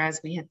or as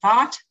we had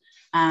thought.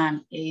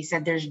 He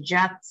said there's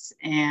juts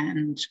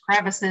and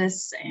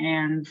crevices,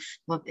 and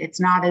look, it's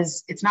not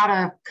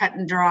a cut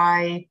and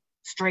dry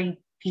straight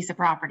piece of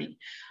property.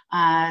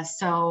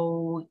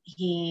 So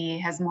he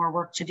has more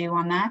work to do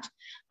on that.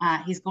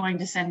 He's going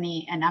to send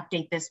me an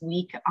update this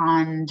week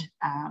on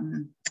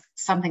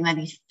something that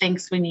he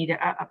thinks we need.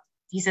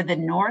 He said the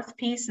north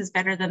piece is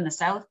better than the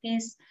south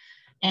piece,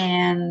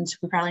 and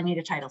we probably need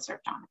a title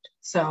search on it.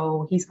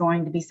 So he's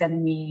going to be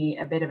sending me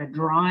a bit of a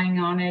drawing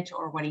on it,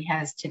 or what he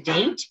has to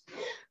date,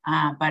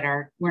 but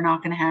we're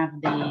not going to have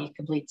the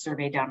complete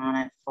survey done on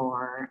it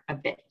for a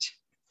bit.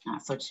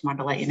 So just wanted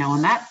to let you know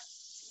on that.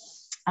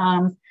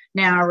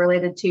 Now,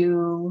 related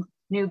to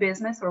new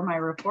business or my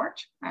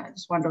report, I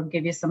just wanted to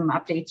give you some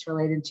updates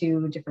related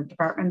to different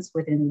departments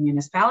within the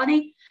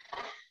municipality.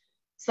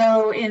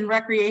 So in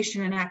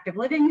recreation and active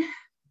living,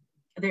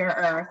 there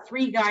are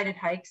 3 guided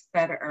hikes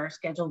that are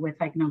scheduled with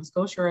Hike Nova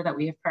Scotia that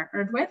we have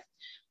partnered with.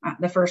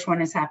 The first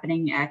one is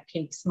happening at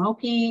Cape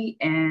Smoky,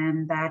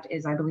 and that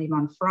is, I believe,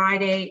 on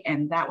Friday,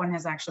 and that one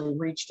has actually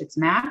reached its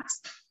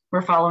max.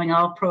 We're following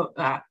all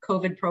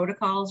COVID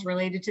protocols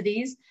related to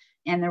these,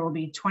 and there will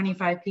be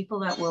 25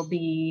 people that will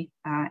be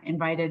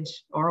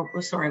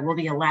will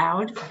be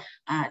allowed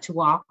to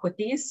walk with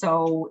these.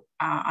 So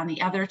on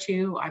the other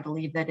 2, I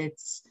believe that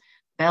it's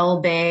Bell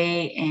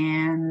Bay,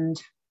 and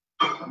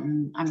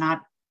I'm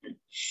not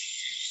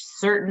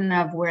certain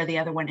of where the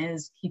other one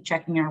is. Keep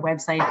checking our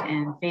website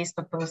and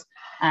Facebook posts.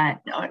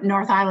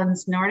 North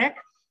Islands Nordic.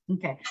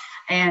 Okay.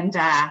 And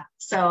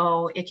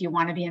so if you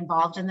want to be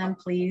involved in them,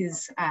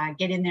 please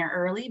get in there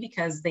early,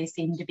 because they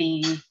seem to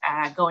be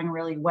going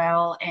really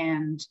well,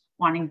 and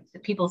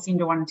people seem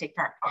to want to take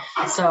part.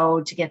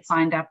 So to get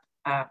signed up,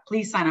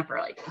 please sign up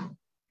early.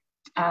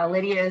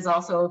 Lydia is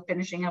also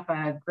finishing up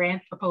a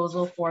grant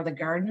proposal for the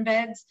garden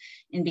beds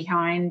in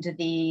behind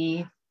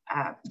the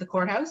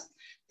courthouse.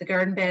 The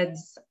garden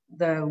beds,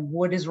 the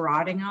wood is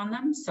rotting on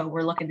them, so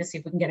we're looking to see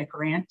if we can get a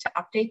grant to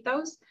update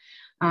those.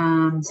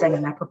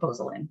 sending that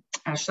proposal in.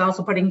 She's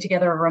also putting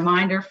together a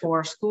reminder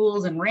for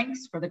schools and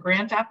rinks for the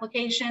grant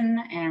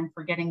application and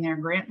for getting their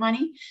grant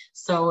money.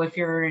 So if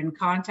you're in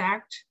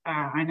contact,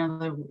 I know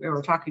that we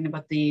were talking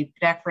about the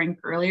deck rink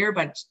earlier,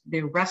 but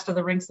the rest of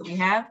the rinks that we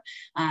have,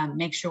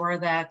 make sure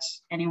that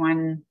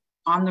anyone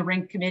on the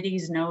rink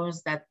committees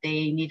knows that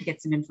they need to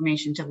get some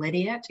information to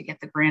Lydia to get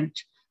the grant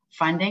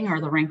funding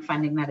or the rink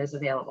funding that is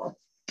available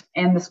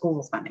and the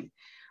school's funding.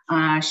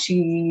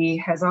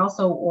 She has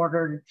also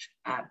ordered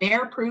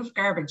bear-proof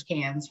garbage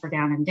cans for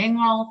down in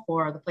Dingwall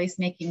for the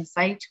placemaking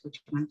site,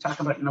 which I'm going to talk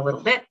about in a little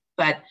bit.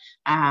 But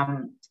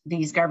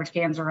these garbage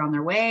cans are on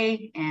their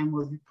way and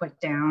will be put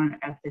down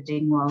at the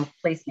Dingwall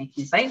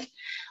placemaking site.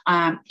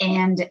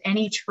 And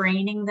any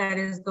training that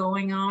is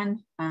going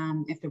on,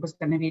 if there was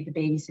going to be the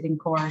babysitting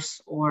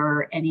course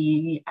or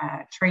any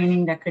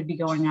training that could be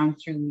going on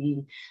through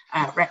the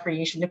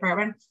recreation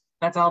department,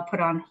 that's all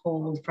put on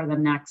hold for the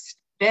next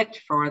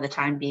bit for the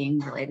time being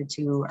related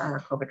to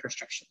our COVID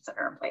restrictions that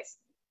are in place.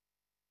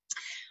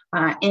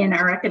 In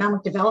our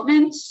economic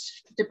development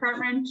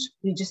department,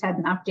 we just had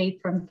an update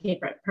from Cape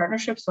Breton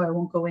Partnership, so I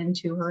won't go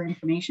into her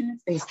information.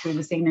 It's basically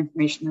the same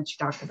information that she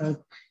talked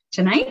about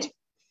tonight.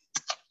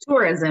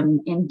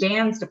 Tourism in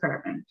Dan's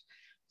department.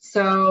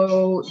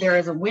 So there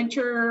is a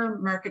winter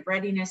market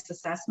readiness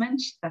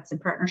assessment that's in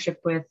partnership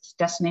with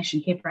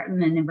Destination Cape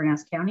Breton and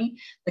Inverness County.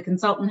 The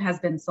consultant has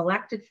been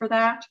selected for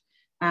that.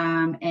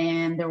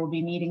 And there will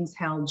be meetings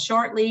held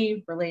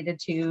shortly related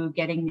to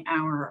getting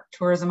our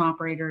tourism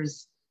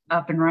operators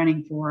up and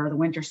running for the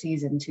winter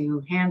season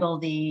to handle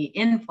the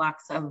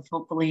influx of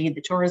hopefully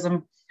the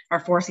tourism, our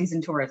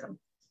 4-season tourism.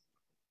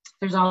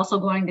 There's also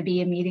going to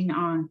be a meeting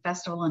on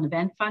festival and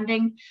event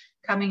funding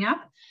coming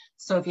up.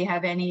 So if you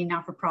have any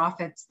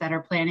not-for-profits that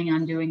are planning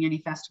on doing any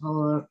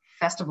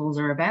festivals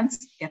or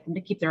events, get them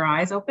to keep their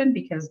eyes open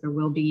because there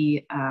will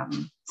be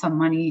some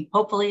money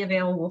hopefully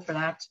available for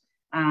that.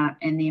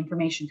 And the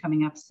information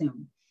coming up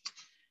soon.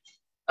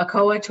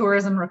 ACOA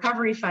tourism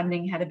recovery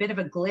funding had a bit of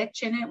a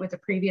glitch in it with a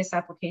previous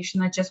application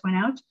that just went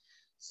out.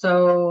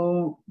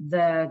 So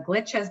the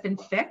glitch has been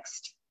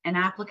fixed and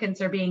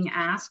applicants are being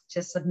asked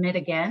to submit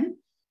again.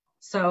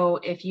 So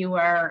if you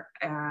are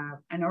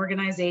an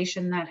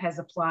organization that has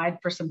applied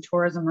for some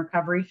tourism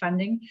recovery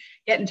funding,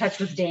 get in touch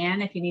with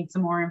Dan if you need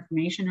some more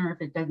information or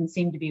if it doesn't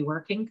seem to be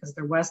working, because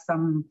there was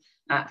some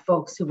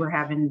folks who were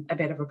having a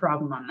bit of a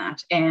problem on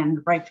that, and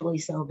rightfully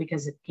so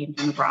because it came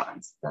from the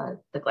province, the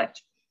glitch,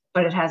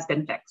 but it has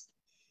been fixed.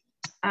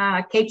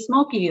 Cape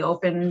Smoky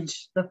opened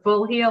the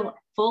Full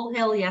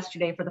Hill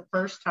yesterday for the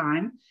first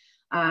time.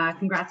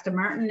 Congrats to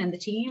Martin and the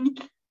team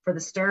for the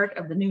start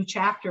of the new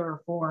chapter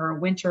for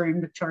winter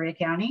in Victoria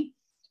County.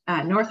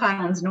 North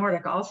Highlands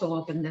Nordic also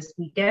opened this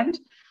weekend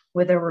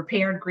with a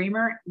repaired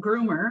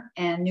groomer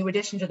and new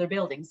addition to their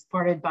building,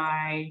 supported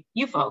by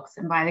you folks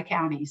and by the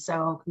county.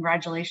 So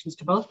congratulations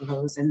to both of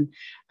those, and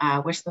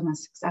wish them a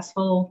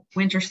successful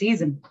winter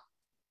season.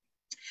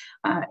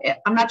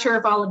 I'm not sure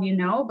if all of you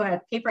know,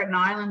 but Cape Breton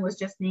Island was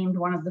just named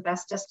one of the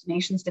best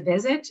destinations to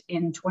visit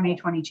in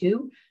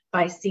 2022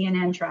 by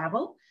CNN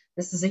Travel.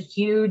 This is a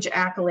huge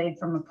accolade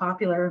from a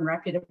popular and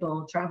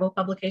reputable travel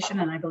publication,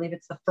 and I believe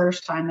it's the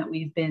first time that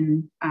we've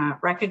been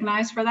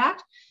recognized for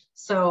that.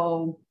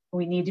 So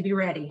we need to be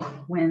ready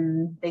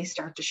when they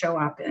start to show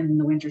up in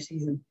the winter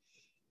season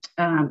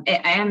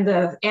and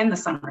the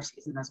summer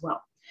season as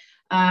well.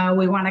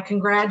 We want to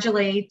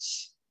congratulate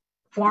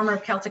former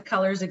Celtic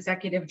Colors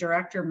Executive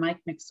Director Mike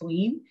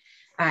McSween.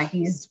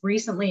 He's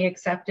recently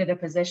accepted a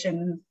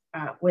position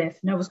with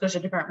Nova Scotia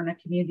Department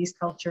of Communities,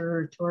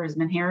 Culture,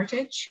 Tourism and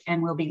Heritage,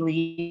 and will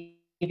be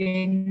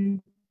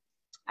leading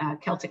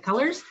Celtic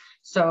Colors.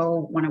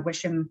 So want to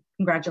wish him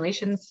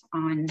congratulations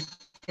on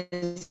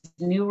his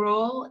new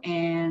role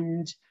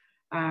and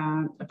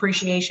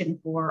appreciation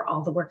for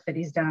all the work that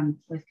he's done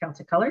with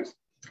Celtic Colors.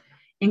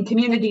 In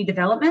community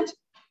development,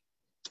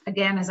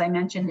 again, as I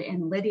mentioned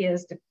in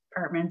Lydia's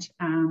department,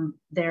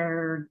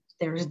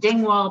 there's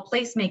Dingwall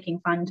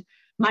placemaking fund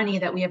money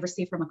that we have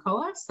received from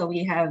ACOA. So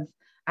we have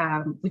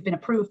we've been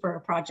approved for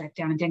a project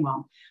down in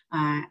Dingwall,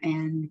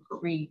 and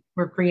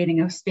we're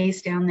creating a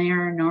space down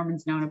there.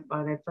 Norman's known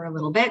about it for a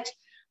little bit.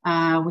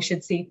 We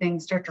should see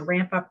things start to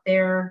ramp up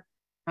there,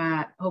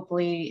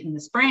 hopefully in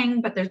the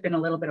spring, but there's been a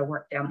little bit of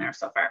work down there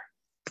so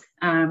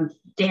far.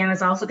 Dan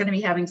is also going to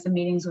be having some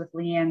meetings with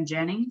Leanne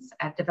Jennings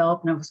at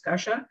Develop Nova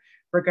Scotia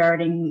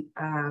regarding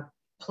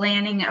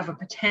planning of a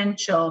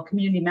potential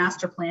community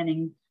master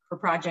planning for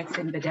projects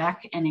in Baddeck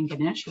and in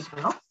Ganesh as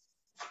well.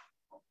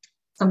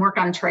 Some work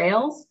on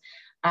trails,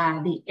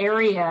 the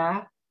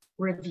area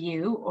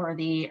review or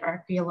the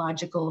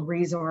archaeological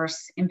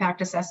resource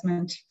impact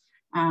assessment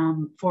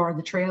for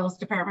the trails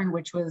department,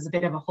 which was a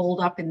bit of a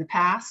holdup in the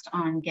past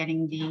on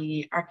getting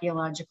the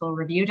archaeological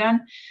review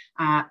done.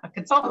 A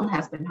consultant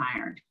has been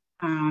hired,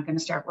 going to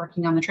start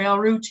working on the trail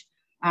route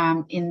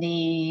in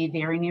the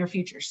very near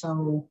future.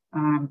 So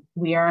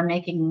we are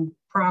making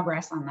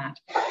progress on that.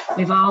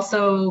 We've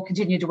also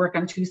continued to work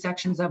on 2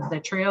 sections of the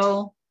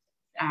trail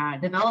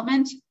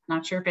development.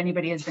 Not sure if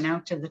anybody has been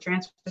out to the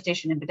transfer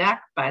station in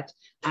Bedeque, but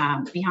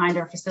behind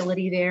our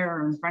facility there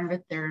or in front of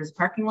it, there's a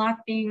parking lot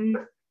being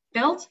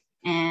built,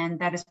 and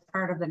that is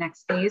part of the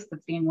next phase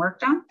that's being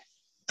worked on.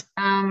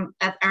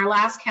 At our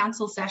last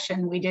council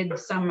session, we did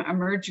some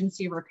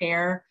emergency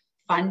repair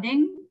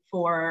funding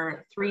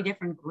for 3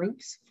 different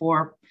groups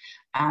for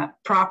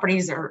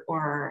properties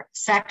or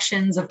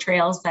sections of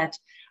trails that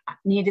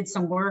needed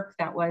some work,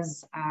 that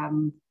was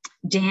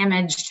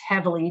damaged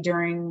heavily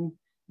during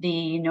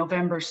the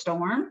November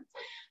storm.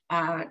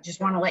 Just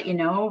want to let you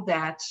know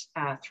that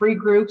 3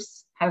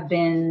 groups have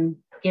been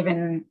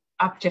given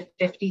up to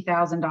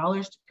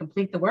 $50,000 to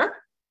complete the work.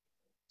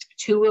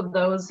 2 of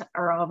those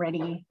are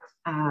already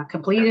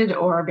completed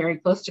or very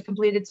close to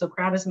completed. So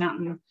Crowders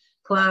Mountain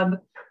Club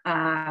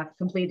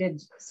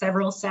completed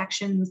several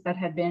sections that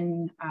had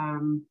been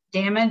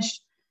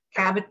damaged.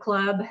 Cabot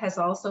Club has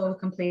also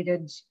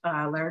completed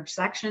large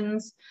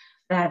sections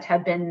that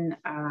have been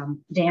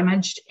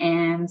damaged,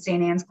 and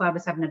St. Anne's Club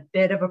is having a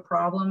bit of a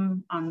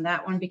problem on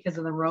that one because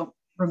of the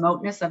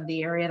remoteness of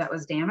the area that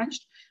was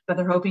damaged, but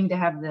they're hoping to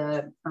have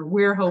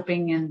we're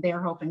hoping and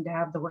they're hoping to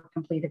have the work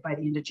completed by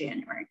the end of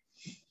January.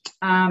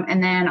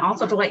 And then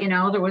also to let you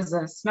know, there was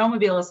a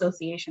Snowmobile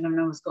Association of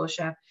Nova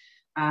Scotia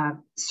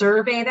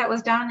survey that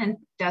was done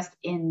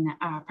in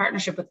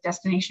partnership with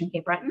Destination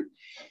Cape Breton,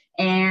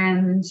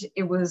 and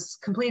it was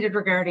completed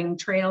regarding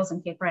trails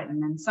in Cape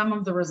Breton, and some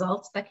of the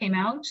results that came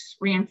out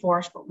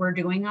reinforced what we're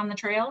doing on the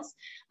trails.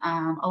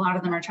 A lot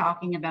of them are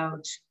talking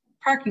about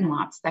parking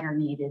lots that are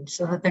needed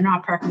so that they're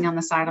not parking on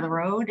the side of the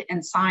road,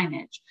 and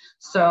signage.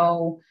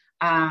 So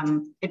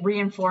it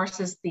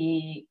reinforces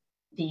the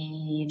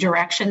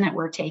direction that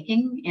we're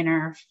taking in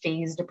our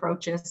phased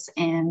approaches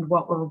and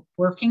what we're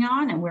working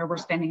on and where we're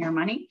spending our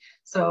money.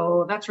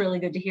 So that's really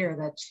good to hear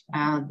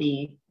that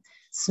the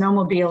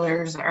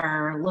snowmobilers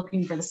are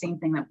looking for the same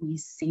thing that we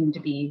seem to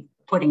be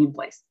putting in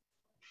place.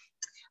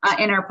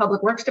 In our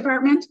Public Works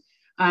Department,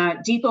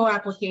 depot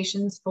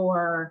applications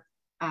for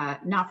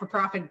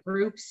not-for-profit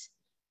groups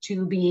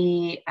to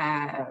be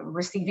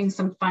receiving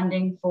some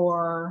funding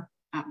for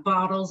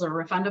bottles or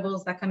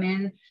refundables that come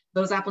in.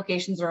 Those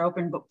applications are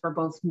open for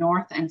both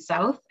North and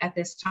South at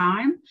this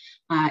time.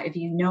 If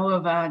you know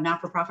of a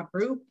not-for-profit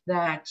group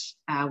that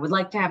would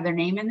like to have their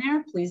name in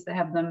there, please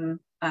have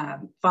them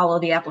follow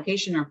the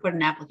application or put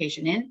an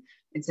application in.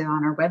 It's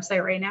on our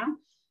website right now.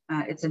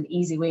 It's an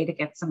easy way to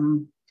get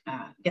some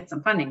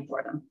funding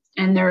for them.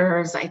 And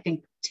there's, I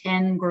think,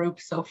 10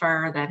 groups so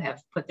far that have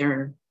put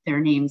their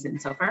names in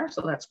so far.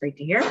 So that's great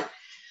to hear.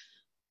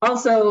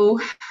 Also,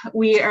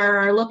 we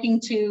are looking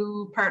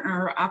to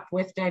partner up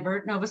with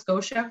Divert Nova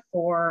Scotia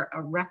for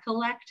a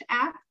Recollect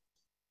app.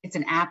 It's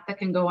an app that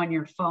can go on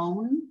your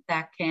phone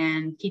that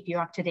can keep you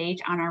up to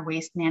date on our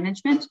waste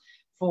management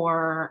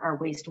for our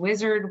Waste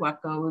Wizard,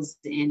 what goes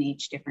in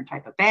each different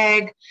type of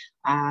bag,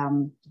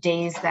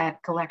 days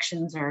that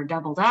collections are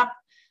doubled up.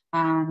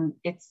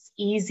 It's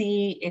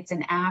easy, it's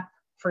an app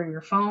for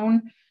your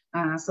phone.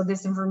 So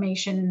this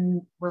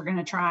information, we're going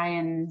to try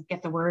and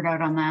get the word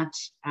out on that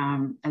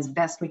as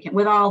best we can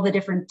with all the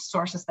different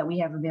sources that we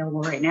have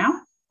available right now.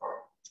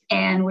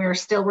 And we're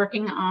still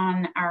working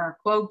on our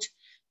quote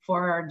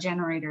for our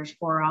generators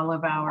for all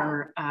of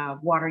our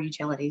water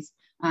utilities.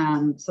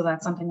 So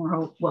that's something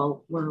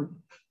we're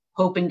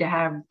hoping to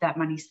have that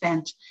money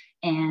spent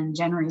and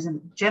generators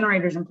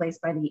in place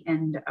by the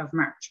end of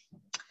March.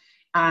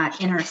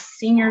 In our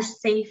senior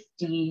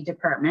safety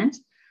department,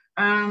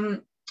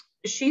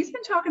 she's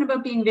been talking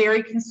about being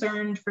very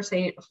concerned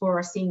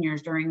for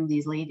seniors during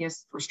these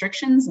latest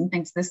restrictions and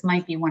thinks this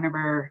might be one of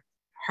our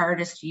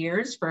hardest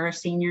years for our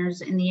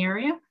seniors in the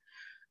area.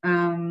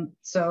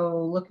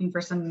 So looking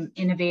for some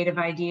innovative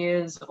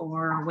ideas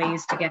or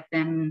ways to get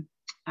them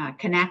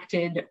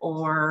connected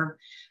or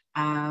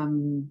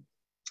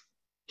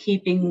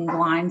keeping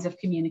lines of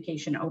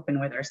communication open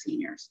with our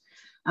seniors.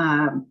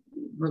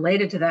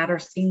 Related to that, our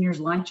seniors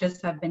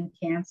lunches have been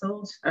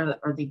canceled,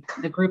 or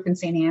the group in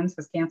St. Anne's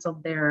has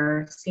canceled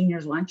their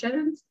seniors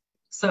lunches.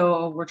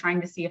 So we're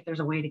trying to see if there's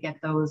a way to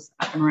get those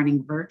up and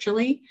running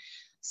virtually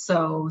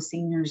so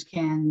seniors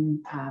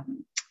can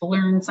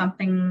learn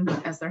something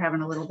as they're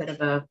having a little bit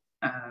of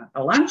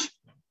a lunch.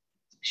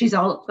 She's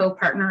also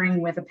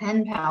partnering with a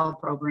Pen Pal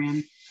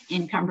program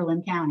in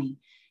Cumberland County.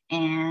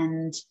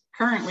 And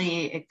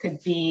currently it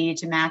could be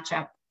to match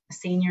up a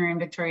senior in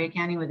Victoria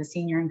County with a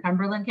senior in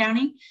Cumberland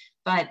County,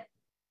 but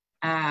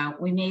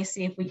we may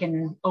see if we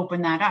can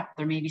open that up.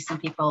 There may be some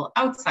people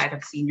outside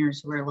of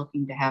seniors who are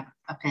looking to have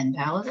a Pen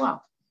Pal as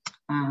well.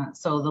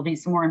 So there'll be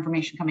some more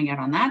information coming out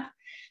on that.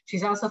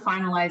 She's also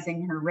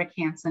finalizing her Rick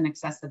Hansen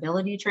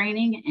accessibility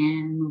training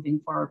and moving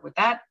forward with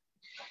that.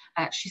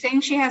 She's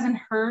saying she hasn't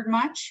heard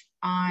much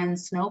on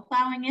snow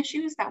plowing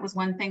issues. That was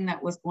one thing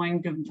that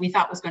we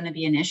thought was going to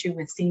be an issue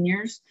with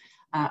seniors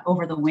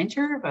over the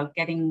winter about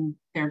getting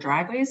their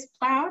driveways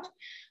plowed.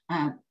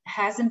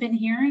 Hasn't been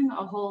hearing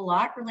a whole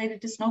lot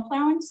related to snow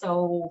plowing.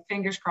 So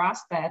fingers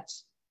crossed that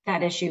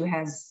that issue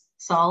has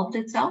solved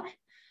itself.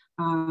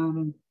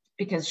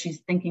 because she's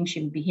thinking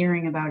she would be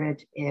hearing about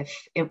it if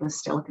it was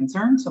still a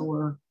concern.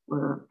 So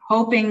we're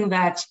hoping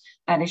that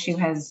that issue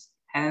has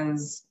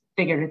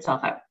figured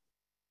itself out.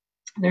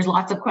 There's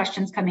lots of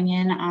questions coming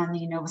in on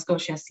the Nova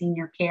Scotia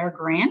Senior Care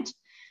Grant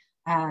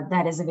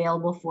that is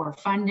available for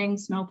funding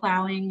snow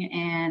plowing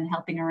and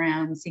helping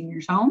around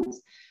seniors' homes.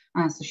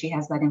 So she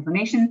has that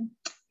information.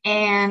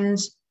 And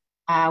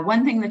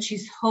one thing that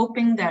she's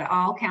hoping that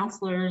all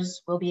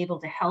counselors will be able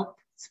to help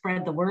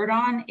spread the word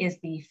on is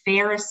the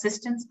Fare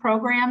Assistance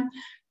Program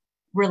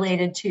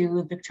related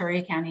to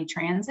Victoria County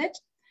Transit.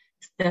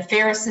 The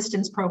Fare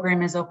Assistance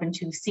Program is open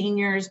to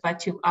seniors, but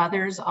to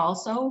others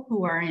also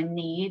who are in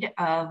need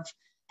of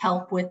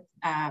help with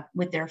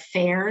their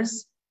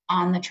fares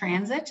on the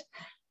transit.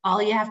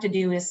 All you have to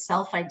do is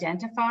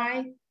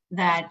self-identify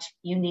that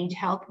you need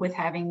help with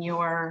having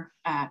your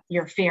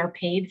fare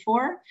paid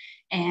for,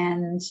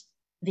 and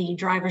the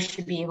driver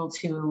should be able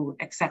to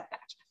accept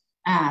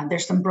that.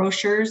 There's some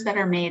brochures that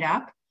are made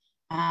up.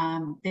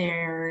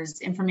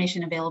 There's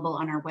information available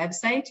on our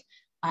website,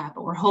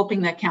 but we're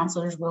hoping that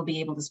counselors will be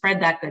able to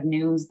spread that good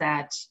news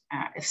that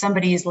if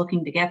somebody is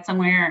looking to get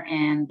somewhere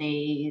and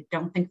they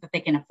don't think that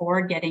they can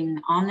afford getting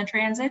on the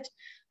transit,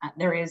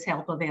 there is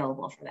help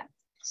available for them.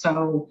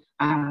 So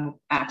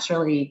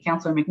actually,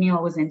 Councillor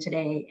McNeil was in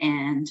today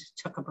and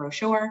took a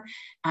brochure.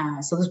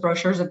 So there's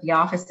brochures at the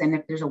office, and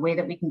if there's a way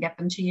that we can get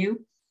them to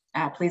you,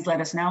 please let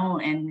us know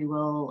and we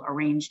will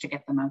arrange to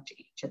get them out to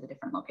each of the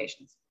different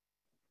locations.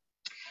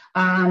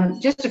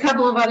 Just a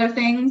couple of other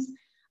things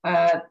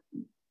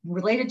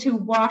related to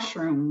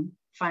washroom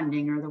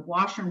funding, or the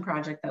washroom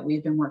project that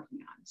we've been working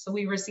on. So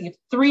we received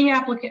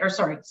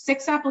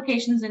 6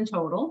 applications in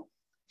total.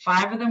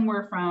 5 of them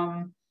were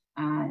from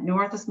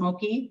north of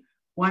Smoky.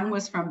 1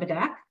 was from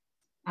Bedeque,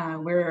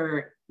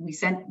 where we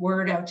sent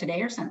word out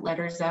today, or sent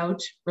letters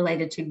out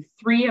related to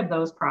 3 of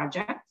those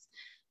projects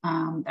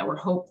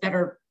that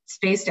are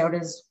spaced out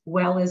as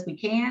well as we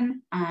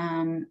can,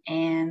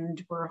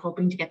 and we're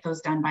hoping to get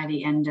those done by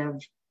the end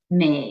of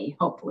May,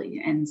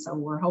 hopefully. And so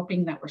we're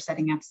hoping that we're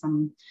setting up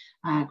some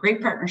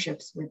great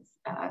partnerships with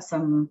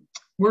some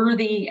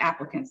worthy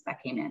applicants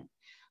that came in.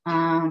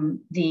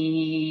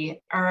 The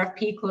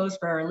RFP closed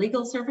for our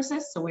legal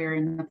services, so we're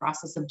in the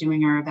process of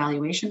doing our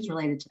evaluations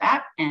related to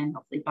that, and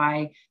hopefully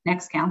by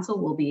next council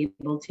we'll be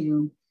able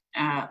to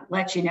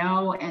let you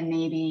know and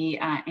maybe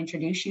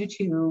introduce you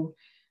to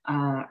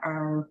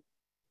our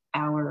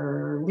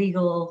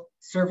legal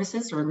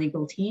services or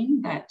legal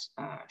team that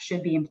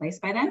should be in place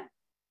by then.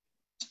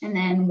 And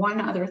then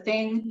one other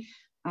thing,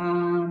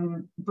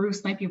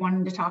 Bruce might be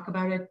wanting to talk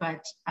about it,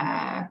 but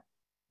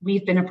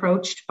we've been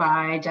approached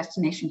by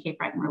Destination Cape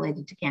Breton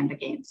related to Canada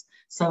Games.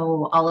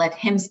 So I'll let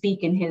him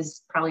speak in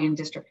his, probably in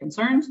district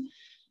concerns,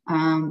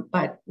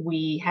 but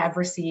we have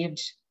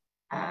received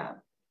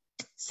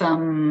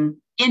some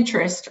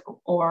interest,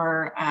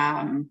 or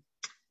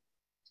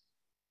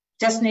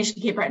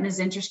Destination Cape Breton is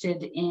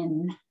interested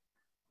in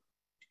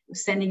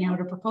sending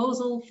out a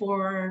proposal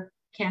for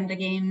Canada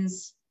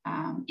Games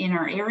in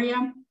our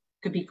area.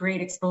 Could be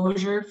great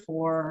exposure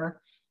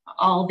for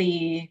all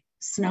the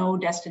snow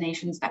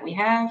destinations that we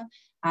have,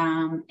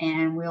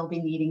 and we'll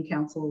be needing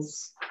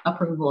council's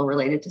approval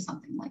related to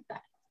something like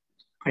that,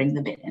 putting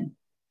the bid in.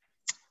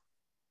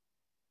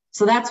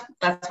 So that's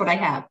what I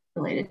have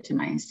related to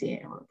my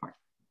CAO report.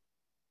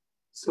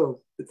 So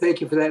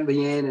thank you for that,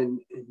 Leanne,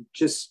 and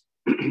just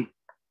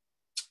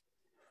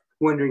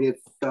wondering if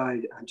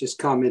I just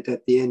comment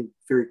at the end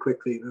very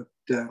quickly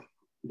about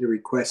the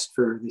request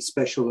for the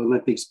Special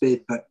Olympics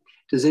bid, but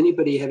does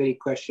anybody have any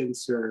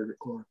questions or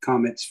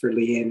comments for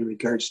Leanne in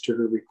regards to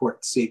her report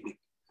this evening?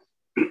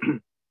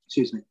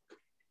 Excuse me.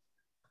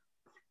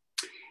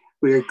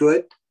 We are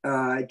good.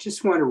 I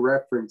just want to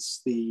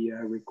reference the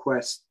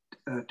request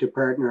to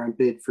partner on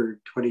bid for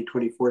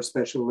 2024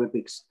 Special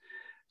Olympics.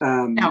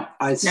 No,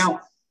 it's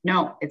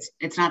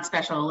not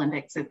Special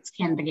Olympics, it's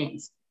Canada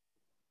Games.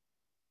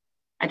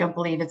 I don't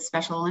believe it's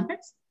Special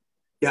Olympics.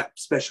 Yeah,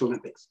 Special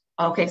Olympics.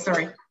 Okay,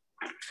 sorry.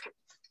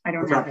 I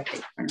don't have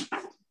it.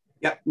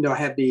 Yeah, no, I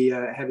have the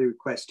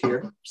request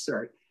here.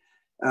 Sorry.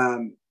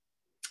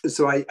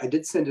 So I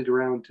did send it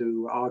around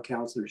to all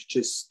councillors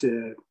just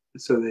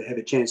so they have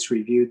a chance to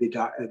review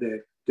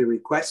the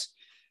request.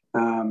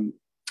 And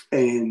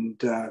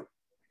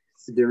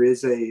there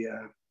is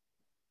a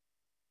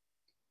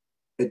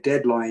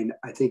deadline.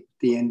 I think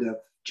the end of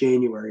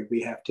January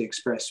we have to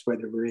express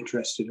whether we're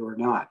interested or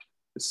not.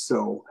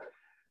 So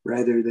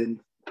rather than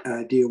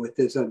deal with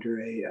this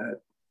under a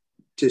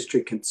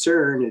district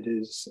concern, it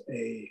is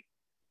a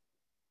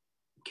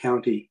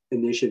county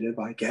initiative,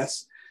 I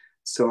guess.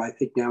 So I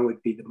think now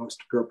would be the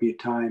most appropriate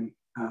time.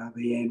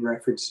 Leanne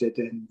referenced it,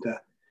 and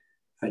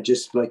I'd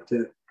just like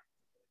to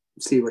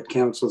see what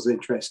council's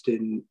interest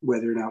in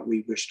whether or not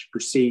we wish to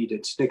proceed.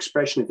 It's an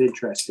expression of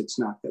interest. It's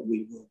not that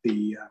we will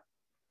be,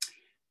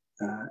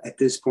 at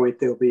this point,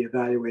 they'll be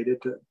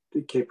evaluated,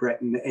 the Cape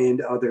Breton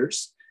and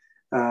others.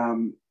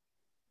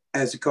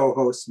 As a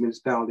co-host, the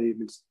municipality,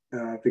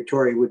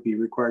 Victoria would be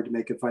required to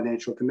make a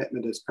financial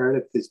commitment as part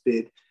of this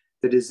bid.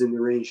 that is in the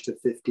range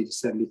of $50,000 to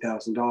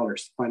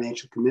 $70,000.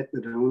 Financial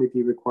commitment will only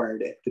be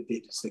required if the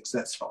bid is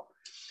successful.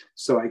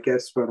 So I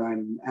guess what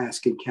I'm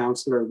asking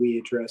council, are we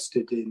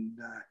interested in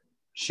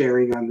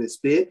sharing on this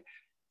bid?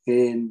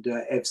 And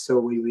if so,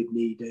 we would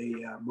need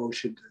a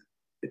motion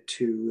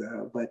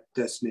to let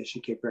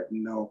Destination Cape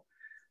Breton know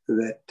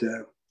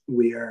that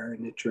we are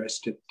an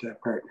interested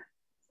partner.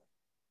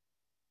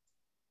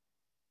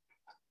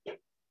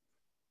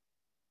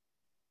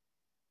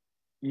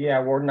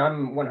 Yeah, Warden,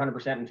 I'm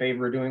 100% in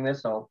favor of doing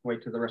this. I'll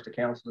wait till the rest of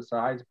council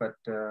decides, but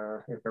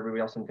if everybody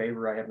else in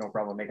favor, I have no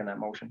problem making that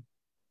motion.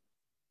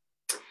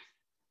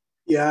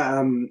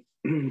 Yeah,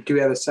 do we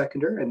have a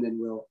seconder? And then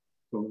we'll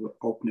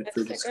open it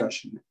for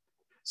discussion.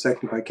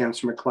 Seconded by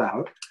Councillor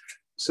MacLeod.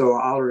 So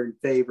all are in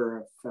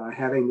favor of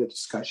having the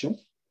discussion.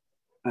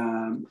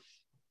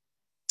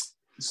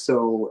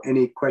 So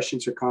any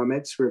questions or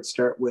comments? We'll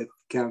start with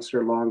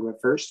Councillor Longwa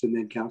first and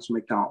then Councillor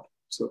McDonald.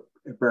 So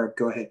Barb,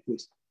 go ahead,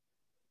 please.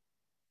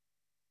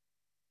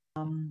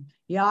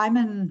 Yeah, I'm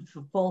in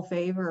full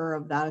favor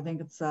of that. I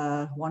think it's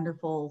a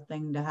wonderful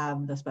thing to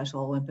have the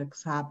Special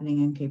Olympics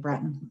happening in Cape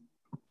Breton.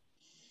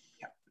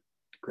 Yeah,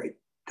 great.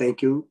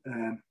 Thank you.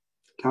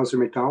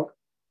 Councillor McDonald.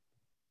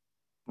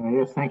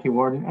 Yes, thank you,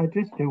 Warden.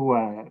 Just to,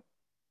 was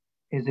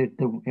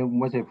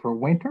it for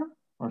winter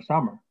or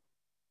summer?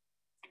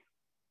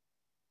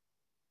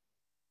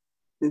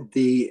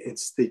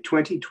 It's the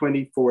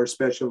 2024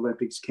 Special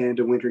Olympics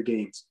Canada Winter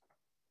Games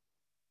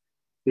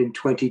in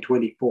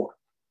 2024.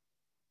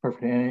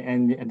 Perfect.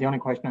 And the only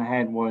question I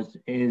had was,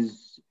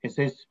 is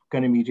this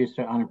going to be just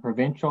on a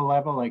provincial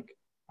level? Like,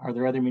 are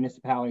there other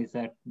municipalities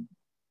that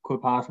could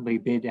possibly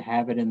bid to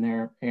have it in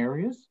their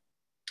areas?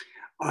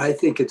 I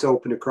think it's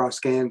open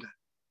across Canada.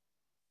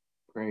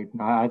 Great.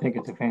 No, I think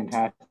it's a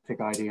fantastic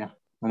idea.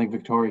 I think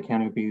Victoria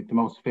County would be the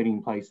most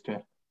fitting place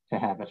to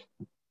have it.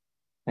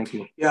 Thank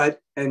you. Yeah,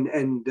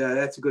 and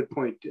that's a good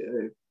point.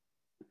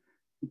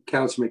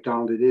 Councillor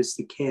McDonald, it is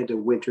the Canada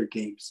Winter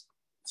Games,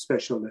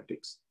 Special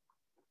Olympics.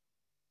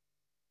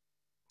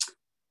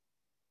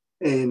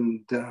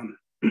 And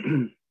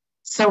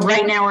so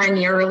right now we're in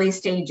the early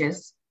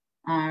stages.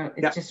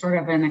 It's just sort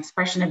of an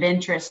expression of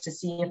interest to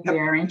see if we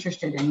are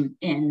interested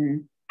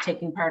in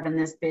taking part in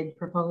this bid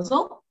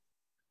proposal.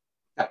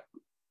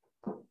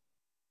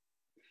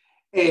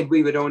 And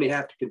we would only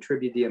have to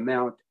contribute the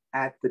amount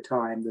at the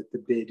time that the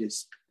bid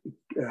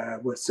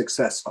was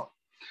successful.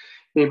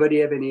 Anybody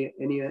have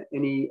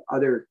any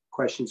other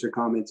questions or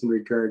comments in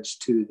regards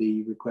to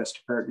the request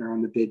to partner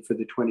on the bid for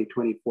the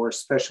 2024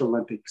 Special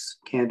Olympics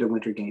Canada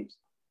Winter Games?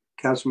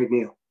 Councillor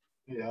McNeil.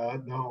 Yeah,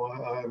 no,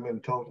 I'm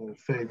in total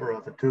favor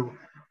of it too.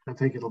 I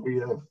think it'll be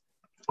a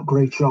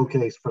great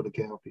showcase for the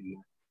county.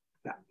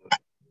 Yeah.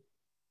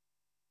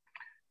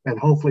 And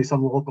hopefully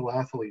some local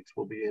athletes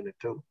will be in it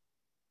too.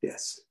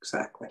 Yes,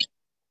 exactly.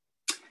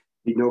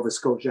 The Nova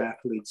Scotia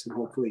athletes and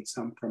hopefully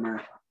some from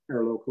our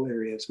local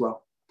area as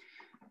well.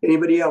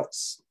 Anybody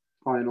else?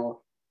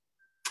 Final.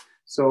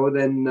 So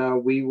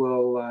then we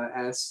will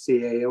ask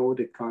CAO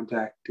to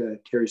contact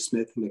Terry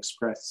Smith and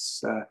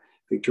express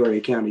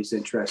Victoria County's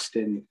interest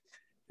in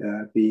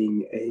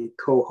being a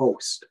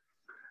co-host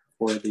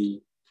for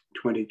the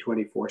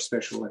 2024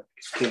 Special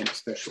Olympics Canada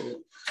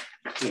Special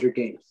Winter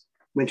Games.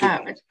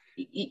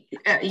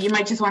 You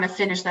might just want to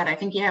finish that. I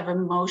think you have a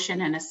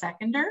motion and a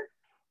seconder.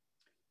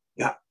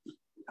 Yeah.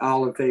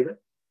 All in favor?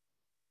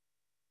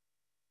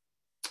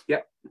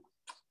 Yep.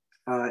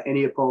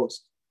 Any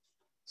opposed?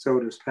 So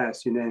it was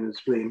passed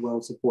unanimously and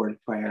well supported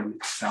by our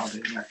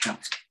municipality and our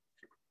council.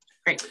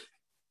 Great.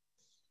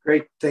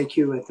 Great, thank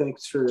you, and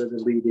thanks for the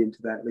lead into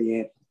that,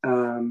 Leanne.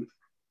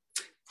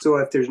 So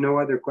if there's no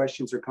other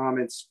questions or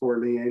comments for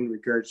Leanne in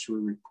regards to a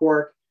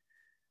report,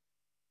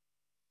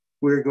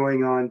 we're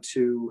going on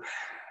to,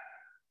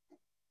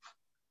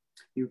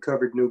 you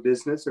covered new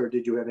business, or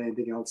did you have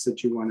anything else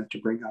that you wanted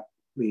to bring up,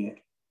 Leanne?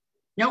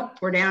 Nope,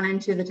 we're down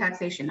into the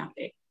taxation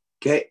update.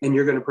 Okay, and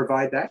you're going to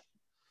provide that?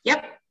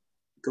 Yep.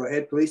 Go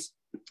ahead, please.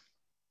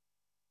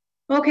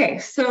 Okay,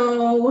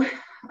 so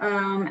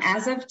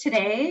as of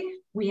today,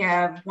 we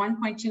have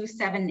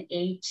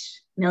 1.278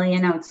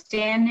 million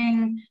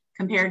outstanding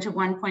compared to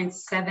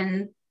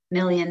 1.7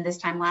 million this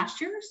time last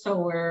year. So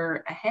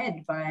we're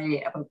ahead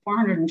by about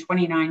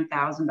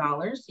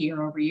 $429,000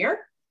 year over year.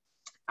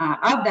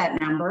 Of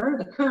that number,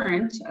 the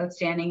current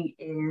outstanding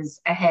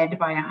is ahead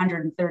by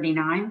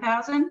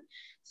 139,000.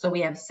 So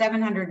we have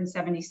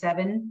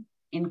 777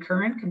 in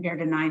current compared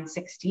to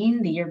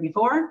 916 the year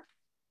before.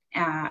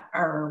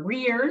 Our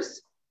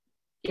arrears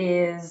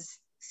is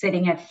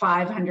sitting at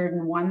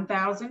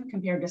 501,000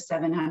 compared to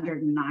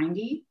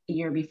 790 the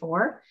year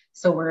before.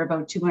 So we're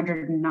about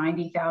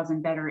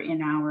 290,000 better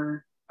in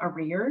our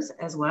arrears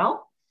as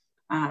well.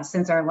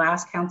 Since our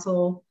last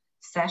council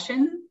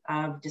session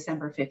of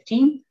December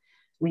 15th,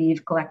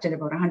 we've collected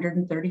about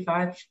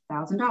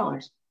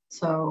 $135,000.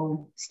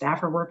 So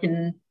staff are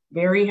working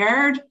very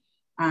hard.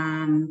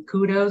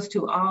 Kudos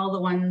to all the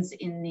ones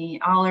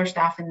all our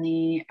staff in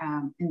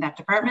that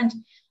department,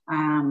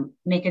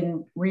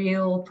 making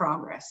real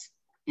progress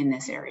in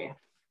this area.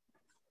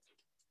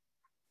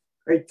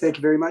 Great, thank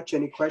you very much.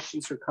 Any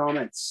questions or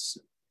comments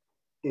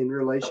in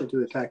relation to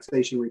the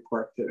taxation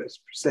report that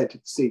is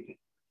presented this evening?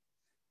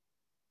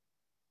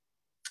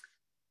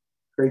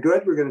 Very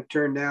good. We're going to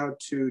turn now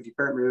to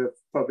Department of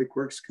Public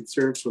Works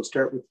concerns. We'll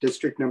start with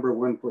district number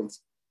 1,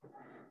 please.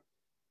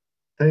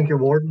 Thank you,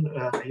 Warden.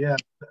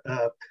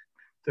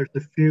 There's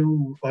a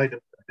few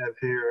items I have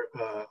here.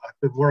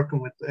 I've been working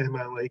with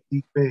MLA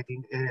Keith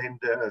Bain and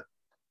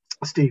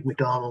Steve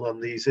McDonald on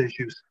these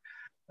issues.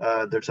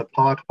 There's a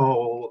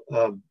pothole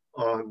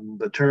on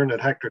the turn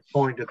at Hector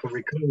Point. It's a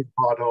recurring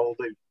pothole.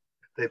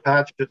 They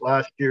patched it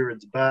last year.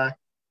 It's back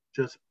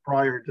just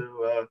prior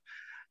to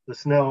the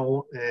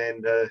snow,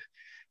 and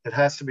it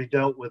has to be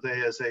dealt with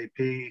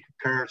ASAP.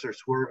 Cars are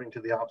swerving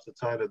to the opposite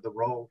side of the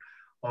road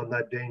on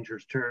that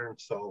dangerous turn,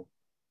 so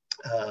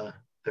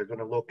they're going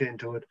to look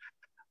into it.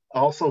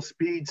 Also,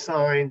 speed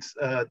signs.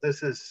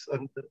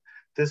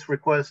 This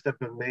request have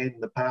been made in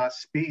the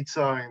past. Speed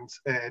signs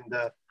and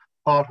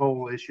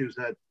pothole issues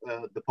at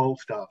the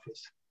post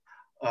office.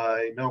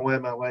 I know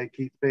MLA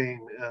Keith Bain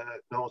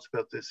knows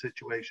about this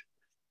situation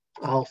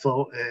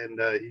also, and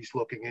he's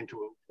looking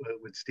into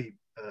it with Steve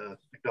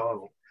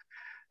McDonald.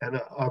 And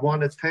I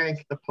want to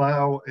thank the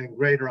plow and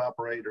grader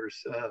operators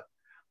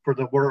for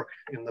the work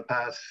in the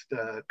past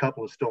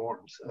couple of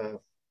storms.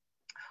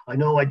 I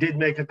know I did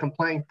make a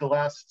complaint the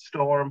last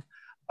storm.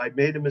 I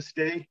made a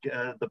mistake.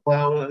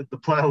 The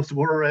plows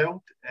were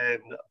out,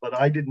 but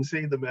I didn't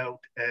see them out,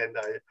 and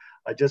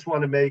I just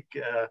want to make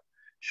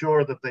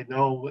sure that they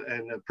know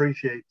and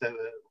appreciate the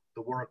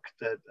work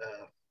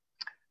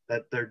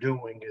that they're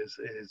doing is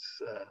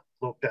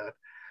looked at.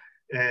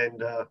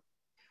 And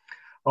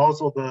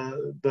also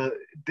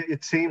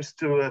it seems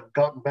to have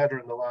gotten better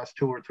in the last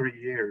 2 or 3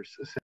 years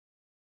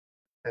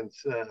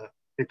since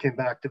it came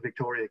back to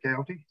Victoria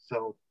County.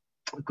 So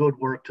good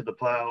work to the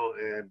plow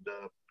and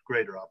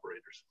grader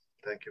operators.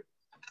 Thank you.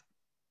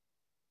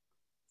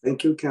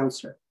 Thank you,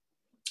 Councillor.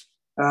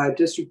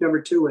 District number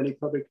 2, any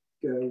public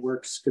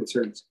works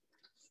concerns?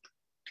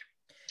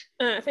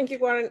 Thank you,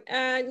 Warren.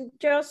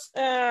 Just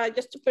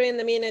to put in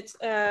the minutes,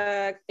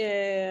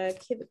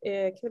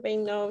 Keith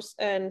Bain knows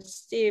and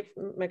Steve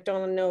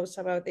McDonald knows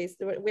about this.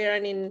 We are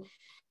in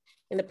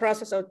the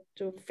process of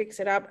to fix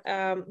it up.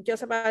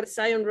 Just about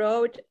Zion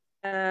Road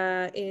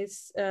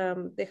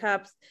they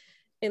have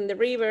in the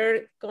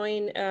river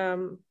going.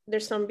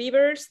 There's some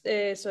beavers,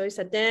 so it's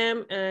a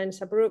dam and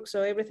it's a brook,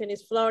 so everything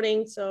is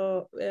flooding.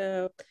 So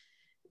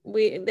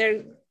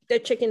they're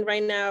checking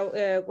right now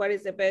what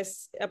is the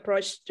best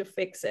approach to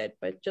fix it,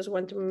 but just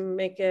want to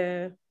make put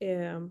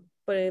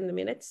it in the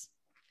minutes.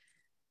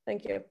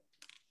 Thank you.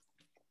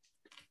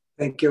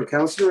 Thank you,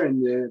 Councillor,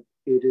 and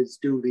it is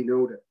duly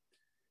noted.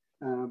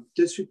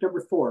 District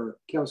number 4,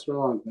 Councillor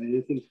Long,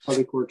 anything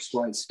public works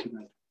wise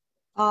tonight?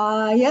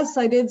 Yes,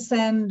 I did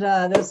send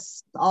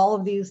all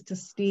of these to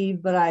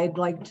Steve, but I'd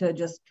like to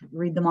just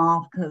read them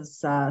off because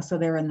so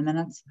they're in the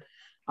minutes.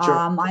 Sure.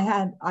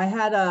 I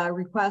had a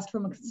request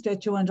from a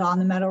constituent on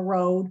the Meadow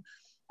Road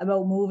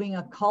about moving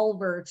a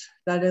culvert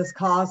that is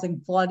causing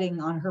flooding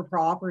on her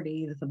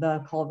property.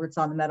 The culvert's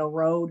on the Meadow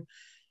Road.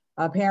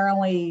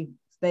 Apparently,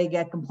 they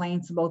get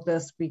complaints about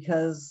this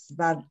because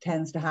that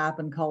tends to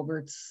happen.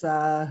 Culverts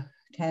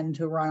tend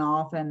to run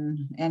off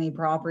in any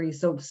property.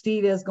 So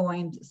Steve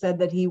said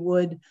that he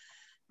would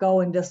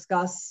go and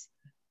discuss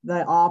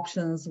the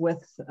options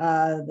with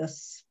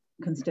this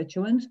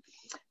constituent.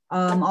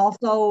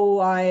 Also,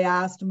 I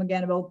asked him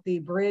again about the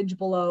bridge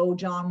below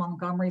John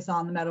Montgomery's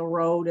on the Meadow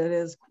Road. It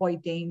is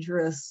quite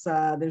dangerous.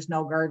 There's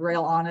no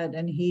guardrail on it.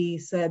 And he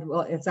said,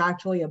 well, it's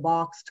actually a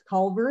boxed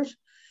culvert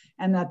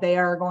and that they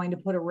are going to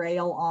put a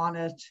rail on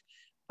it.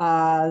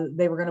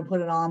 They were going to put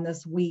it on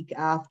this week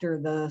after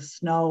the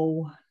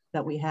snow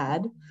that we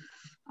had.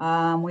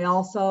 We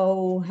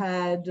also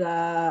had,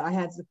 I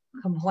had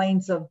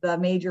complaints of the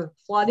major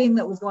flooding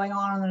that was going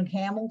on the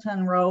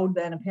Hamilton Road,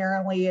 and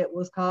apparently it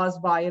was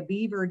caused by a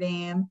beaver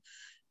dam.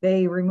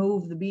 They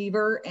removed the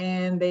beaver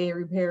and they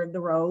repaired the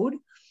road.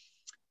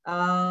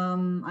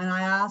 And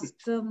I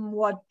asked them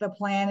what the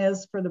plan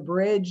is for the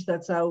bridge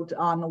that's out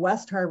on the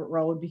West Harbert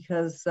Road,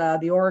 because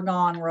the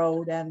Oregon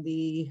Road and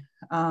the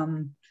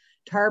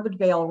Tarbert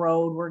Vale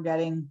Road were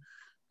getting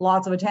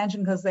lots of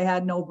attention because they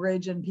had no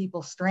bridge and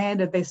people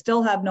stranded. They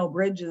still have no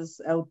bridges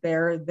out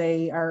there.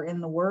 They are in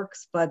the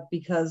works, but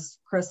because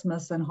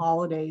Christmas and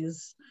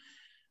holidays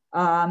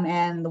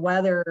and the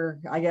weather,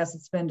 I guess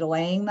it's been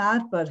delaying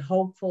that, but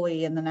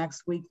hopefully in the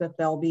next week that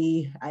they'll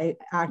be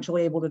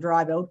actually able to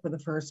drive out for the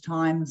first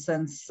time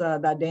since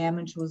that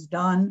damage was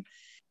done.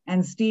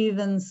 And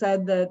Stephen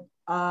said that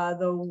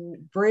the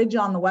bridge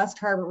on the West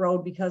Harbert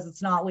Road, because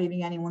it's not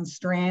leaving anyone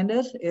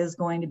stranded, is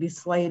going to be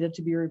slated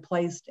to be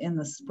replaced in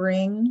the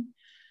spring.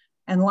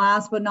 And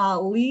last but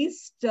not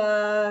least,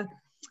 the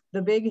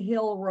Big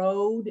Hill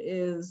Road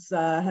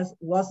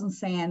wasn't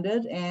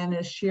sanded and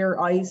is sheer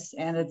ice,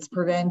 and it's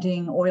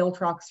preventing oil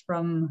trucks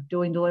from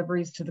doing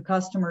deliveries to the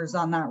customers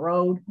on that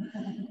road.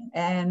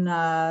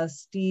 And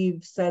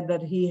Steve said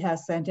that he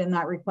has sent in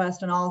that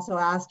request and also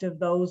asked if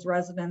those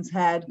residents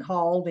had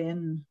called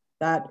in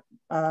that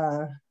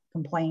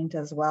complaint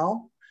as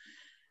well.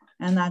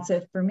 And that's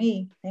it for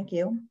me. Thank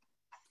you.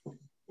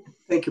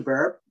 Thank you,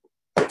 Barb.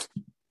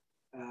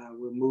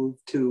 We'll move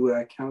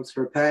to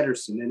Councillor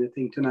Patterson.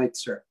 Anything tonight,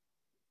 sir?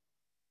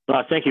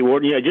 Thank you,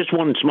 Warden. Yeah, just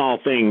one small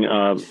thing.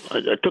 I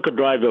took a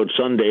drive out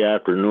Sunday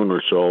afternoon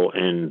or so,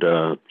 and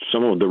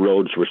some of the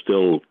roads were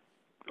still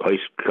ice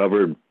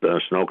covered,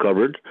 snow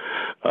covered,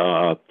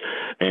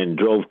 and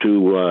drove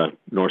to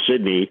North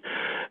Sydney.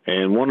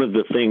 And one of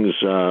the things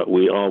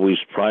we always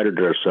prided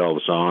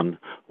ourselves on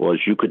was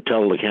you could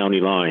tell the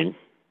county line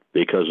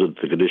because of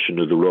the condition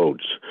of the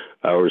roads.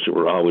 Ours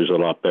were always a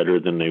lot better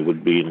than they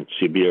would be in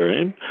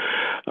CBRN.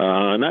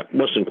 And that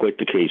wasn't quite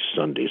the case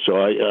Sunday.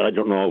 So I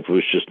don't know if it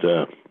was just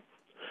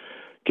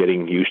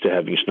getting used to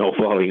having snow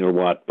falling or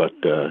what, but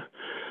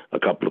a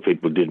couple of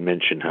people did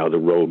mention how the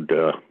road,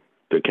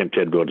 the Kent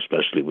Head Road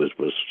especially,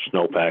 was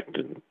snow-packed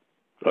and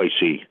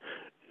icy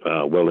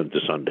well into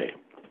Sunday.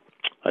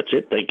 That's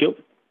it. Thank you.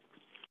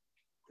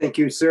 Thank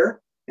you,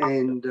 sir.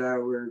 And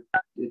we're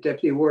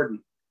Deputy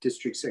Warden,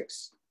 District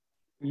 6.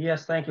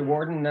 Yes, thank you,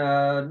 Warden.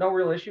 No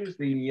real issues.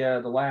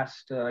 The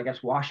last, I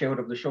guess, washout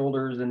of the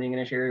shoulders in the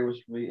Ingonish area was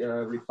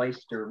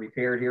replaced or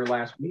repaired here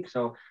last week.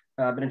 So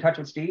I've been in touch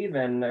with Steve,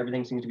 and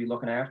everything seems to be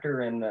looking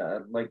after. And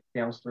like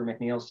Councillor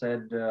McNeil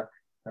said, the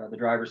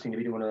drivers seem to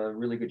be doing a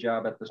really good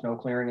job at the snow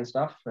clearing and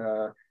stuff.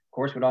 Of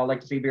course, we'd all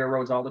like to see bare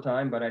roads all the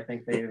time, but I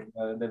think they've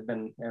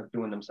been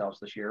doing themselves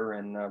this year,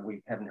 and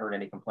we haven't heard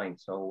any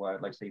complaints. So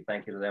I'd like to say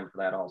thank you to them for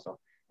that also.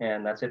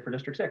 And that's it for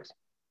District 6.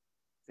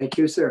 Thank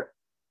you, sir.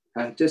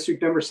 District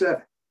number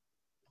 7.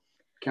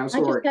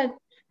 Councillor.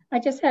 I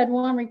just had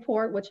one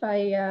report, which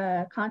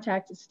I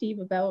contacted Steve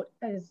about,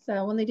 is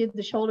when they did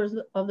the shoulders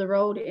of the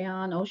road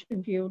on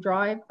Ocean View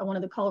Drive, one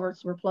of the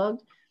culverts were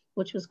plugged,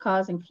 which was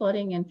causing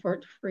flooding and for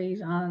it to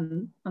freeze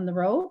on the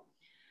road.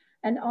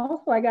 And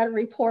also I got a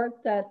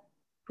report that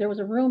there was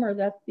a rumor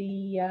that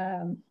the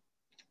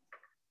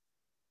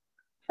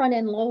front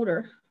end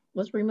loader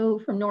was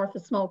removed from north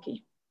of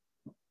Smoky.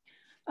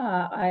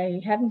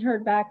 I haven't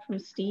heard back from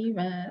Steve,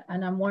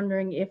 and I'm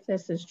wondering if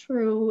this is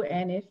true,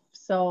 and if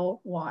so,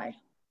 why?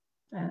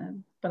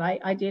 But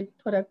I did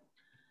put a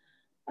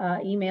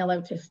email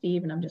out to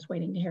Steve, and I'm just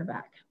waiting to hear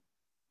back.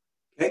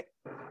 Okay,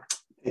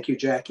 thank you,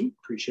 Jackie.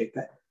 Appreciate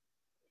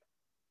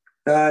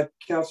that.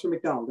 Councillor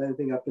McDonald,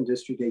 anything up in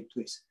District 8,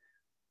 please?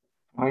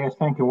 Oh, yes,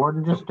 thank you,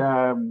 Warden. Just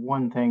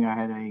one thing. I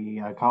had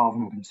a call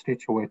from a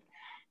constituent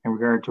in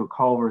regard to a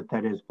culvert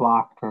that is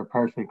blocked or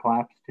partially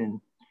collapsed in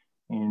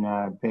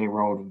Bay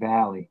Road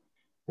Valley.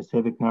 The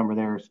civic number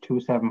there is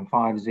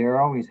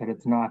 2750. He said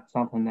it's not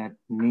something that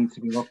needs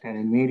to be looked at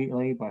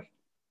immediately, but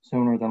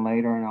sooner than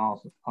later. And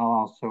I'll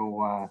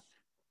also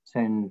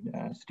send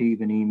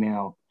Steve an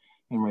email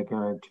in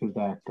regard to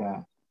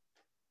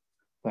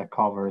that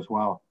culvert as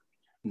well.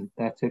 And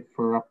that's it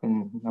for up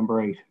in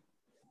number 8.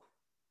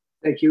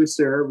 Thank you,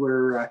 sir.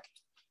 We're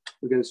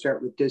going to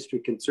start with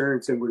district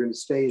concerns, and we're going to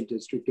stay in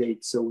District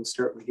 8. So we'll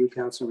start with you,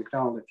 Councillor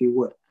McDonald, if you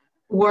would.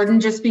 Warden,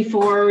 just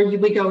before we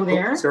go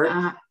there,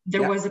 there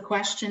yeah. was a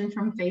question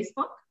from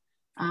Facebook.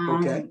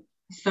 Okay.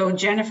 So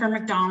Jennifer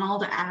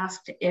McDonald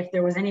asked if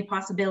there was any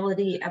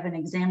possibility of an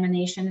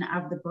examination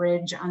of the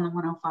bridge on the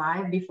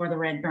 105 before the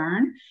Red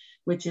Burn,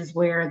 which is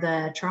where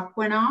the truck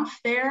went off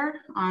there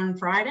on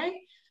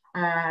Friday.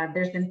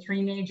 There's been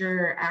 3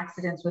 major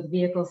accidents with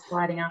vehicles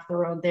sliding off the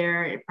road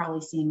there. It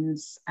probably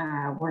seems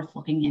worth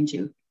looking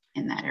into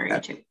in that area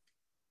too.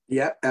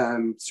 Yeah,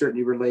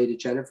 certainly relay to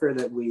Jennifer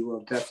that we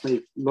will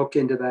definitely look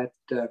into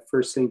that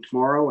first thing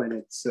tomorrow, and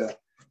it's a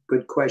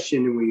good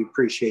question, and we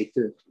appreciate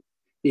the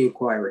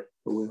inquiry.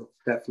 We'll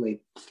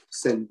definitely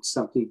send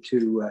something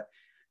to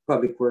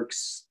Public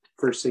Works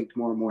first thing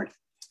tomorrow morning.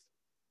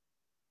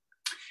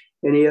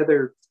 Any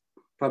other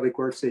Public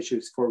Works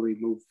issues before we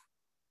move?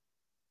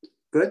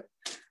 Good,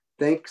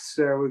 thanks.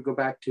 We'll go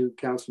back to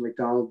Councillor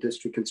McDonald,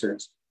 District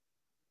Concerns.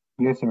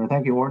 Yes, sir.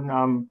 Thank you,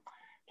 Warden.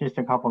 Just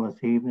a couple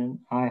this evening.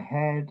 I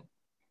had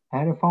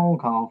a phone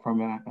call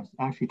from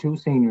actually 2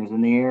 seniors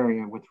in the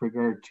area with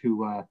regard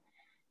to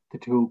the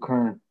 2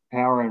 current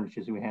power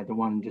outages we had, the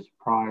one just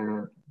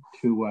prior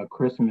to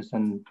Christmas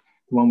and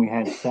the one we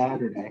had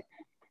Saturday.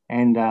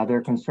 And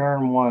their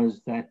concern was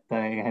that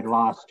they had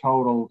lost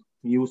total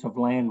use of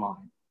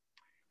landline.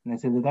 And they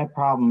said that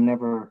problem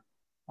never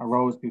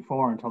arose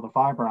before until the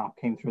fiber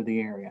optic came through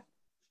the area.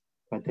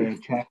 But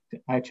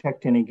I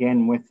checked in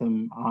again with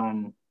them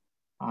on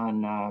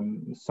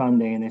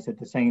Sunday, and they said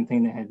the same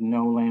thing. They had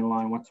no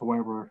landline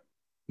whatsoever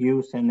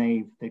use, and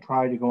they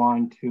tried to go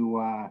on to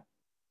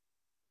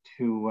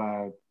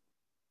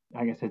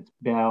I guess it's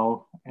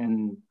Bell,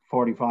 and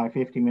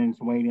 45-50 minutes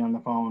waiting on the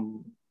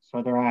phone.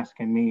 So they're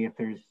asking me if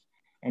there's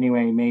any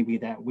way maybe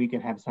that we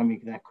could have somebody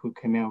that could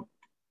come out,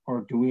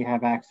 or do we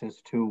have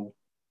access to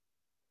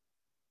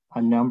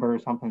a number or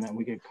something that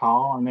we could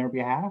call on their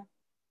behalf?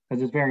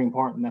 Because it's very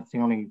important. That's the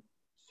only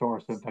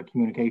source of the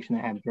communication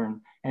they have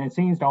during, and it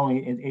seems to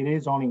it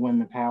is only when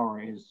the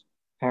power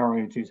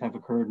outages have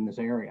occurred in this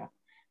area.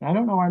 And I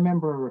don't know, I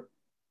remember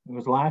it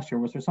was last year,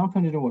 was there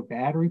something to do with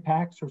battery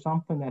packs or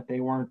something that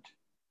they weren't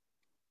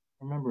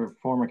remember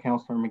former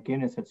Councillor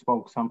McGuinness had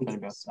spoke something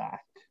about that.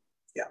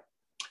 Yeah.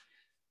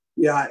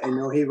 Yeah, I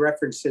know he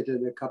referenced it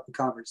in a couple of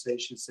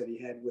conversations that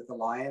he had with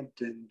Alliant,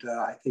 and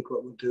I think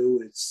what we'll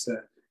do is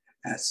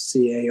ask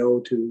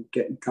CAO to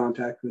get in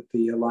contact with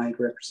the Alliant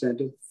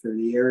representative for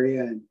the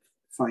area and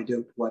find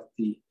out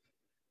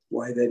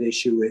why that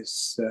issue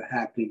is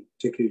happening,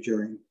 particularly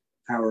during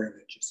power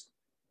outages.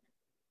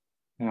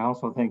 And I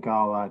also think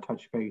I'll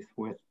touch base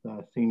with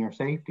the senior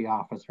safety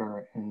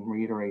officer and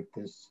reiterate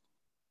this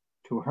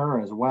to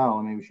her as well,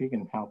 and maybe she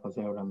can help us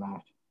out on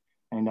that.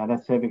 And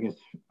that civic is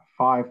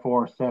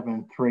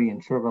 5473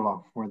 in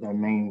Sugarloaf, where the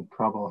main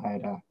trouble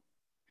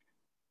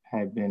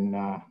had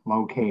been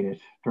located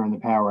during the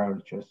power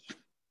outages.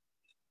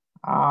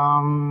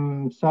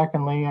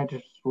 Secondly, I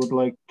just would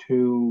like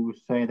to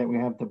say that we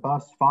have the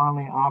bus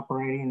finally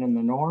operating in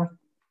the north,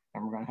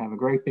 and we're going to have a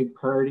great big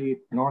party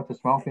north of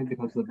Smoky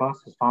because the bus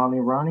is finally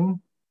running.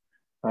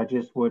 I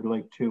just would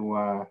like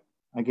to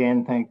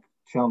again thank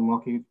Sheldon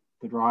Wilkie,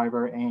 the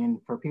driver,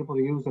 and for people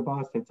to use the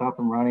bus, it's up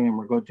and running and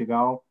we're good to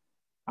go.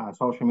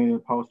 Social media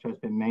post has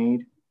been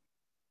made,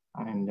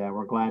 and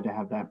we're glad to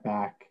have that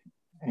back.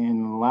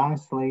 And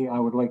lastly, I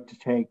would like to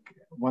take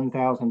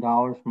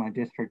 $1,000 from my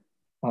district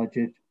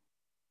budget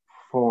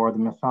for the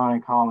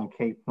Masonic Hall in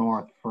Cape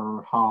North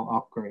for hall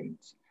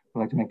upgrades. I'd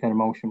like to make that a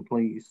motion,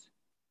 please.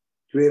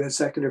 Do we have a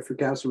seconder for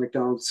Councillor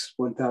McDonald's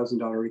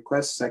 $1,000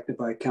 request? Seconded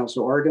by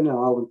Councillor Organ.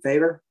 All in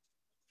favor?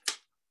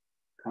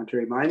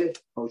 Contrary minded?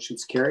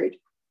 Motion's carried.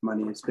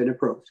 Money has been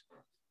approved.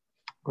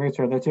 Great,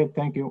 sir. That's it.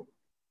 Thank you.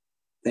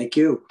 Thank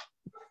you.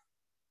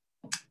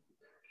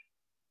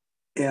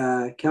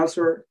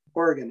 Councillor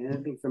Organ,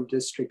 anything from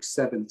District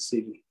 7 this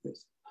evening,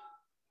 please?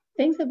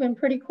 Things have been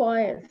pretty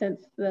quiet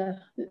since the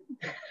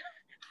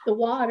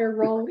water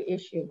road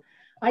issue.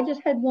 I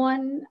just had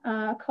one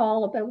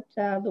call about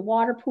the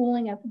water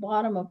pooling at the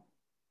bottom of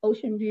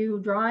Ocean View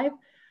Drive.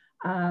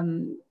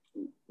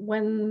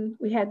 When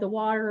we had the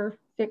water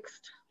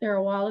fixed there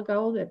a while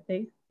ago, that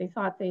they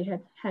thought they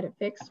had it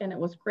fixed and it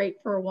was great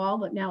for a while,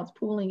 but now it's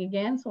pooling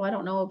again. So I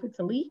don't know if it's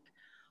a leak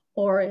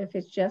or if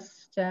it's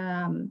just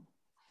an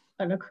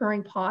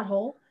occurring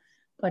pothole,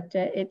 but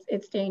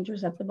it's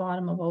dangerous at the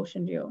bottom of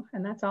Ocean View.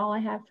 And that's all I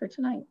have for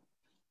tonight.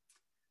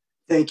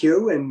 Thank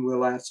you, and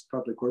we'll ask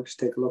Public Works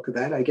to take a look at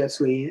that. I guess,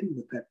 Leanne,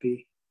 would that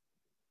be?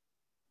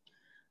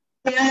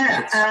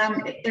 Yeah,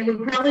 it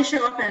would probably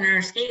show up in our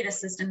SCADA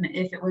system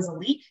if it was a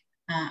leak,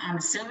 I'm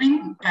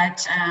assuming,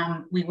 but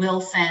we will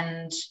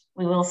send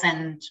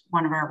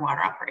one of our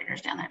water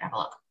operators down there to have a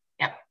look.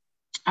 Yep,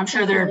 I'm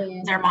sure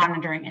they're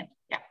monitoring it.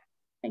 Yeah.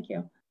 Thank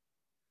you.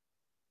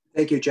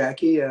 Thank you,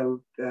 Jackie.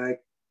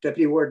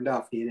 Deputy Warden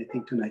Doffey,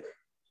 anything tonight?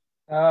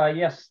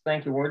 Yes,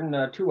 thank you,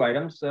 Warden. Two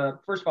items.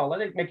 First of all, I'd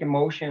like to make a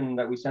motion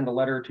that we send a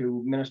letter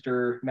to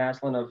Minister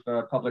Maslin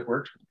of Public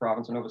Works for the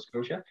province of Nova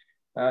Scotia.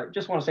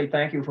 Just want to say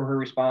thank you for her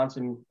response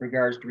in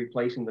regards to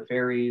replacing the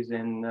ferries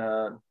in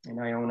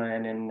Iona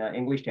and in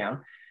Englishtown.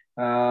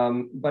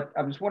 But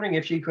I was wondering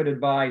if she could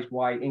advise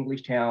why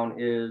Englishtown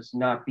is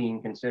not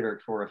being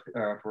considered for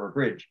a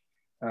bridge.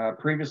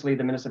 Previously,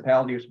 the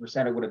municipality was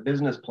presented with a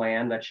business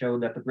plan that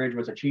showed that the bridge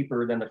was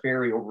cheaper than the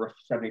ferry over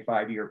a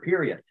 75-year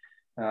period.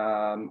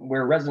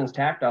 Where residents'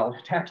 tax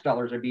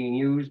dollars are being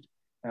used,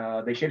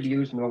 they should be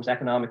used in the most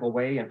economical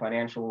way and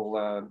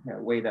financial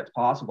way that's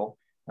possible.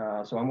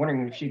 So I'm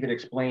wondering if she could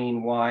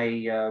explain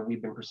why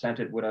we've been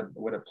presented with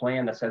a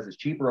plan that says it's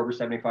cheaper over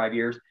 75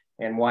 years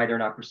and why they're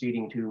not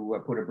proceeding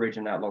to put a bridge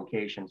in that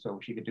location. So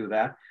if she could do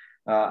that.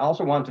 I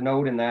also want to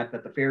note in that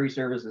the ferry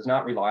service is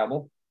not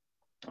reliable,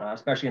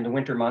 especially in the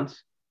winter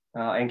months,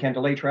 and can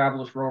delay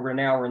travelers for over an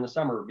hour in the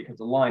summer because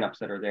of the lineups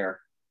that are there.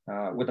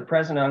 With the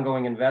present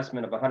ongoing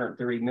investment of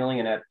 $130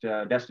 million at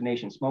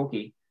Destination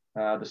Smoky,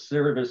 the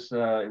service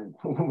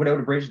without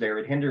a bridge there,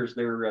 it hinders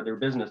their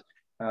business.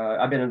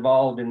 I've been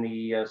involved in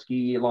the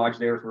ski lodge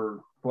there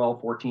for 12,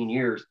 14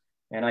 years,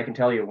 and I can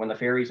tell you when the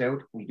ferry's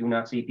out, we do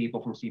not see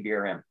people from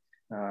CBRM.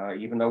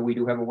 Even though we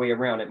do have a way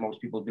around it, most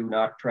people do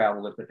not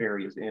travel if the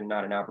ferry is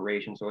not in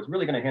operation. So it's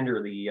really going to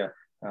hinder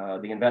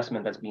the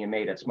investment that's being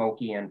made at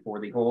Smoky and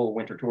for the whole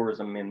winter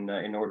tourism in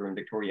Northern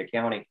Victoria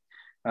County.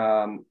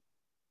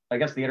 I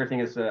guess the other thing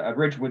is a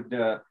bridge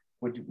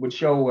would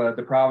show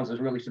the province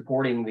is really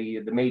supporting the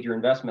major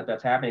investment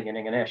that's happening in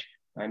Ingonish.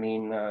 I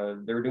mean,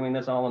 they're doing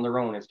this all on their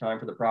own. It's time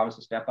for the province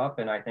to step up,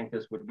 and I think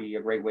this would be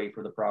a great way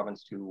for the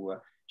province to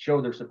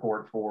show their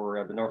support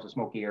for the North of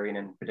Smoky area,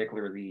 and in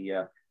particular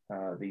the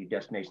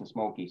Destination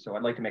Smoky. So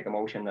I'd like to make a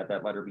motion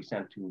that letter be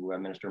sent to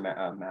Minister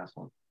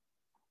Maslin.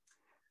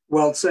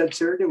 Well said,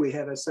 sir. Do we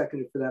have a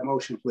second for that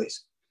motion,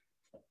 please?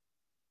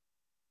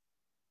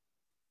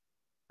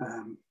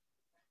 I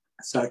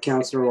saw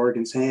Councillor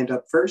Organ's hand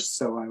up first,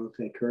 so I will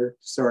take her.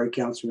 Sorry,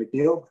 Councillor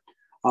McNeil.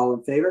 All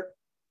in favor?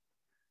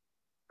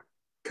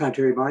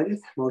 Contrary minded?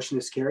 Motion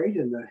is carried,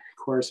 and the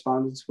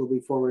correspondence will be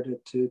forwarded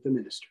to the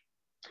Minister.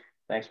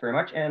 Thanks very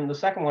much. And the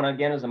second one,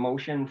 again, is a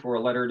motion for a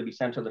letter to be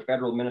sent to the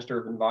Federal Minister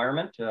of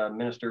Environment,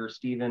 Minister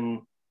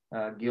Stephen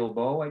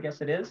Guilbeault, I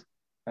guess it is.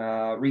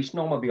 reach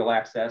snowmobile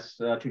access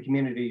to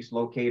communities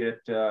located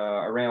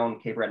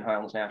around Cape Breton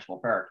Highlands National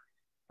Park.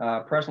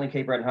 Presently,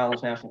 Cape Breton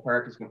Highlands National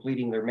Park is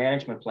completing their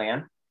management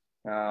plan,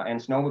 and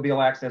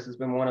snowmobile access has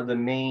been one of the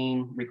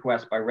main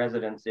requests by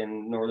residents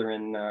in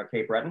northern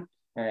Cape Breton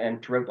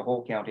and throughout the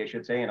whole county, I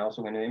should say, and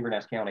also in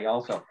Inverness County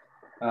also.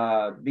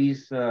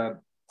 Communities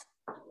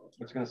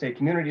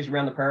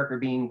around the park are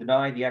being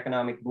denied the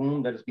economic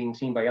boom that is being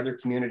seen by other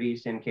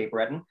communities in Cape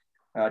Breton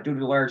due to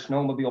the large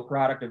snowmobile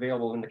product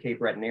available in the Cape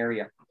Breton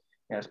area,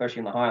 especially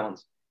in the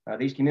Highlands.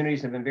 These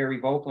communities have been very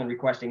vocal in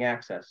requesting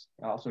access.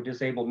 Also,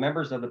 disabled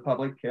members of the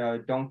public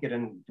don't get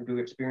to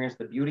experience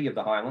the beauty of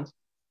the Highlands.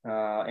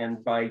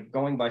 And by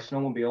going by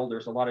snowmobile,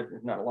 there's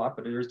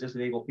but there's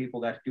disabled people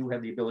that do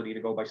have the ability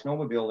to go by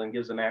snowmobile and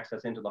gives them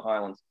access into the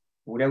Highlands.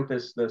 Without the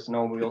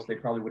snowmobiles, they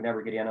probably would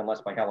never get in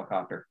unless by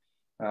helicopter.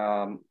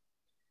 I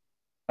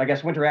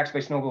guess winter access by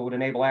snowmobile would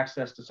enable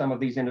access to some of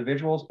these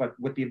individuals, but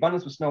with the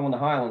abundance of snow in the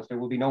Highlands, there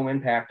will be no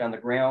impact on the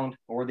ground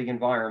or the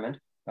environment.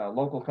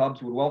 Local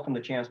clubs would welcome the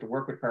chance to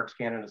work with Parks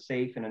Canada in a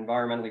safe and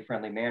environmentally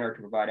friendly manner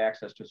to provide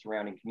access to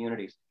surrounding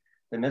communities.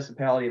 The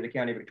municipality of the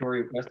County of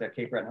Victoria requests that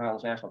Cape Breton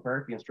Highlands National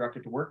Park be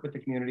instructed to work with the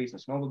communities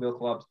and snowmobile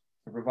clubs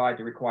to provide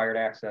the required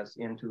access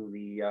into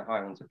the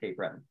Highlands of Cape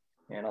Breton.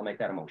 And I'll make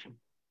that a motion.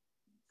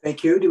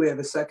 Thank you. Do we have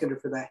a seconder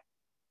for that?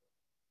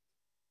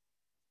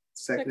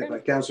 Seconded by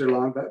Councillor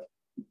Longbutt.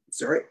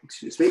 Sorry,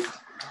 excuse me.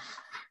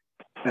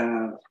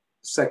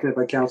 Seconded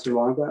by Councillor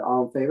Longbutt.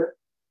 All in favor?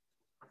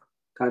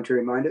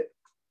 Contrary minded?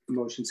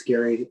 Motion's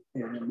carried.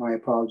 And my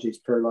apologies,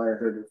 Perla, I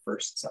heard her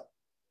first. So.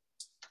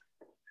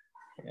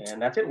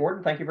 And that's it,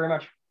 Warden. Thank you very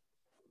much.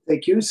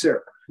 Thank you,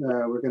 sir.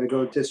 We're going to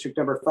go to district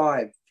number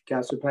 5.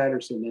 Councillor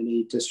Patterson,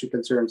 any district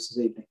concerns this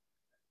evening?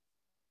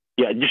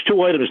 Yeah, just 2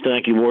 items.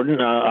 Thank you,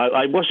 Warden.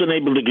 I wasn't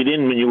able to get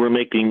in when you were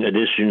making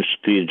additions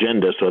to the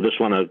agenda, so I just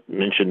want to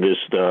mention this.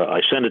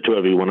 I sent it to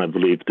everyone, I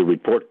believe, the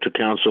report to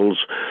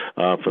councils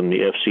from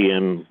the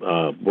FCM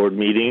board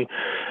meeting.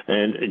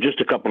 And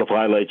just a couple of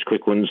highlights,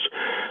 quick ones.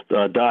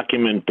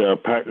 Document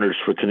Partners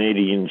for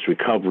Canada's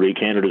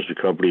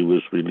Recovery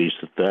was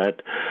released at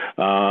that.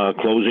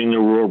 Closing the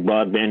rural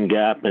broadband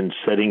gap and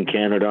setting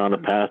Canada on a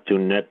path to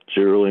net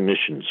zero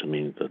emissions. I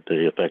mean,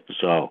 they affect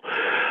us all.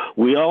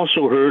 We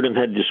also heard and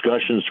had discussions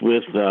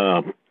with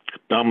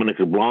Dominic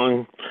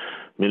LeBlanc,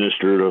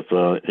 Minister of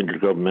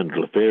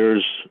Intergovernmental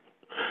Affairs,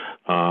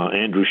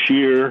 Andrew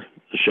Scheer,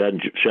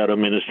 Shadow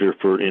Minister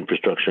for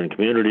Infrastructure and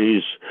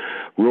Communities,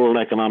 Rural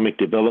Economic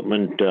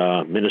Development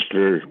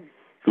Minister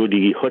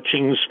Goody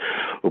Hutchings,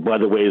 who, by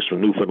the way, is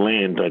from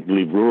Newfoundland, I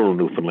believe rural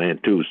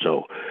Newfoundland too,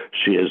 so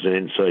she has an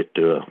insight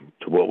to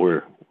what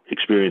we're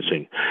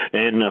experiencing.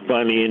 And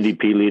finally,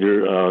 NDP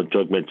leader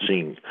Jagmeet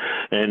Singh.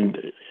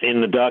 And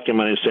in the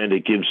document I sent,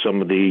 it gives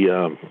some of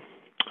the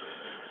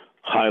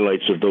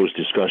highlights of those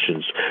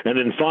discussions. And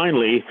then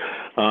finally,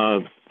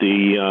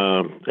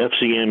 the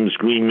FCM's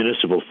Green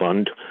Municipal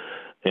Fund,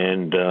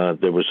 and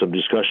there was some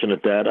discussion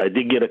at that. I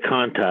did get a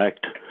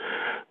contact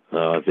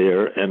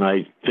there, and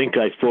I think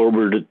I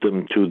forwarded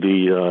them to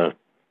the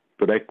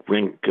Quebec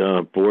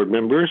board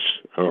members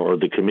or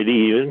the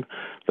committee even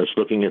that's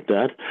looking at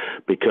that,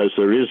 because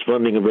there is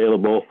funding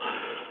available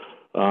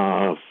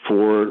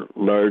for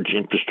large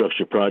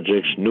infrastructure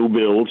projects, new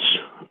builds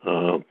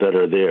that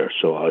are there.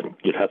 So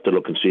you'd have to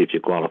look and see if you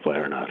qualify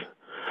or not.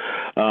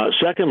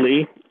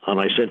 Secondly, and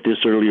I sent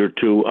this earlier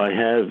too, I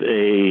have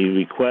a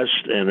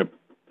request and a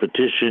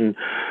petition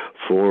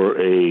for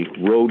a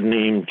road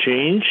name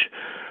change.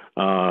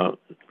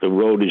 The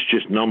road is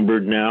just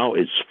numbered now.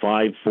 It's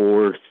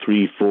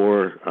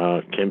 5434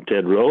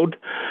 Kempted Road.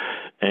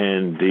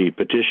 And the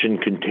petition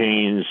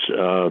contains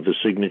the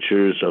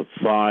signatures of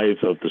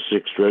 5 of the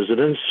 6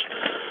 residents.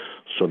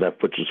 So that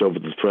puts us over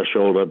the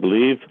threshold, I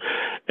believe.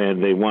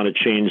 And they want to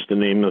change the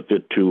name of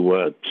it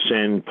to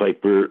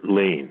Sandpiper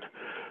Lane.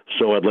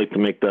 So I'd like to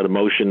make that a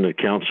motion. The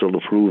council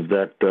approve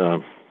that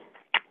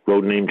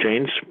road name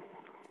change.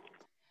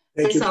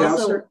 Thank you,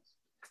 Councillor.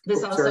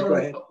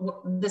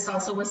 This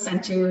also was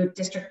sent to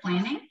district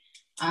planning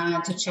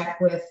to check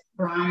with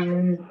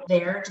Brian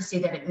there to see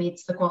that it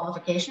meets the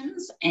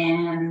qualifications,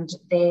 and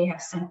they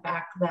have sent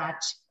back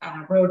that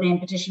road name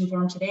petition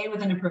form today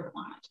with an approval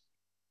on it.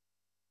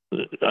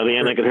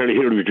 Leanne, I can hardly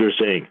hear what you're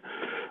saying.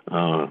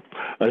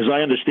 As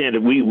I understand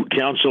it,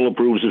 council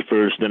approves it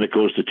first, then it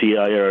goes to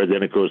TIR,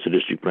 then it goes to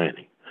district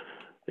planning.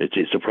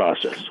 It's a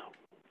process.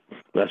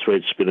 That's the way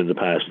it's been in the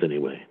past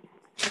anyway.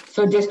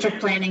 So district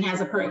planning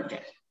has approved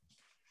it.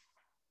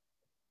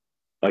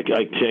 I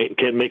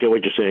can't make out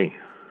what you're saying.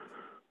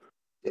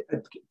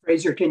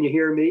 Fraser, can you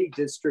hear me?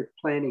 District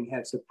planning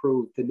has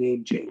approved the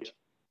name change.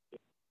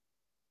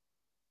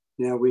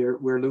 Now we're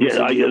losing.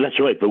 Yeah, that's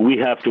right. But we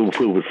have to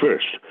approve it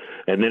first,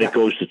 and then it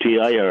goes to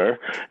TIR,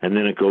 and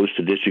then it goes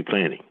to district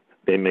planning.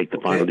 They make the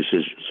final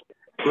decisions.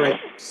 Right.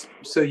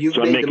 So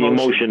I'm making a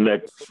motion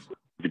that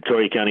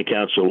Victoria County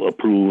Council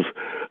approve.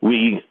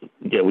 We're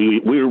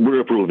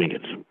approving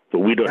it, but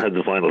we don't have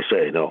the final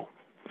say. No.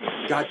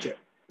 Gotcha.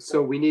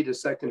 So we need a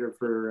seconder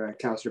for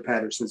Councillor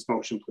Patterson's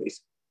motion,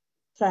 please.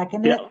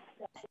 Second it.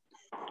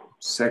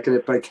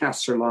 Seconded by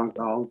Councillor Long.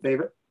 All in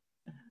favor?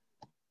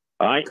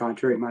 Aye.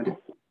 Contrary minded?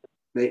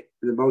 The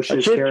motion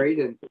is carried.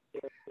 And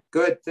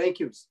good, thank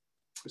you.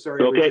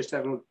 Sorry, okay. We're just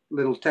having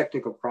little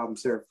technical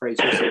problems there,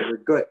 Fraser, so we're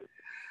good.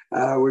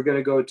 We're going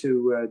to go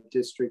to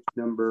district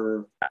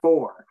number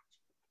 4.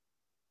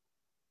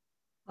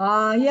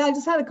 Yeah, I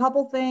just had a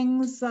couple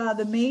things.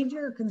 The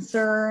major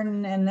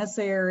concern in this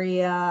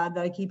area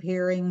that I keep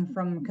hearing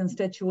from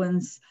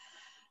constituents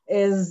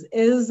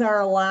is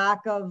our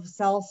lack of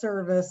cell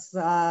service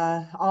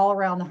all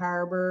around the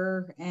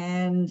harbor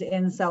and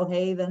in South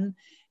Haven,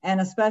 and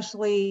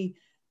especially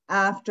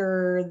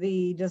after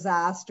the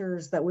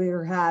disasters that we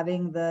were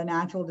having. The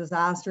natural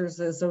disasters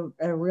is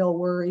a real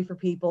worry for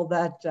people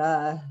that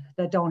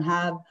don't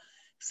have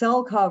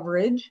cell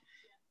coverage.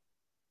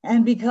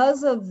 And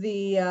because of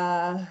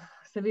the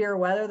severe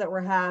weather that we're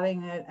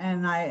having,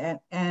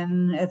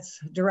 and it's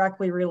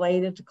directly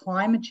related to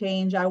climate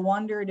change, I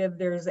wondered if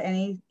there's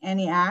any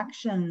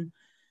action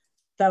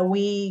that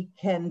we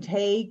can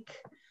take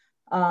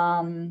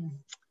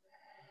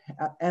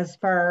as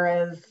far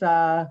as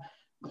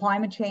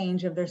climate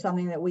change, if there's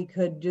something that we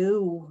could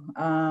do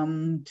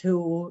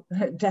to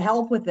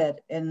help with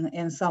it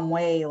in some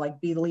way,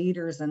 like be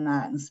leaders in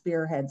that and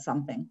spearhead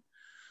something.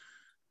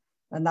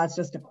 And that's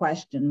just a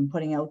question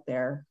putting out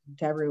there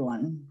to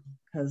everyone,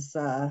 because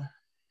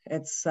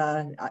it's,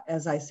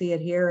 as I see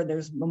it here,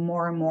 there's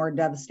more and more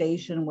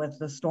devastation with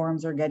the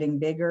storms are getting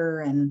bigger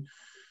and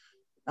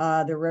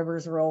the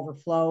rivers are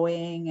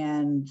overflowing.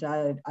 And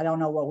I don't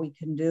know what we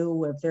can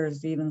do, if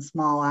there's even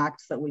small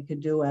acts that we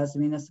could do as a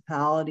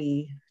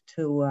municipality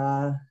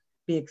to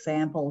be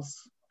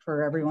examples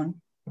for everyone.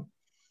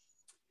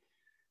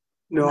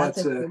 No, that's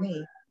it for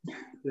me.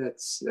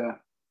 That's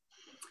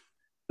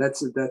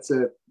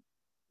a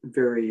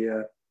very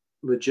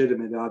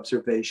legitimate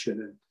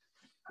observation,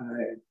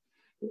 and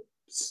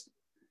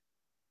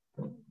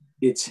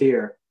it's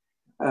here.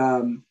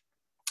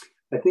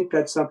 I think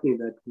that's something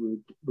that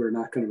we're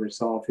not going to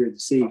resolve here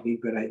this evening,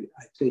 but I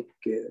think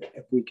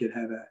if we could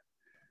have a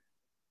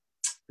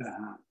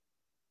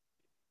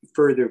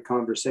further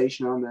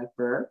conversation on that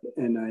part,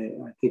 and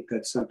I think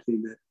that's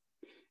something that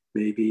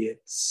maybe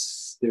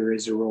there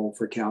is a role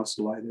for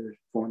council, either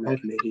form a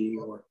committee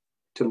or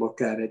to look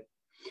at it.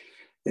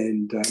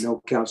 And I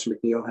know Councillor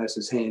McNeil has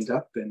his hand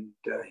up, and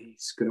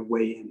he's going to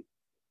weigh in.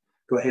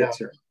 Go ahead,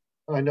 sir.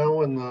 I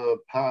know in the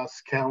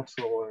past,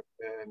 council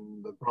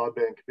and the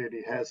broadband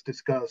committee has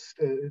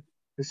discussed,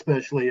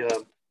 especially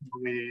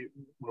when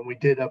we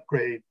did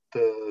upgrade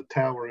the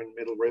tower in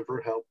Middle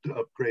River, helped to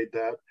upgrade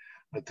that.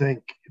 I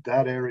think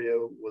that area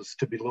was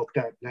to be looked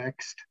at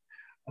next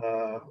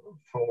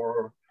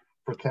for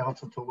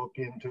council to look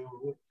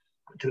into.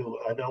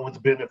 I know it's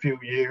been a few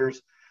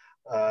years.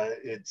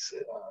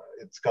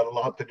 It's got a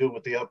lot to do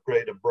with the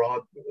upgrade of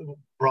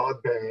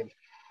broadband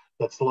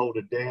that slowed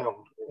it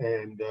down,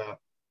 and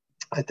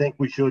I think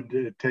we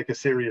should take a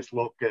serious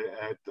look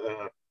at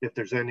if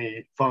there's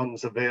any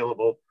funds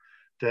available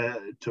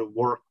to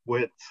work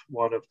with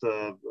one of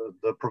the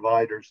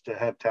providers to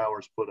have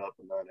towers put up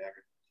in that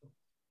area.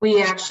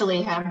 We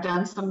actually have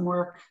done some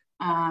work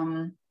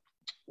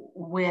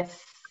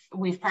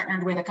we've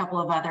partnered with a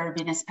couple of other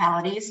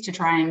municipalities to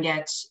try and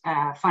get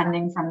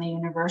funding from the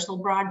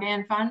Universal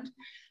Broadband Fund.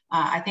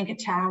 I think a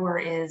tower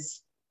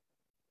is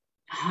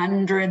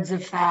hundreds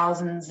of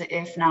thousands,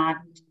 if not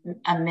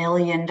 $1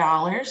 million.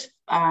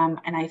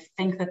 And I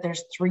think that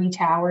there's 3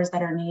 towers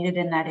that are needed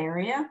in that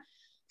area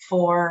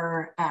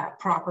for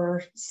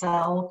proper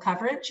cell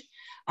coverage.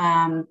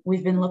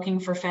 We've been looking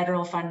for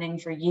federal funding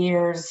for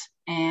years,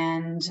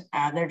 and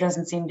there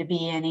doesn't seem to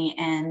be any,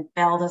 and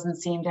Bell doesn't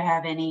seem to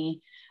have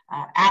any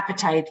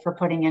appetite for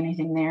putting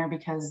anything there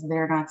because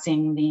they're not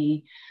seeing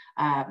the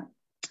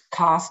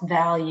cost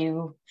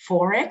value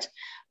for it.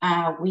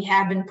 We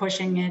have been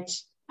pushing it.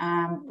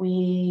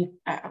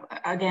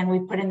 Again, we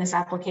put in this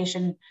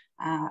application,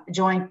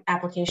 joint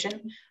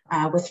application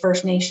with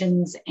First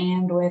Nations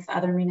and with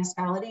other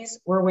municipalities.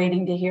 We're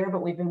waiting to hear,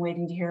 but we've been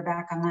waiting to hear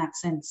back on that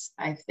since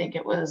I think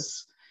it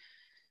was,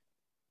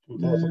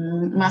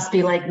 must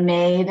be like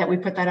May that we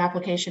put that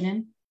application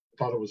in. I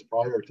thought it was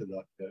prior to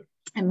that. Yeah.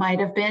 It might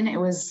have been. It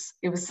was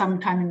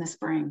sometime in the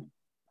spring.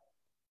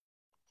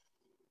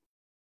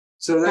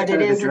 So that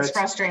but it's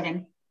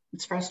frustrating.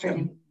 It's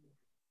frustrating.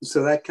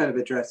 So that kind of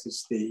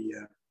addresses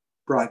the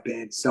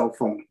broadband cell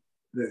phone.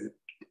 The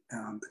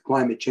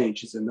climate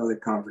change is another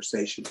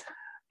conversation. I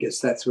guess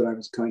that's what I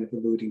was kind of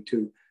alluding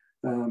to.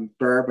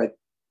 Barb, but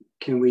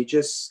can we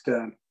just,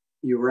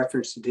 you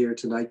referenced it here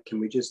tonight, can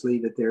we just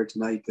leave it there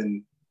tonight?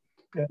 And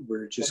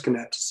we're just going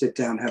to have to sit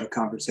down and have a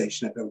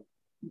conversation about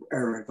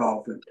our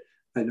involvement.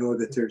 I know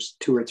that there's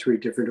 2 or 3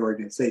 different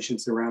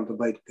organizations around the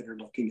lake that are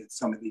looking at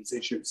some of these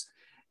issues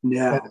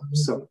now.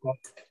 So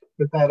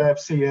with that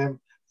FCM,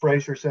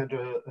 Fraser sent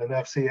an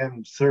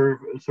FCM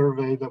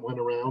survey that went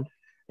around,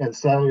 and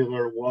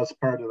cellular was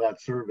part of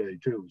that survey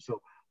too.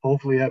 So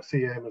hopefully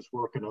FCM is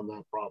working on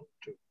that problem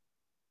too.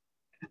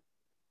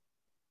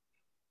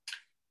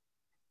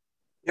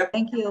 Yep.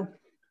 Thank you.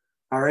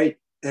 All right.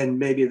 And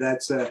maybe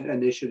that's an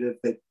initiative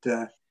that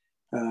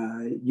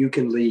you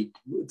can lead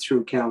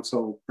through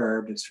council,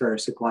 Barb, as far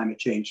as the climate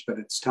change, but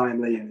it's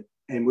timely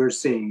and we're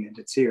seeing it,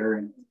 it's here.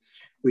 And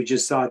we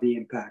just saw the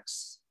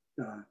impacts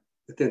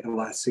within the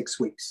last 6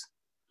 weeks.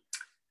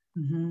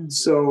 Mm-hmm.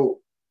 So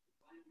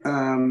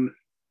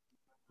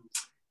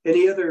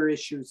any other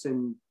issues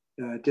in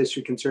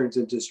district concerns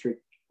in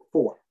District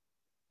 4?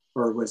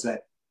 Or was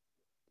that?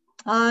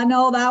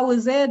 No, that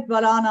was it.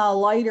 But on a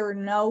lighter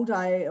note,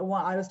 I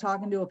was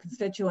talking to a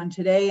constituent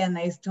today and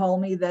they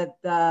told me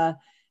that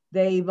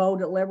they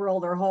voted Liberal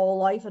their whole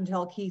life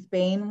until Keith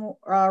Bain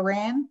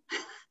ran.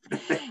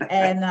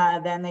 And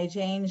then they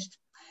changed.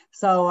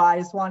 So I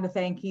just wanted to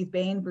thank Keith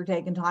Bain for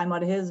taking time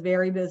out of his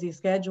very busy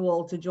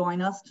schedule to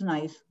join us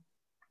tonight.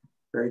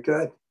 Very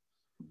good.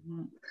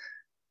 Mm-hmm.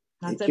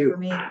 That's it for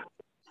me.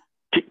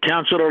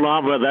 Councillor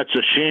Lava, that's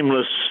a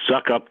shameless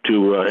suck up to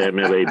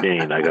MLA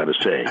Bain, I got to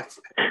say.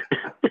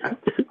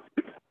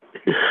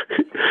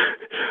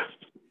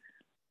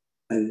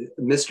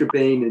 Mr.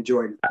 Bain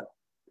enjoyed it.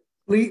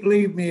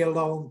 Leave me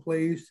alone,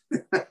 please.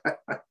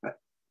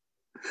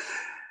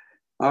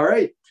 All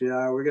right,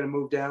 we're going to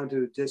move down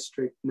to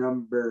district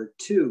number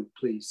 2,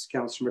 please.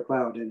 Councillor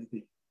MacLeod,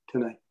 anything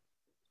tonight?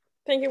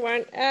 Thank you,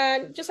 Warren.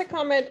 Just a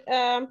comment.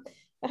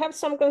 I have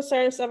some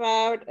concerns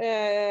about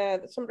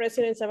some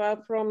residents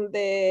about from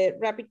the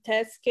rapid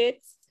test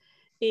kits.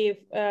 If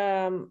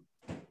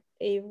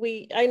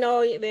we, I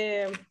know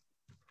they're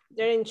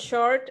in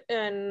short,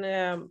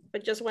 and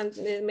but just want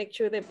to make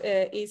sure that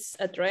it's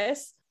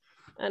addressed.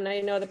 And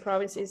I know the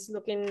province is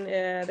looking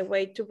the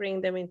way to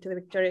bring them into the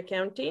Victoria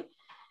County,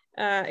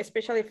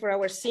 especially for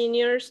our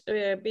seniors,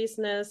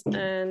 business,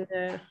 and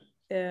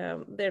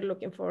they're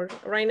looking for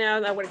right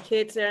now. Our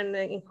kids are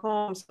in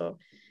home, so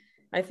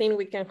I think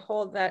we can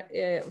hold that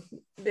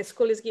the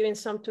school is giving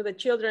some to the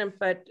children,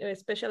 but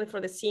especially for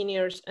the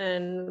seniors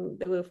and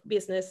the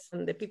business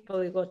and the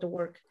people who go to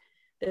work,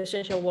 the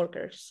essential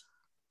workers.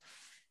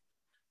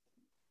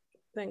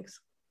 Thanks.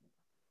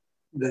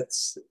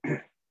 That's,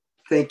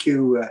 thank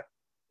you,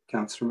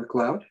 Councillor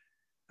MacLeod.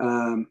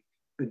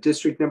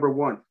 District number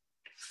 1.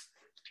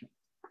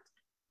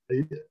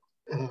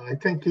 I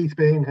think Keith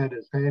Bain had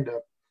his hand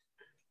up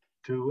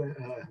to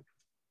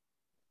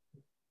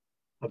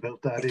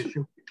about that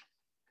issue.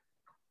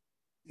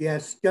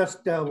 Yes,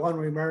 just one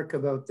remark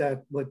about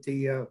that with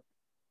the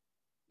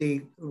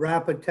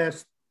rapid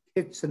test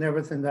kits and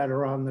everything that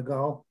are on the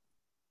go.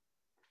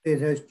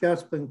 It has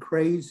just been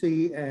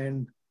crazy,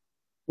 and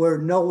we're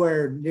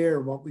nowhere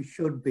near what we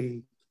should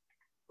be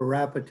for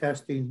rapid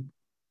testing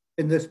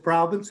in this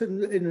province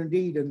and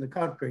indeed in the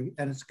country,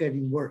 and it's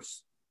getting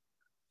worse.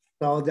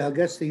 So I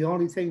guess the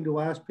only thing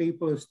to ask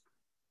people is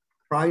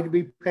try to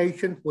be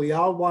patient. We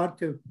all want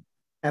to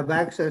have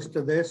access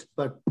to this,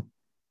 but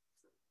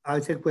I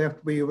think we have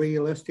to be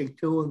realistic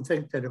too and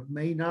think that it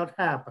may not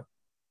happen.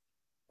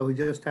 So we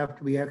just have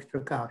to be extra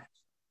cautious.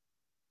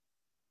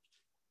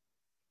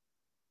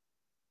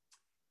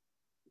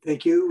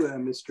 Thank you,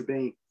 Mr.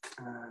 Bain.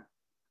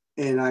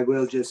 And I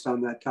will just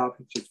on that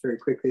topic, just very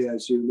quickly,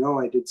 as you know,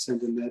 I did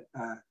send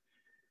a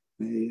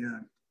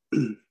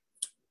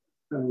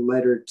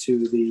letter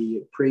to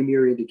the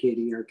Premier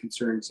indicating our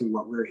concerns and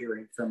what we're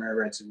hearing from our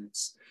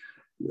residents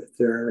with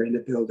their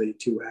inability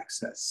to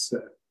access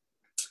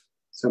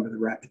some of the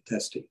rapid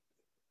testing.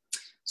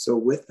 So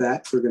with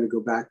that, we're going to go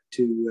back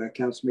to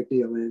Councillor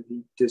McNeil and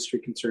the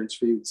district concerns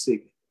for you this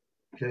evening.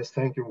 Yes,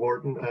 thank you,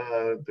 Warden.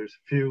 There's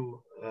a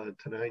few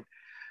tonight.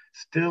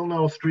 Still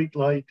no street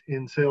light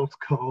in Sales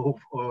Cove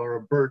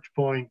or Birch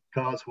Point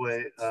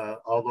Causeway,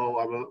 although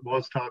I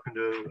was talking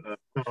to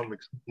John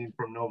McSween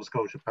from Nova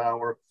Scotia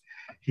Power.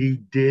 He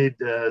did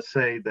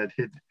say that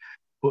he'd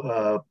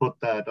put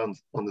that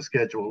on the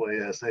schedule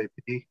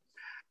ASAP.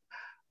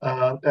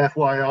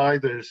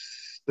 FYI, there's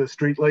the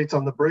street lights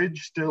on the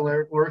bridge still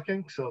aren't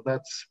working, so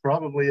that's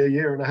probably a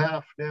year and a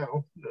half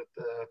now that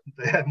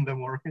they haven't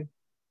been working.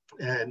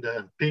 And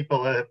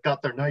people have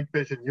got their night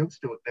vision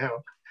used to it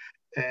now.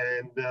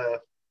 And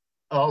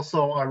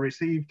also I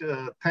received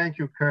a thank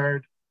you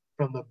card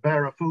from the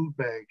Barra Food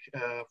Bank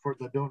for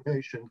the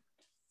donation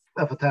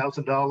of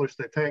 $1,000.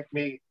 They thanked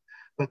me,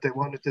 but they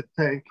wanted to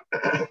thank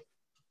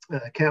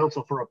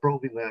council for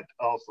approving that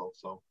also.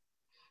 So,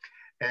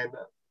 and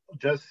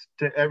just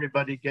to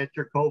everybody, get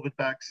your COVID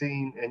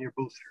vaccine and your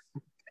booster.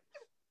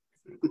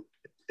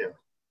 Yeah.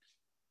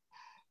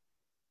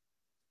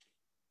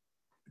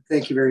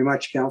 Thank you very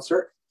much,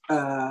 Councillor.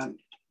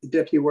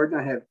 Deputy Warden,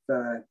 I have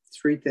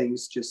 3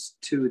 things,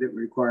 just 2 that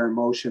require a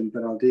motion,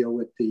 but I'll deal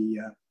with the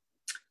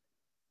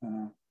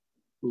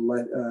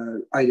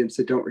items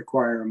that don't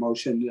require a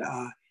motion.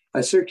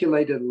 I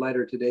circulated a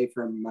letter today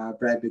from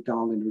Brad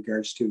McDonald in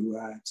regards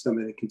to some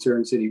of the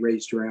concerns that he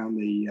raised around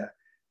the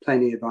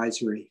Planning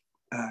Advisory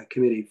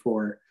Committee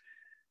for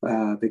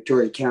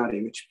Victoria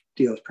County, which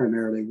deals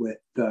primarily with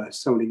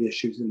zoning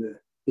issues in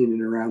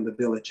and around the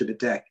village of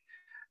Adeck.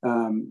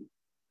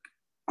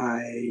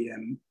 I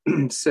am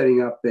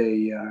setting up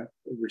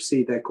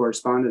receive that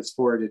correspondence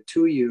forwarded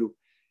to you,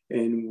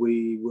 and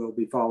we will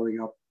be following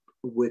up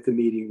with a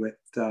meeting with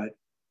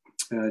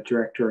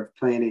Director of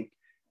Planning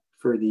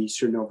for the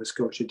Eastern Nova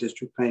Scotia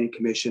District Planning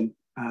Commission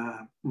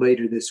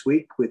later this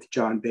week with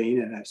John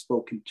Bain, and I've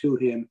spoken to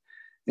him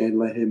and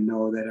let him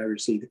know that I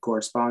received the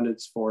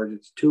correspondence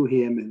forwarded to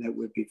him, and that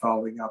we'll be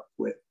following up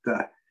with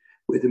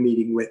a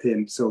meeting with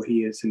him, so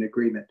he is in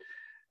agreement.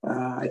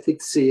 I think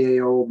the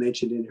CAO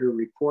mentioned in her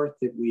report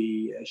that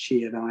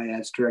she and I,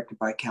 as directed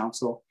by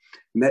council,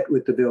 met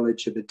with the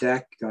village of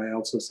Adak. I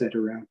also sent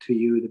around to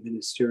you the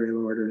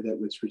ministerial order that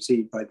was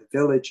received by the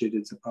village. It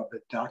is a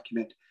public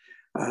document.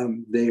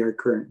 They are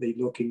currently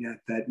looking at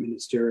that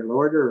ministerial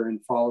order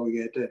and following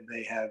it, and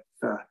they have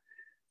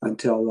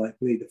until I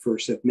believe the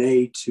 1st of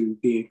May to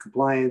be in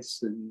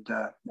compliance, and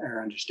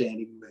our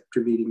understanding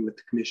after meeting with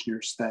the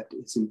commissioners that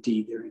is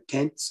indeed their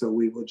intent. So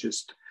we will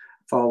just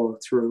follow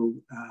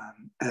through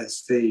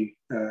as they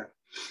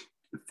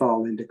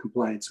fall into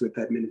compliance with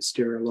that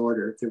ministerial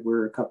order. There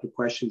were a couple of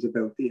questions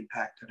about the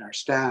impact on our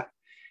staff,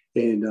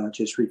 and I'll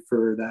just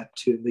refer that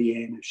to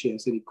Leanne if she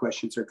has any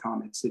questions or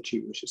comments that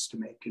she wishes to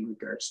make in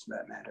regards to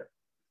that matter.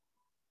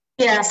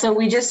 Yeah, so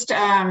we just,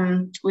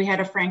 we had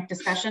a frank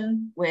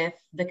discussion with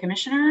the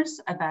commissioners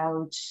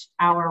about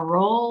our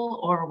role,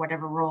 or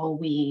whatever role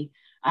we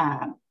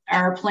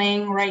are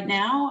playing right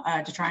now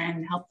to try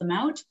and help them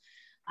out.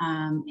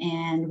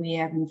 And we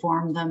have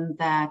informed them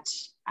that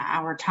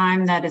our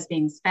time that is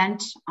being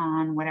spent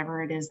on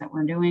whatever it is that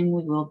we're doing,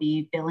 we will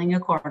be billing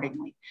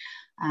accordingly.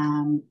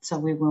 So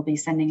we will be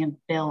sending a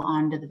bill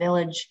on to the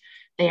village.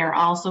 They are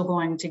also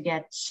going to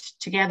get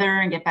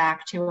together and get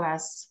back to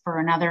us for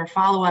another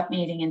follow-up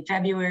meeting in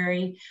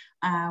February,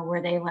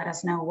 where they let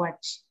us know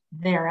what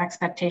their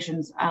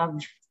expectations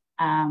of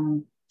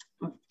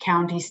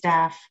county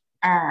staff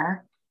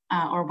are,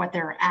 or what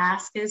their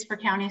ask is for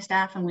county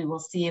staff, and we will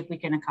see if we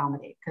can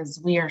accommodate, because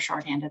we are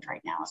shorthanded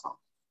right now as well.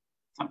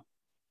 So.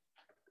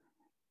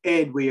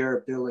 And we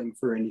are billing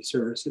for any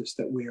services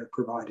that we are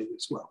providing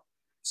as well.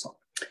 So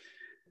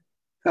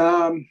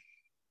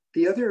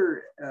the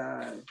other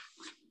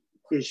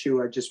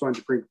issue I just wanted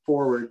to bring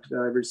forward, I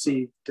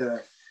received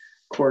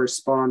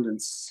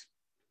correspondence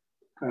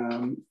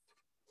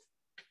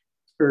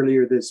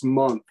earlier this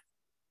month,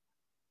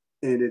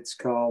 and it's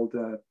called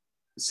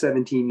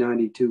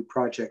 1792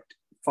 Project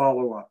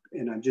Follow-Up.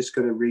 And I'm just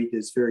going to read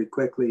this very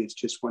quickly. It's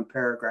just one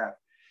paragraph.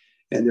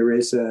 And there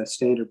is a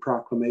standard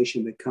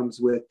proclamation that comes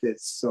with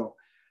this. So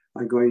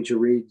I'm going to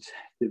read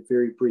the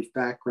very brief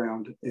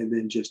background and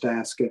then just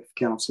ask if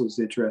council is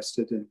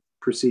interested in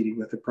proceeding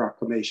with the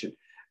proclamation.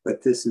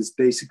 But this is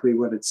basically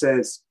what it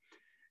says.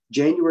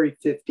 January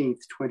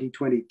 15th,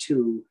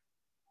 2022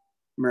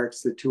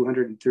 marks the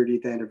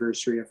 230th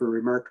anniversary of a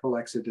remarkable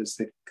exodus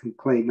that can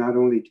claim not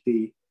only to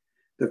be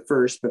the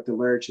first, but the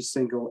largest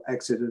single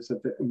exodus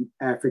of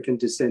African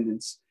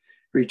descendants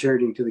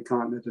returning to the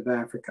continent of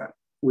Africa.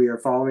 We are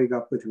following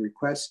up with a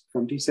request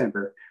from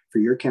December for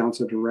your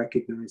council to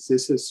recognize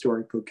this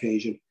historic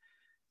occasion,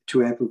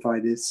 to amplify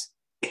this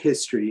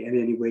history in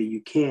any way you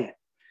can.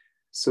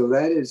 So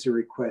that is a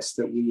request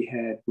that we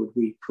had. Would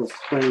we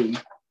proclaim,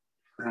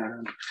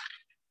 I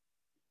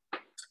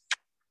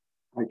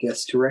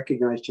guess, to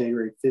recognize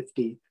January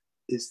 15th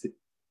is the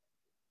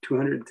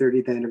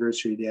 230th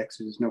anniversary of the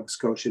Exodus of Nova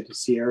Scotia to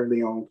Sierra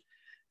Leone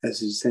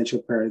as an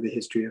essential part of the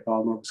history of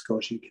all Nova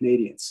Scotian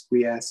Canadians.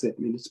 We ask that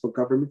municipal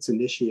governments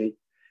initiate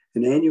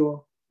an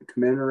annual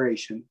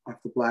commemoration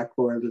of the Black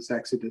Loyalist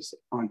Exodus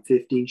on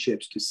 15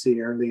 ships to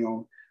Sierra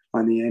Leone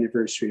on the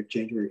anniversary of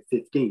January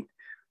 15th.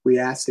 We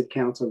ask that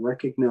council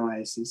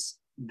recognizes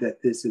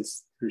that this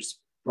is the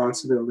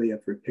responsibility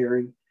of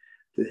repairing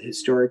the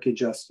historic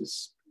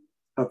injustice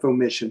of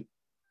omission,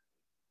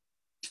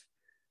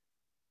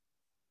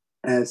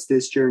 as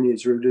this journey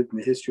is rooted in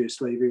the history of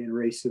slavery and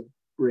racism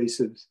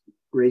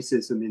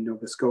in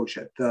Nova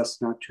Scotia,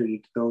 thus not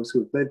turning to those who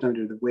have lived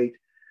under the weight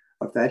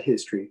of that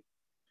history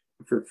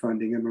for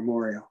funding a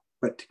memorial,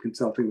 but to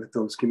consulting with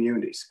those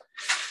communities.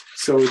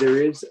 So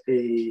there is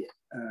a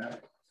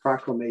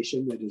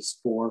proclamation that is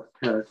 4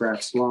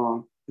 paragraphs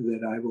long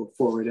that I will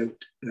forward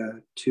out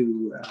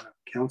to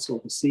council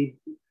this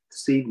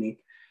evening.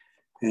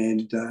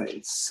 And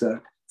it's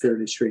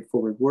fairly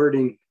straightforward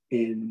wording.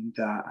 And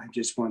I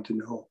just want to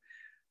know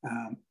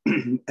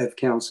if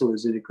council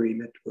is in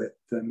agreement with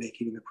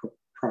making the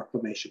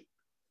proclamation.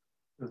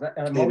 Is that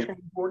a motion,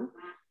 Gordon?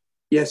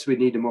 Yes, we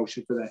need a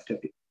motion for that,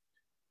 Deputy.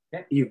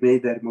 Okay. You've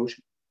made that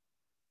motion.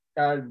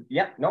 Yeah,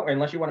 no,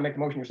 unless you want to make the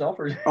motion yourself.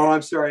 Or... Oh,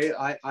 I'm sorry.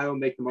 I will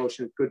make the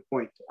motion. Good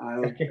point.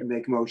 I'll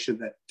make a motion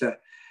that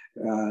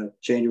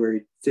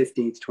January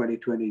 15th,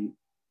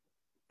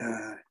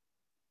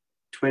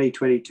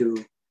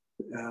 2022,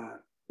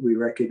 we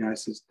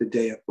recognize as the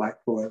day of Black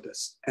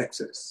Loyalist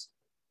Exodus.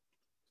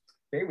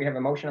 Okay, we have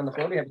a motion on the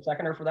floor. Do we have a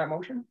seconder for that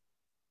motion?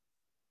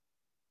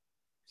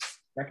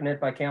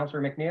 Seconded by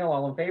Councillor McNeil.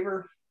 All in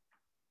favor?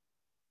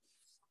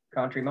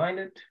 Contrary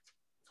minded?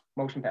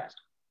 Motion passed.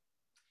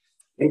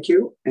 Thank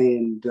you.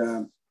 And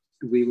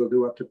we will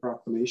do up the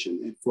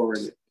proclamation and forward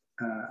it.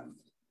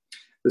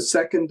 The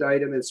second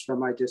item is from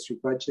my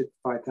district budget,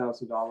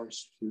 $5,000 for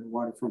the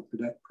Waterfront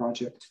Quebec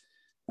project.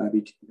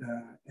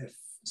 If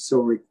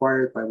so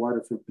required by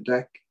Waterfront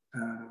Quebec,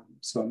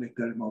 So I'll make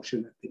that a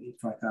motion that they need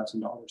 $5,000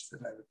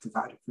 that I would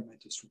provide for my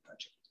district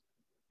budget.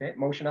 Okay,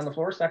 motion on the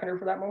floor. Seconder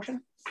for that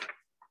motion?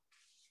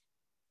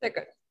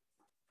 Second.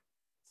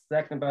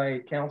 Seconded by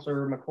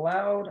Councillor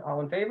McLeod.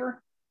 All in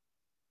favor?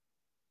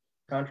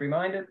 Contrary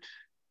minded?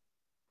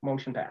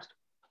 Motion passed.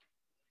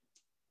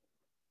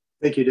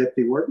 Thank you,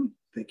 Deputy Warden.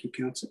 Thank you,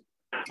 Council.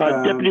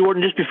 Deputy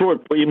Warden, just before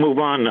you move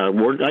on,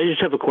 Warden, I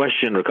just have a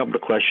question or a couple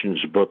of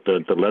questions about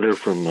the letter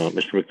from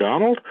Mr.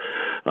 McDonald.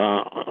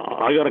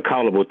 I got a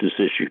call about this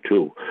issue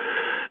too.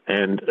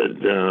 And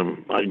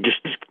I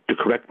just to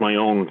correct my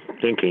own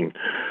thinking,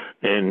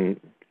 and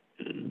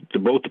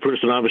both the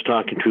person I was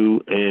talking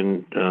to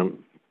and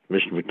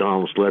Mr.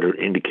 McDonald's letter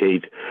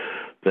indicate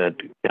that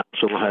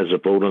council has a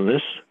vote on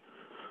this.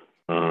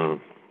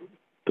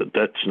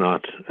 That's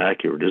not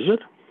accurate, is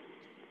it?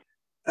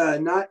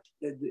 Not.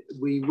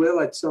 We will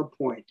at some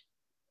point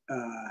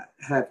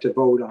have to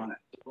vote on it,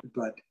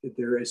 but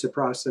there is a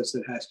process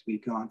that has to be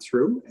gone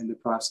through, and the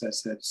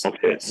process has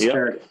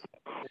started.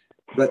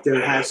 But there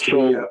has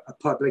to be a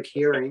public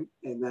hearing,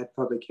 and that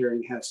public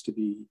hearing has to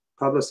be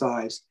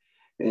publicized.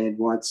 And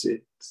once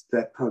it's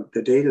that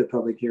the date of the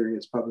public hearing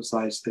is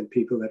publicized, then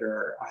people that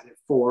are either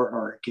for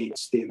or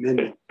against the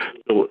amendment.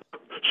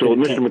 So what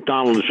Mr.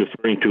 McDonald is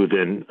referring to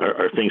then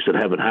are things that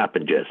haven't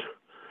happened yet.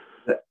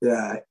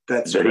 That's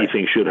that correct. He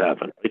thinks should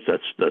happen.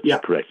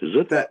 That's correct, is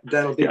it?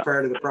 That'll be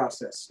part of the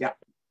process. Yeah.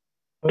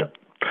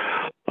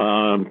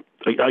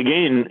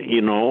 Again,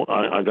 you know,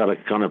 I got a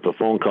kind of a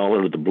phone call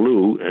out of the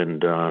blue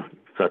and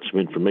got some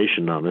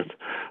information on it.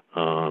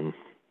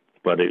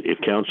 But if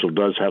council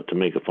does have to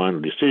make a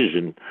final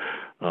decision,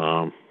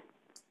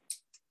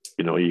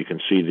 you know, you can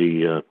see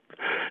the,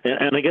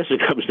 and I guess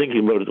I was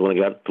thinking about it when I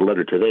got the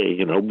letter today.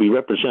 You know, we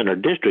represent our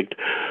district,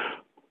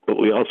 but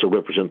we also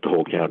represent the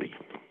whole county.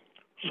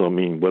 So, I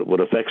mean, what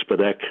affects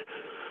Baddeck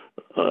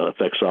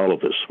affects all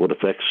of us. What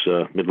affects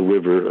Middle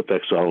River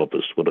affects all of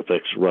us. What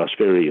affects Ross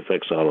Ferry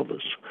affects all of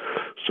us.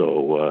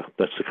 So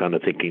that's the kind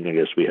of thinking I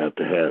guess we have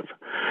to have.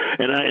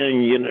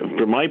 And you know,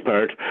 for my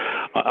part,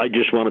 I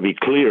just want to be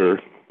clear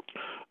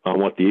on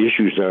what the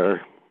issues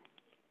are,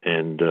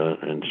 and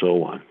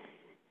so on.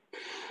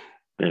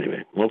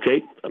 Anyway,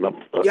 okay,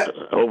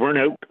 over and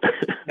out.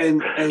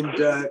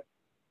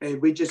 And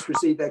we just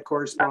received that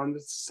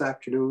correspondence this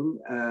afternoon,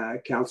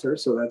 Councillor,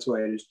 so that's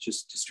why it is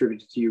just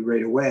distributed to you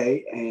right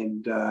away.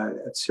 And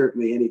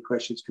certainly any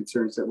questions,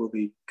 concerns that will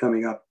be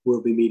coming up,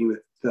 we'll be meeting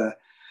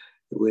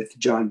with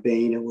John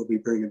Bain, and we'll be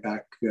bringing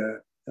back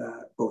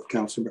both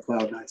Councillor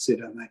McLeod and I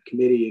sit on that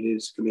committee. It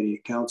is committee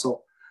of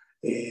council,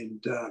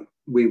 and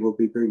we will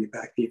be bringing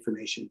back the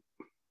information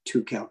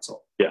to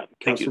council. Yeah,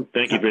 thank you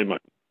very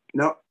much.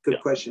 No,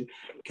 good question.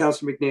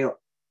 Councillor McNeil.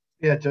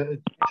 Yeah,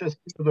 just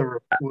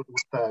further with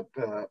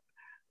that,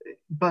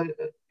 but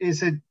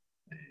is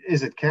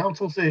it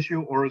council's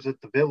issue or is it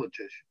the village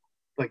issue?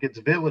 Like, it's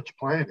village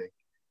planning.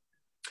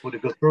 Would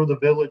it go through the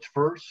village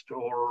first,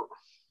 or?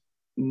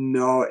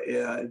 No,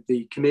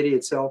 the committee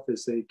itself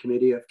is a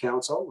committee of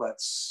council.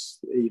 That's,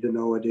 even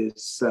though it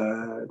is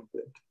the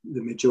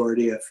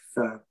majority of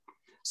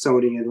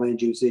zoning and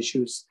land use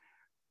issues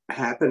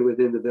happen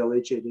within the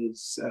village, it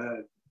is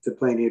the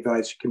planning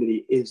advisory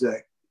committee is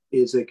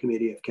a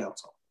committee of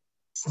council.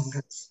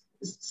 Okay.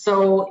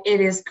 So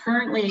it is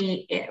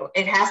currently,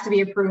 it has to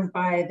be approved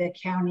by the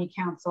county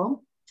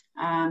council.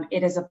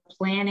 It is a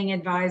planning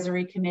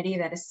advisory committee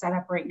that is set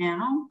up right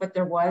now, but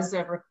there was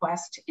a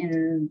request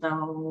in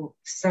the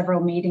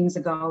several meetings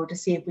ago to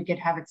see if we could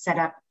have it set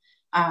up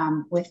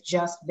with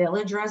just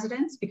village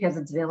residents, because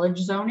it's village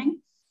zoning.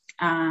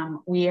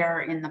 We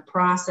are in the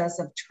process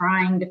of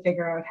trying to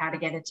figure out how to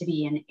get it to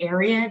be an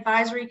area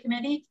advisory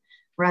committee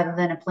rather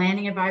than a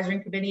planning advisory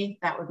committee.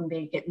 That would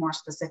make it more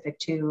specific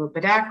to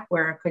Baddeck,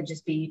 where it could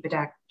just be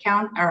Baddeck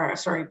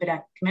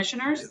Baddeck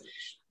commissioners.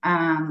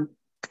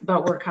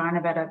 But we're kind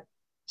of at a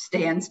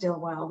standstill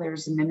while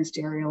there's a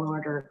ministerial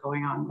order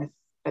going on with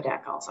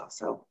Baddeck also.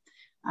 So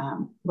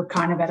we're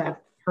kind of at a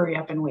hurry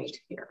up and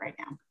wait here right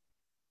now.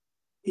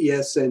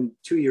 Yes, and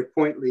to your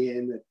point,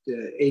 Leanne,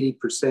 that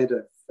 80%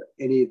 of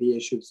any of the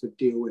issues that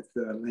deal with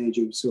land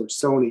use or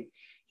zoning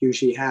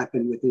usually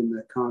happen within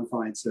the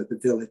confines of the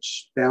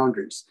village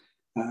boundaries.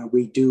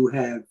 We do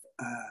have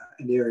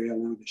an area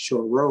along the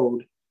Shore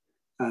Road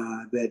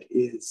that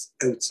is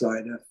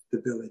outside of the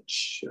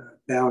village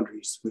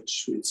boundaries,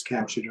 which is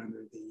captured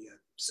under the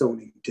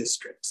zoning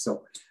district.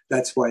 So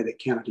that's why the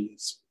county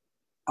is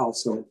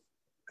also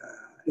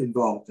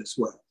involved as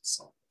well.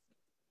 So,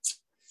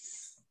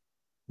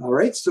 all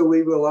right, so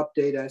we will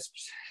update as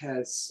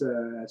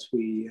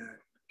we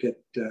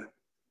get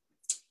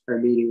our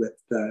meeting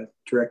with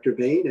Director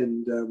Bain,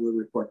 and we'll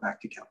report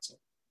back to council.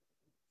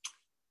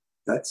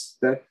 That's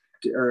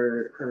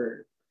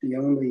are the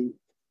only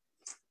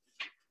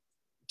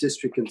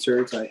district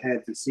concerns I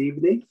had this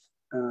evening.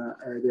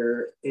 Are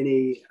there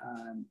any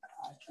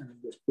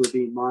we're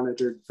being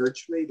monitored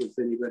virtually? Does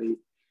anybody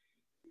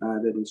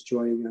that is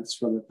joining us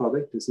from the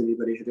public, does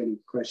anybody have any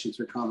questions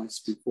or comments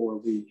before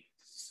we?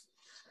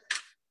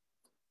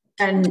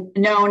 And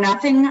no,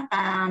 nothing.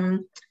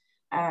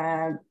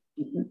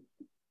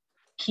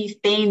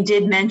 Keith Bain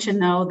did mention,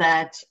 though,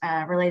 that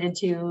related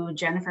to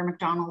Jennifer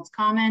McDonald's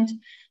comment,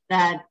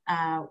 that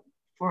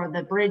for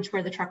the bridge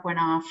where the truck went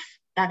off,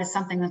 that is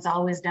something that's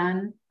always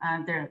done.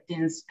 An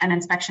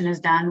inspection is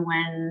done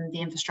when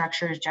the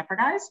infrastructure is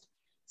jeopardized.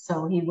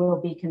 So he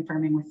will be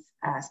confirming with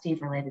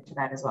Steve related to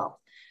that as well.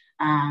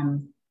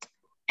 And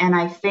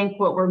I think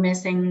what we're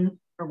missing,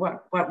 or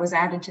what was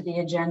added to the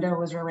agenda,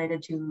 was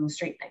related to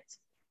streetlights.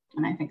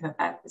 And I think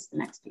that is the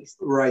next piece.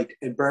 Right.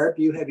 And Barb,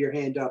 you have your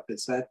hand up.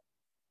 Is that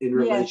in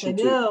relation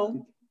to? Yes, I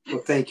do.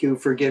 Well, thank you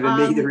for giving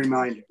me the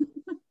reminder.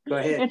 Go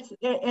ahead.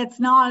 It's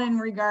not in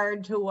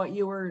regard to what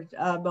you were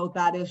about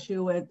that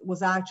issue. It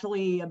was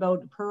actually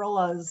about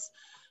Perla's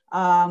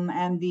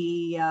and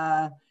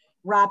the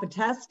rapid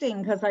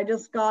testing, because I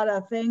just got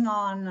a thing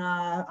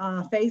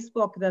on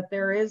Facebook that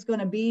there is going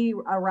to be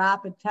a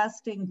rapid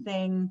testing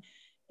thing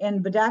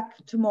in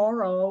Baddeck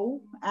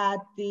tomorrow at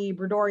the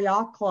Brador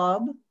Yacht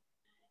Club.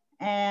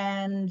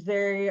 And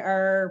they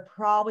are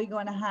probably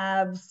going to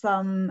have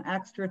some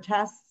extra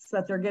tests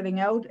that they're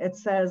giving out. It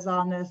says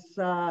on this,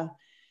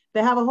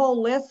 they have a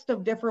whole list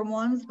of different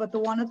ones, but the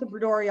one at the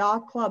Brador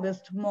Yacht Club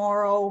is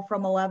tomorrow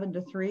from 11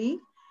 to 3.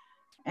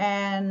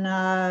 And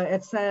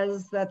it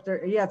says that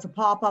it's a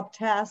pop-up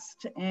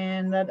test,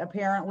 and that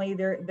apparently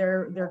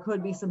there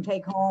could be some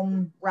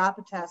take-home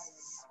rapid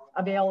tests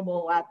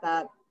available at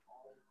that.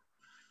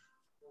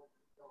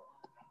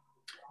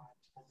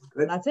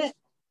 Good. That's it.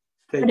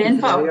 Good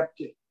info.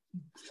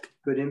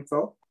 Good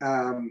info.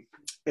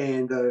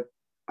 And the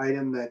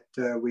item that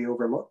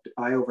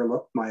I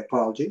overlooked, my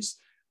apologies,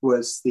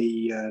 was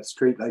the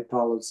streetlight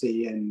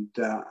policy. And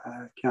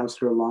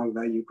Councillor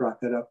Longva, you brought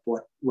that up.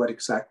 What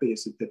exactly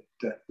is it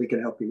that we can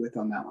help you with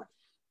on that one?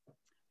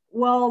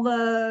 Well,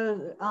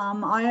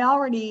 I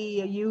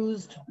already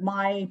used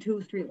my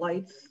 2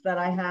 streetlights that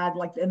I had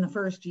like in the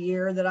first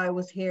year that I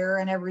was here,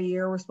 and every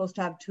year we're supposed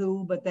to have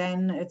 2, but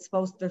then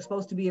there's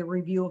supposed to be a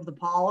review of the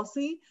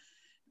policy.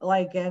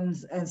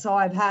 And so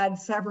I've had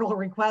several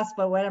requests,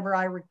 but whenever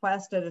I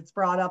requested, it's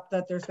brought up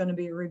that there's going to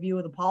be a review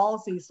of the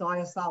policy. So I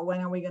just thought, when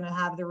are we going to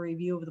have the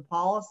review of the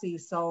policy,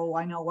 so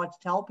I know what to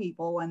tell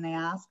people when they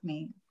ask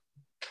me?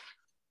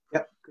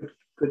 Yep,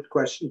 good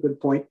question,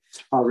 good point.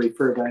 I'll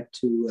refer that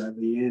to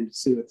Leanne to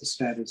see what the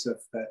status of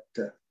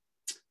that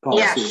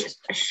policy is.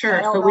 Sure.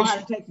 I don't know how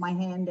to take my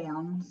hand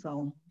down,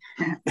 so.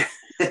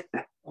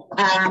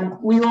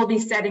 We will be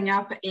setting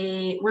up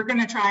we're going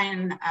to try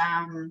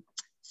and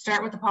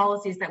start with the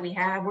policies that we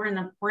have. We're in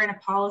a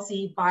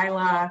policy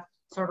bylaw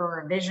sort of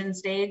revision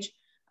stage.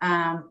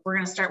 We're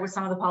going to start with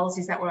some of the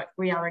policies that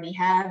we already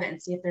have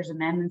and see if there's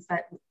amendments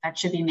that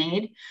should be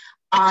made.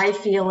 I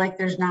feel like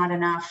there's not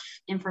enough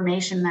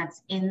information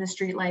that's in the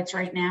streetlights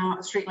right now.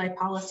 A streetlight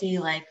policy,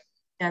 like,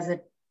 does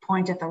it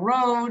point at the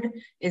road?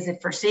 Is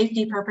it for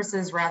safety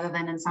purposes rather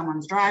than in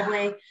someone's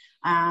driveway?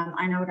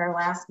 I know at our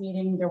last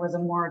meeting, there was a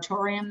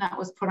moratorium that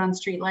was put on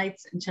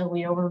streetlights until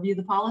we overview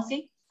the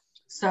policy.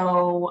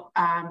 So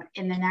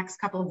in the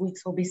next couple of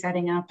weeks, we'll be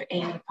setting up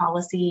a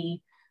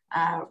policy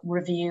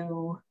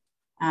review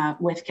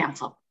with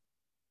council,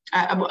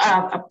 a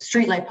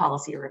streetlight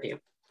policy review.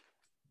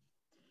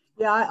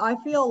 Yeah, I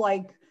feel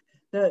like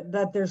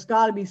that there's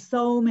got to be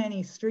so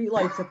many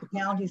streetlights that the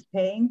county's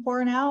paying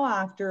for now,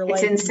 after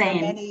like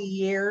many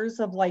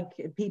years of like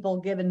people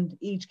giving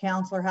each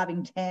councillor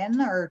having 10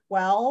 or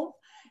 12,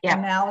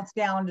 and now it's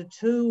down to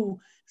 2.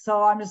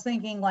 So I'm just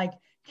thinking, like,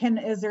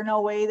 is there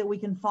no way that we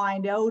can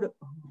find out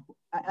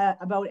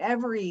about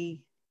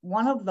every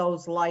one of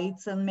those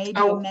lights, and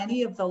maybe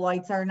many of the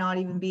lights are not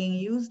even being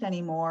used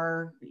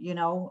anymore, you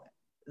know,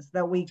 so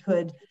that we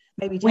could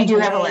maybe take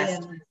away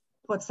and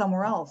put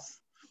somewhere else?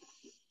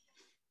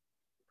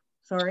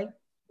 Sorry?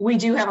 We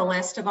do have a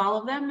list of all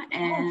of them,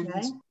 and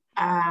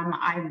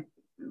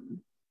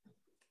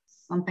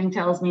something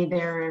tells me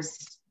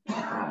there's,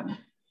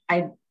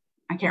 I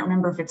can't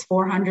remember if it's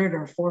 400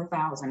 or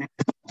 4,000.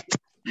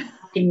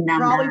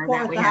 Probably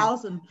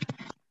 4,000.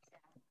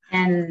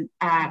 And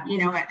you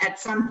know, at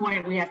some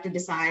point we have to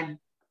decide,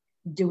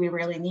 do we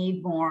really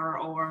need more,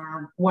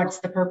 or what's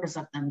the purpose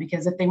of them?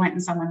 Because if they went in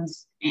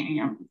someone's,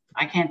 you know,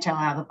 I can't tell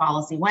how the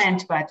policy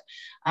went, but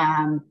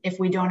if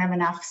we don't have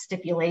enough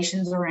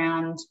stipulations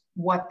around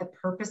what the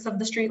purpose of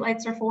the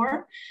streetlights are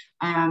for,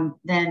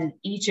 then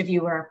each of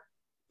you are,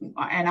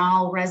 and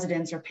all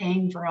residents are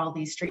paying for all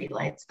these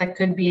streetlights that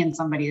could be in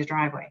somebody's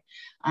driveway.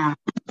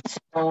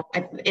 So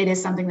it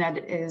is something that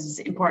is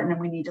important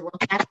and we need to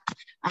look at.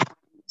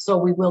 So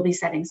we will be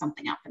setting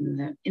something up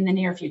in the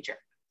near future.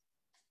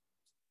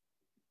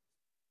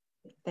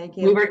 Thank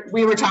you.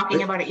 We were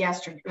talking about it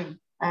yesterday,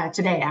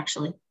 today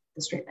actually,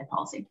 the streetlight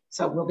policy.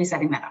 So we'll be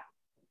setting that up.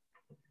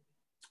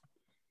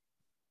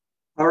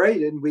 All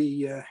right, and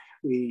we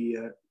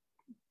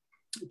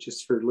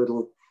just for a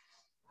little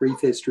brief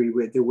history,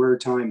 there were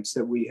times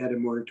that we had a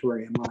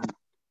moratorium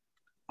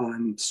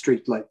on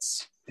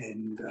streetlights,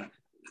 and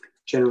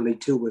generally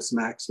 2 was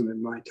maximum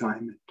in my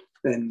time,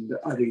 and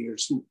other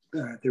years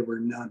there were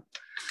none.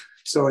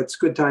 So it's a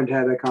good time to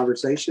have that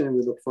conversation, and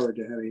we look forward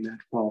to having that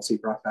policy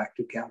brought back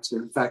to council.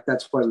 In fact,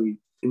 that's why we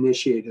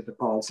initiated the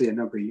policy a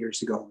number of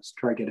years ago, was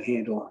try to get a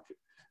handle on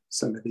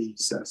some of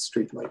these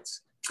street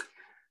lights.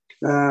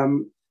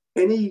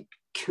 Any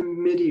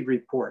committee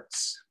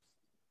reports?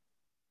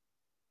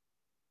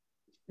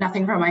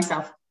 Nothing from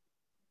myself.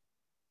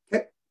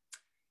 Okay.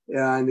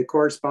 And the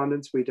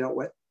correspondence we dealt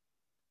with?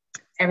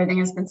 Everything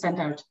has been sent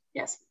out,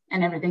 yes.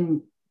 And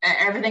everything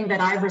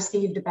that I've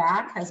received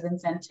back has been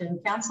sent to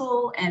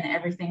council, and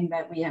everything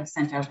that we have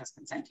sent out has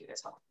been sent to you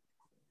as well.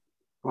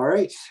 All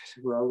right,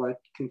 well, that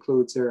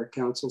concludes our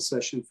council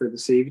session for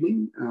this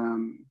evening.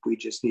 We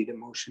just need a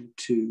motion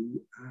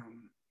to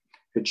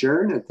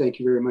adjourn, and thank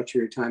you very much for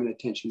your time and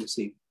attention this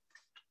evening.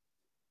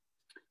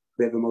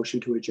 We have a motion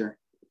to adjourn.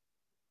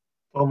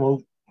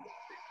 Almost.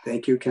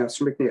 Thank you,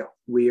 Councillor McNeil.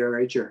 We are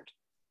adjourned.